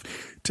that stuff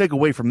take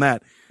away from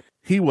that.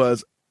 He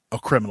was a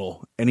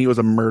criminal and he was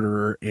a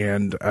murderer,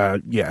 and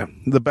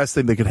the best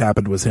thing that could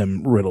happen was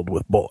him riddled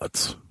with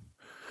bullets.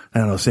 I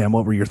don't know, Sam,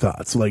 what were your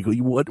thoughts? Like,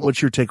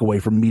 what's your takeaway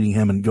from meeting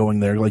him and going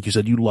there? Like you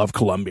said, you love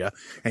Colombia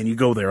and you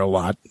go there a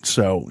lot.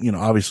 So, you know,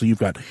 obviously you've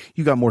got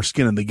more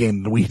skin in the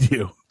game than we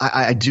do.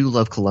 I do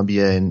love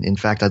Colombia, and in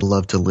fact, I'd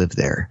love to live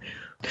there.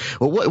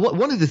 Well,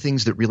 one of the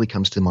things that really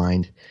comes to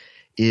mind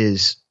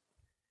is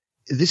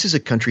this is a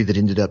country that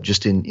ended up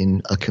just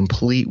in a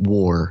complete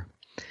war.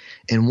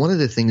 And one of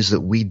the things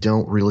that we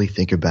don't really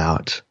think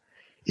about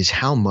is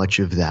how much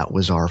of that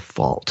was our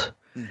fault.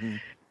 Mm-hmm.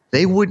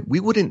 We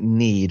wouldn't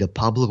need a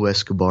Pablo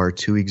Escobar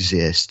to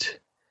exist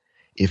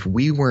if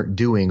we weren't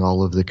doing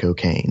all of the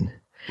cocaine.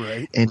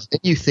 Right. And then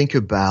you think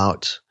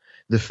about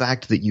the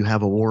fact that you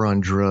have a war on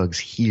drugs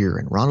here,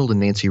 and Ronald and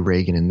Nancy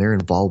Reagan and their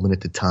involvement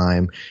at the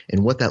time,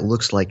 and what that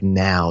looks like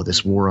now,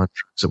 this war on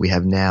drugs that we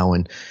have now,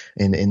 and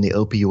the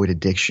opioid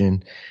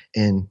addiction,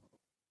 and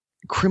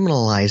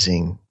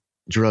criminalizing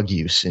drug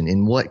use,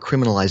 and what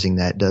criminalizing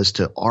that does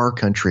to our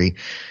country.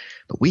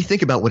 But we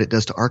think about what it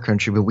does to our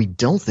country, but we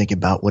don't think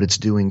about what it's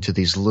doing to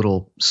these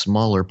little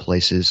smaller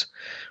places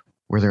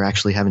where they're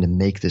actually having to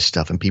make this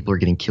stuff, and people are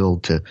getting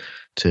killed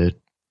to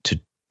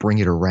bring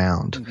it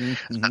around.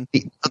 Mm-hmm, mm-hmm.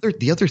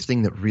 The other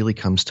thing that really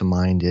comes to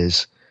mind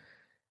is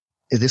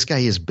this guy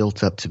is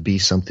built up to be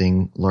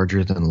something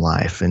larger than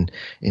life, and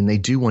they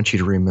do want you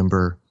to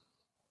remember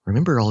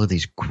all of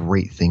these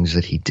great things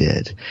that he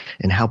did,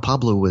 and how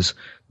Pablo was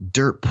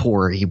dirt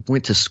poor. He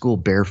went to school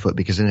barefoot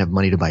because he didn't have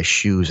money to buy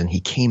shoes, and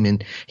he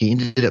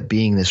ended up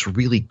being this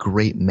really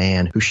great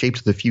man who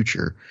shaped the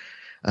future,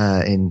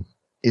 and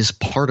is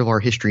part of our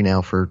history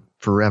now for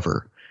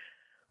forever.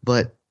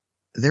 But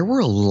there were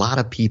a lot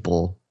of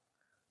people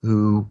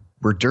who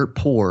were dirt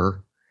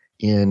poor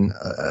in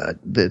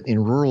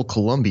rural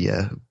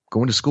Colombia,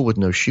 going to school with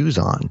no shoes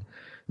on,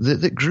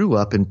 that grew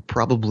up and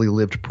probably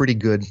lived pretty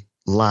good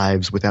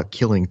lives without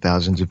killing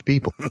thousands of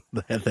people.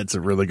 That's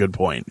a really good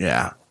point.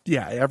 Yeah.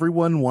 Yeah.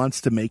 Everyone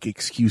wants to make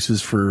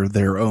excuses for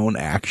their own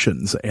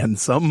actions, and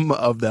some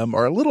of them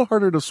are a little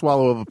harder to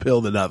swallow of a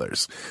pill than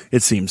others.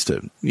 It seems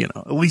to,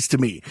 at least to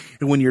me.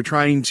 And when you're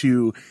trying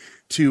to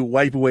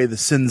wipe away the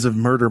sins of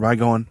murder by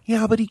going,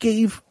 yeah, but he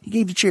gave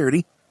to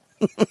charity.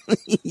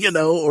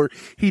 Or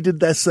he did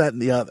this, that,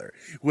 and the other.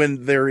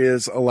 When there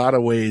is a lot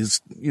of ways,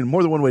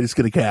 more than one way to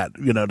skin a cat,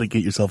 to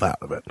get yourself out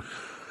of it.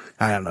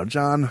 I don't know,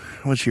 John.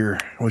 What's your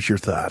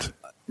thought?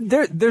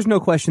 There's no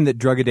question that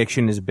drug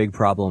addiction is a big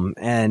problem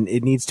and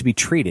it needs to be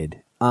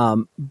treated.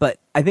 But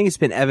I think it's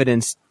been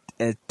evidenced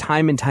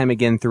time and time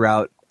again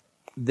throughout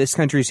this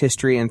country's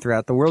history and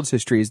throughout the world's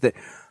history is that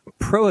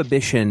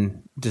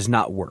prohibition does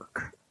not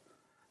work.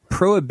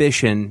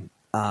 Prohibition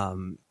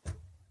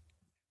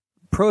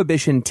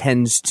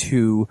tends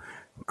to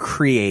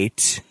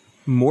create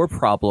more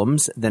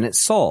problems than it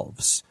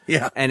solves.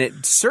 Yeah. And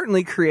it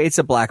certainly creates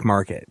a black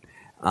market,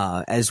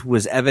 as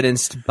was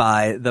evidenced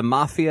by the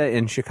mafia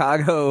in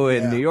Chicago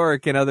and New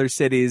York and other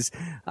cities,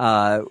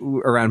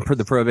 around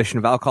the prohibition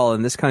of alcohol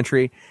in this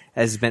country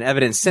has been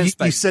evidenced since.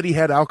 You said he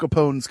had Al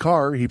Capone's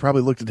car. He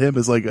probably looked at him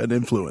as like an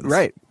influence.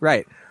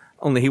 Right.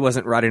 Only he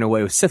wasn't rotting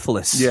away with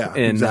syphilis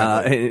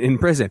in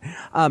prison.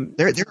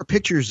 There are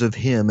pictures of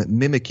him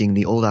mimicking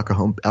the old Al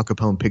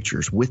Capone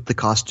pictures with the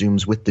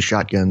costumes, with the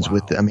shotguns,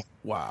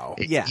 wow.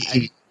 Yeah.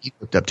 He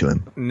looked up to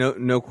him.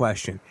 No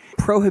question.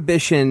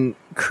 Prohibition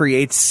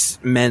creates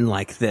men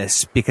like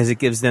this because it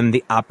gives them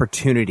the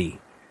opportunity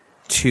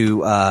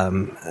to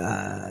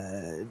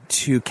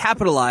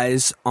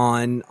capitalize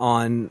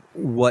on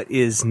what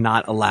is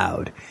not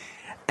allowed.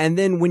 And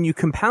then when you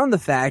compound the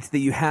fact that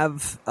you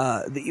have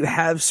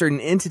certain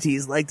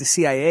entities like the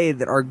CIA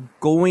that are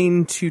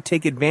going to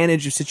take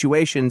advantage of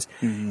situations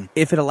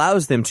if it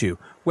allows them to,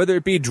 whether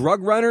it be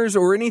drug runners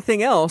or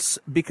anything else,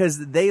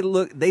 because they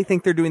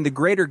think they're doing the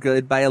greater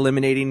good by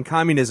eliminating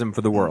communism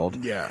for the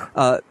world.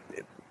 Yeah.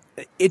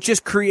 It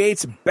just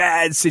creates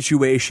bad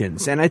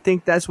situations. And I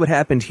think that's what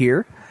happened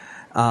here.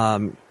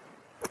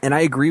 And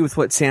I agree with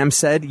what Sam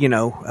said.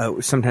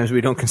 Sometimes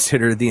we don't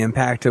consider the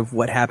impact of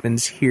what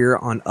happens here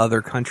on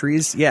other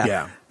countries.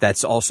 Yeah.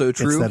 That's also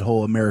true. It's that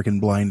whole American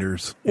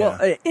blinders. Well,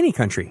 any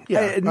country. Yeah,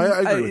 I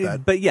agree with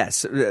that. But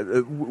yes,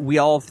 we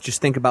all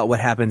just think about what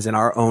happens in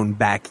our own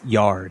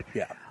backyard.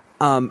 Yeah.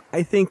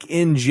 I think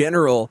in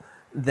general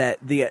that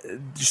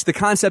just the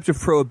concept of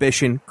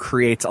prohibition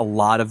creates a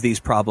lot of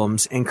these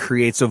problems and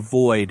creates a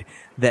void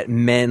that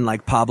men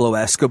like Pablo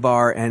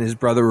Escobar and his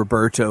brother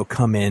Roberto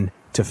come in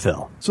to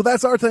fill. So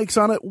that's our takes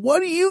on it.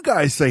 What do you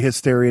guys say,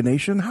 Hysteria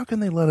Nation? How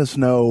can they let us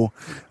know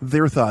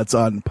their thoughts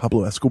on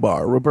Pablo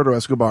Escobar, Roberto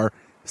Escobar,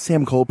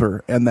 Sam Culper,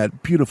 and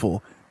that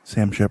beautiful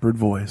Sam Shepard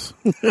voice?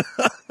 The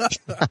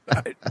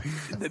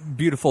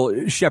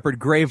beautiful Shepard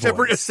Gray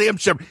voice. Sam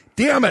Shepard.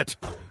 Damn it.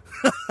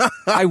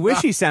 I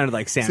wish he sounded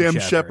like Sam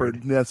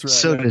Shepard. That's right.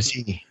 So does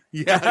he.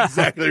 Yeah,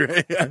 exactly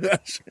right.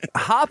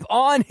 Hop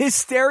on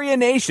Hysteria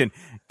Nation.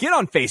 Get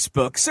on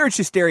Facebook, search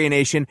Hysteria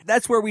Nation.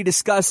 That's where we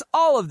discuss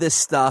all of this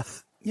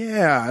stuff.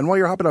 Yeah, and while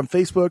you're hopping on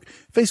Facebook,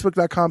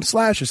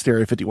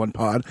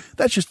 facebook.com/Hysteria51pod.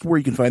 That's just where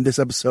you can find this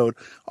episode,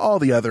 all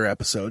the other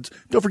episodes.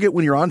 Don't forget,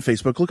 when you're on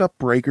Facebook, look up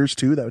Breakers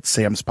too. That's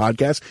Sam's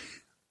podcast.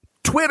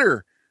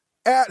 Twitter,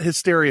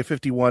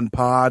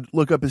 @Hysteria51pod.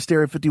 Look up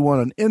Hysteria51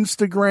 on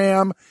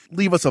Instagram.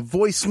 Leave us a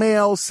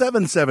voicemail,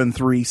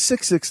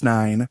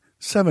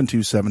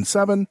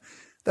 773-669-7277.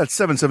 That's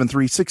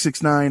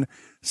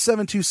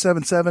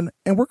 773-669-7277.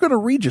 And we're going to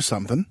read you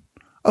something.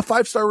 A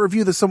 5-star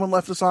review that someone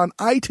left us on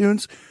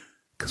iTunes,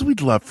 because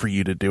we'd love for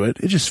you to do it.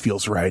 It just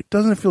feels right.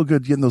 Doesn't it feel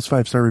good getting those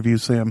 5-star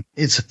reviews, Sam?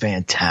 It's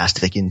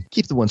fantastic. And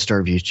keep the 1-star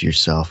reviews to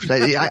yourself.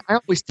 I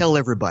always tell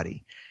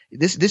everybody,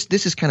 this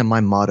is kind of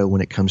my motto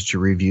when it comes to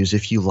reviews.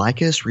 If you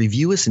like us,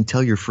 review us and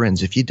tell your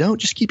friends. If you don't,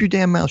 just keep your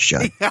damn mouth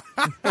shut.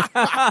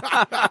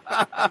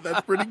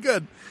 That's pretty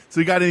good. So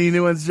you got any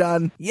new ones,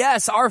 John?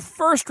 Yes, our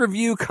first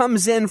review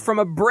comes in from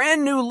a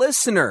brand new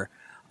listener,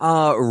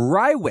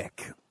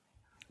 Rywick.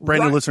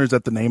 Brand new listeners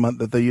at the name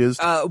that they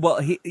used?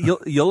 Well,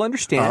 you'll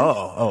understand.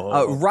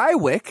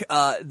 Rywick,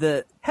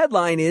 the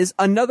headline is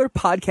Another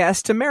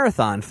Podcast to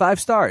Marathon, 5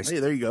 stars. Hey,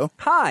 there you go.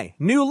 Hi,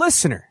 new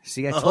listener.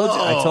 See, I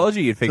told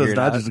you you'd figure it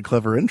out. That's a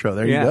clever intro.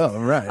 There you go. All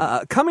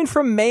right. Coming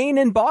from Maine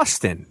and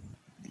Boston.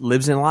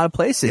 Lives in a lot of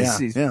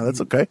places. Yeah, that's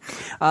okay.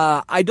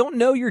 I don't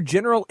know your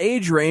general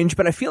age range,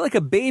 but I feel like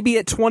a baby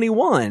at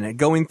 21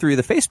 going through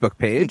the Facebook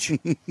page.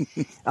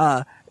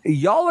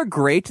 Y'all are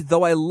great,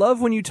 though I love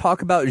when you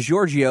talk about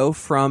Giorgio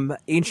from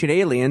Ancient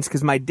Aliens,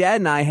 because my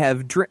dad and I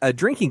have a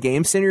drinking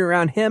game centered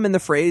around him and the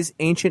phrase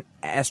ancient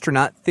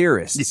astronaut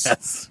theorists.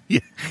 Yes.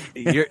 Yeah.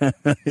 You're going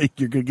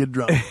to get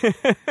drunk.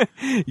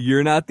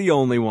 You're not the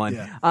only one.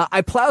 Yeah.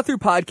 I plow through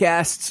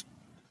podcasts.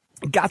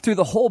 Got through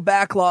the whole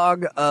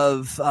backlog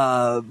of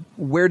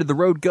Where Did the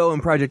Road Go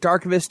and Project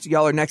Archivist.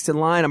 Y'all are next in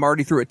line. I'm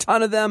already through a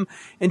ton of them.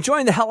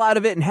 Enjoying the hell out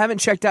of it and haven't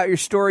checked out your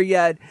story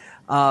yet.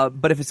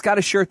 But if it's got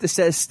a shirt that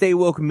says Stay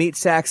Woke Meat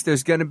Sacks,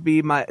 that's going to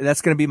be my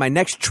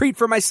next treat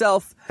for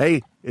myself.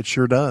 Hey, it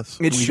sure does.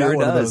 It sure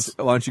does.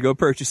 Why don't you go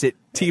purchase it?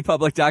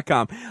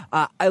 tpublic.com.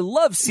 I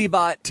love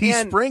Seabot.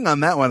 Teespring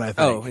on that one, I think.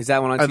 Oh, is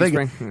that one on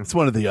Teespring? It's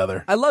one or the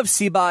other. I love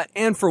Seabot,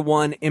 and for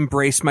one,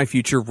 embrace my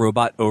future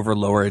robot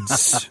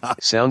overlords.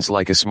 Sounds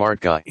like a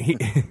smart guy.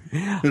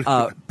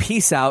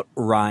 Peace out,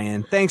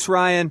 Ryan. Thanks,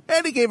 Ryan.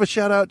 And he gave a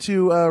shout out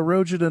to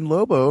Rojan and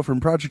Lobo from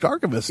Project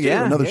Archivist, too.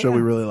 Another show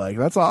we really like.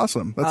 That's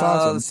awesome. That's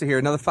awesome. Let's see here.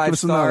 Another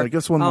 5-star. Give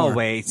us one more. Oh,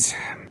 wait.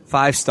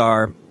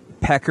 5-star.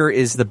 Pecker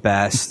is the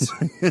best.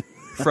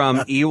 From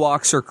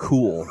Ewoks Are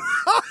Cool.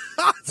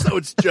 So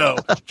it's Joe.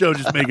 Joe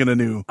just making a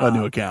new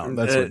account.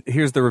 That's it.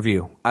 Here's the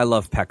review. I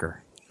love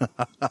Pecker.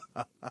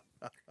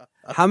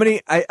 How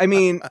many? I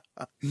mean,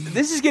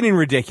 this is getting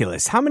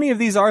ridiculous. How many of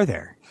these are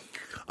there?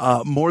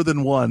 More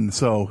than one,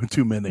 so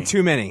too many.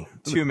 Too many.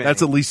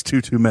 That's at least two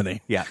too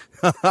many. Yeah.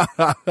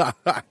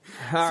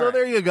 So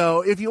there you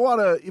go. If you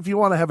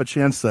wanna have a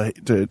chance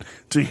to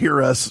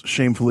hear us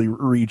shamefully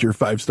read your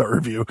 5-star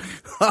review,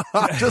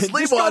 just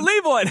leave one.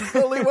 Leave one.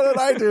 Leave one at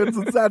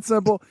iTunes. It's that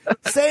simple.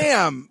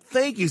 Sam,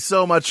 thank you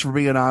so much for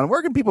being on.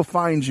 Where can people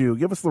find you?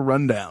 Give us the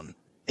rundown.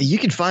 You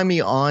can find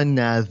me on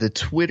the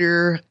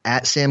Twitter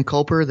at Sam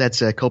Culper.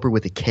 That's Culper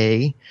with a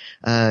K.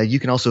 You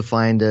can also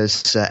find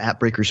us at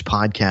Breakers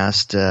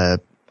Podcast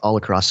all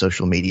across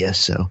social media.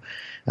 So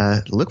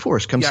look for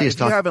us. Come see us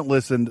talk. If you haven't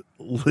listened,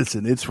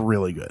 listen. It's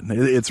really good.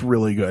 It's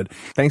really good.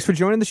 Thanks for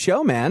joining the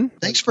show, man.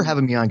 Thanks for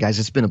having me on, guys.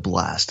 It's been a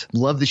blast.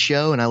 Love the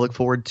show, and I look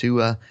forward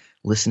to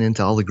listening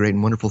to all the great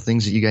and wonderful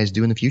things that you guys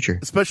do in the future.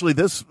 Especially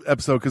this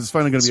episode, because it's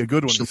finally going to be a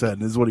good one, he said,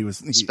 is what he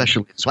was.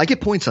 Especially. So I get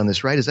points on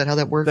this, right? Is that how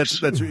that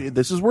works?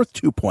 This is worth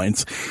 2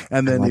 points.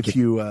 And then if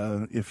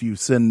you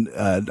send,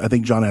 I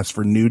think John asked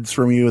for nudes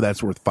from you,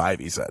 that's worth 5,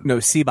 he said. No,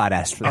 Seabot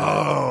asked for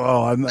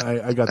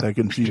that. I got that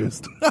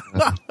confused.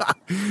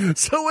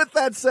 So with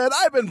that said,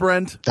 I've been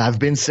Brent. I've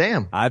been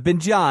Sam. I've been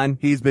John.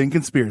 He's been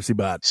Conspiracy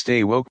Bot.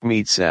 Stay woke,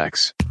 meat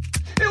sacks.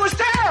 It was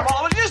terrible.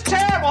 It was just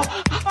terrible.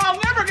 I'll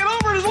never get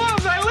over it as long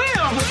as I live.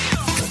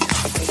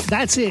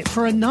 That's it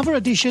for another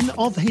edition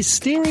of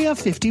Hysteria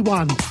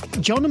 51.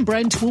 John and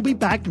Brent will be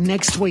back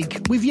next week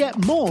with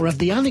yet more of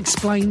the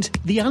unexplained,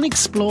 the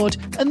unexplored,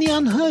 and the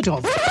unheard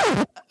of.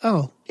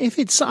 Oh, if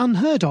it's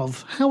unheard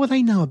of, how will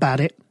they know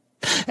about it?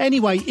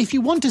 Anyway, if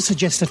you want to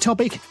suggest a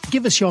topic,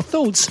 give us your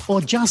thoughts,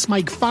 or just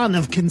make fun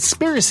of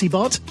Conspiracy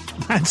Bot,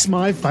 that's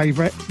my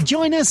favourite.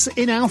 Join us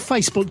in our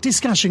Facebook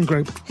discussion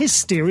group,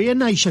 Hysteria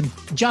Nation.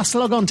 Just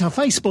log on to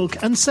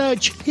Facebook and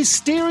search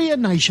Hysteria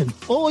Nation,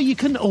 or you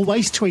can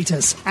always tweet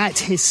us at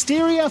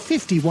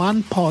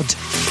Hysteria51pod.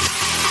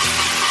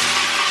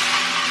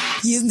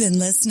 You've been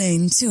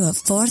listening to a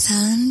Fourth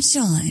Hand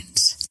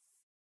Joint.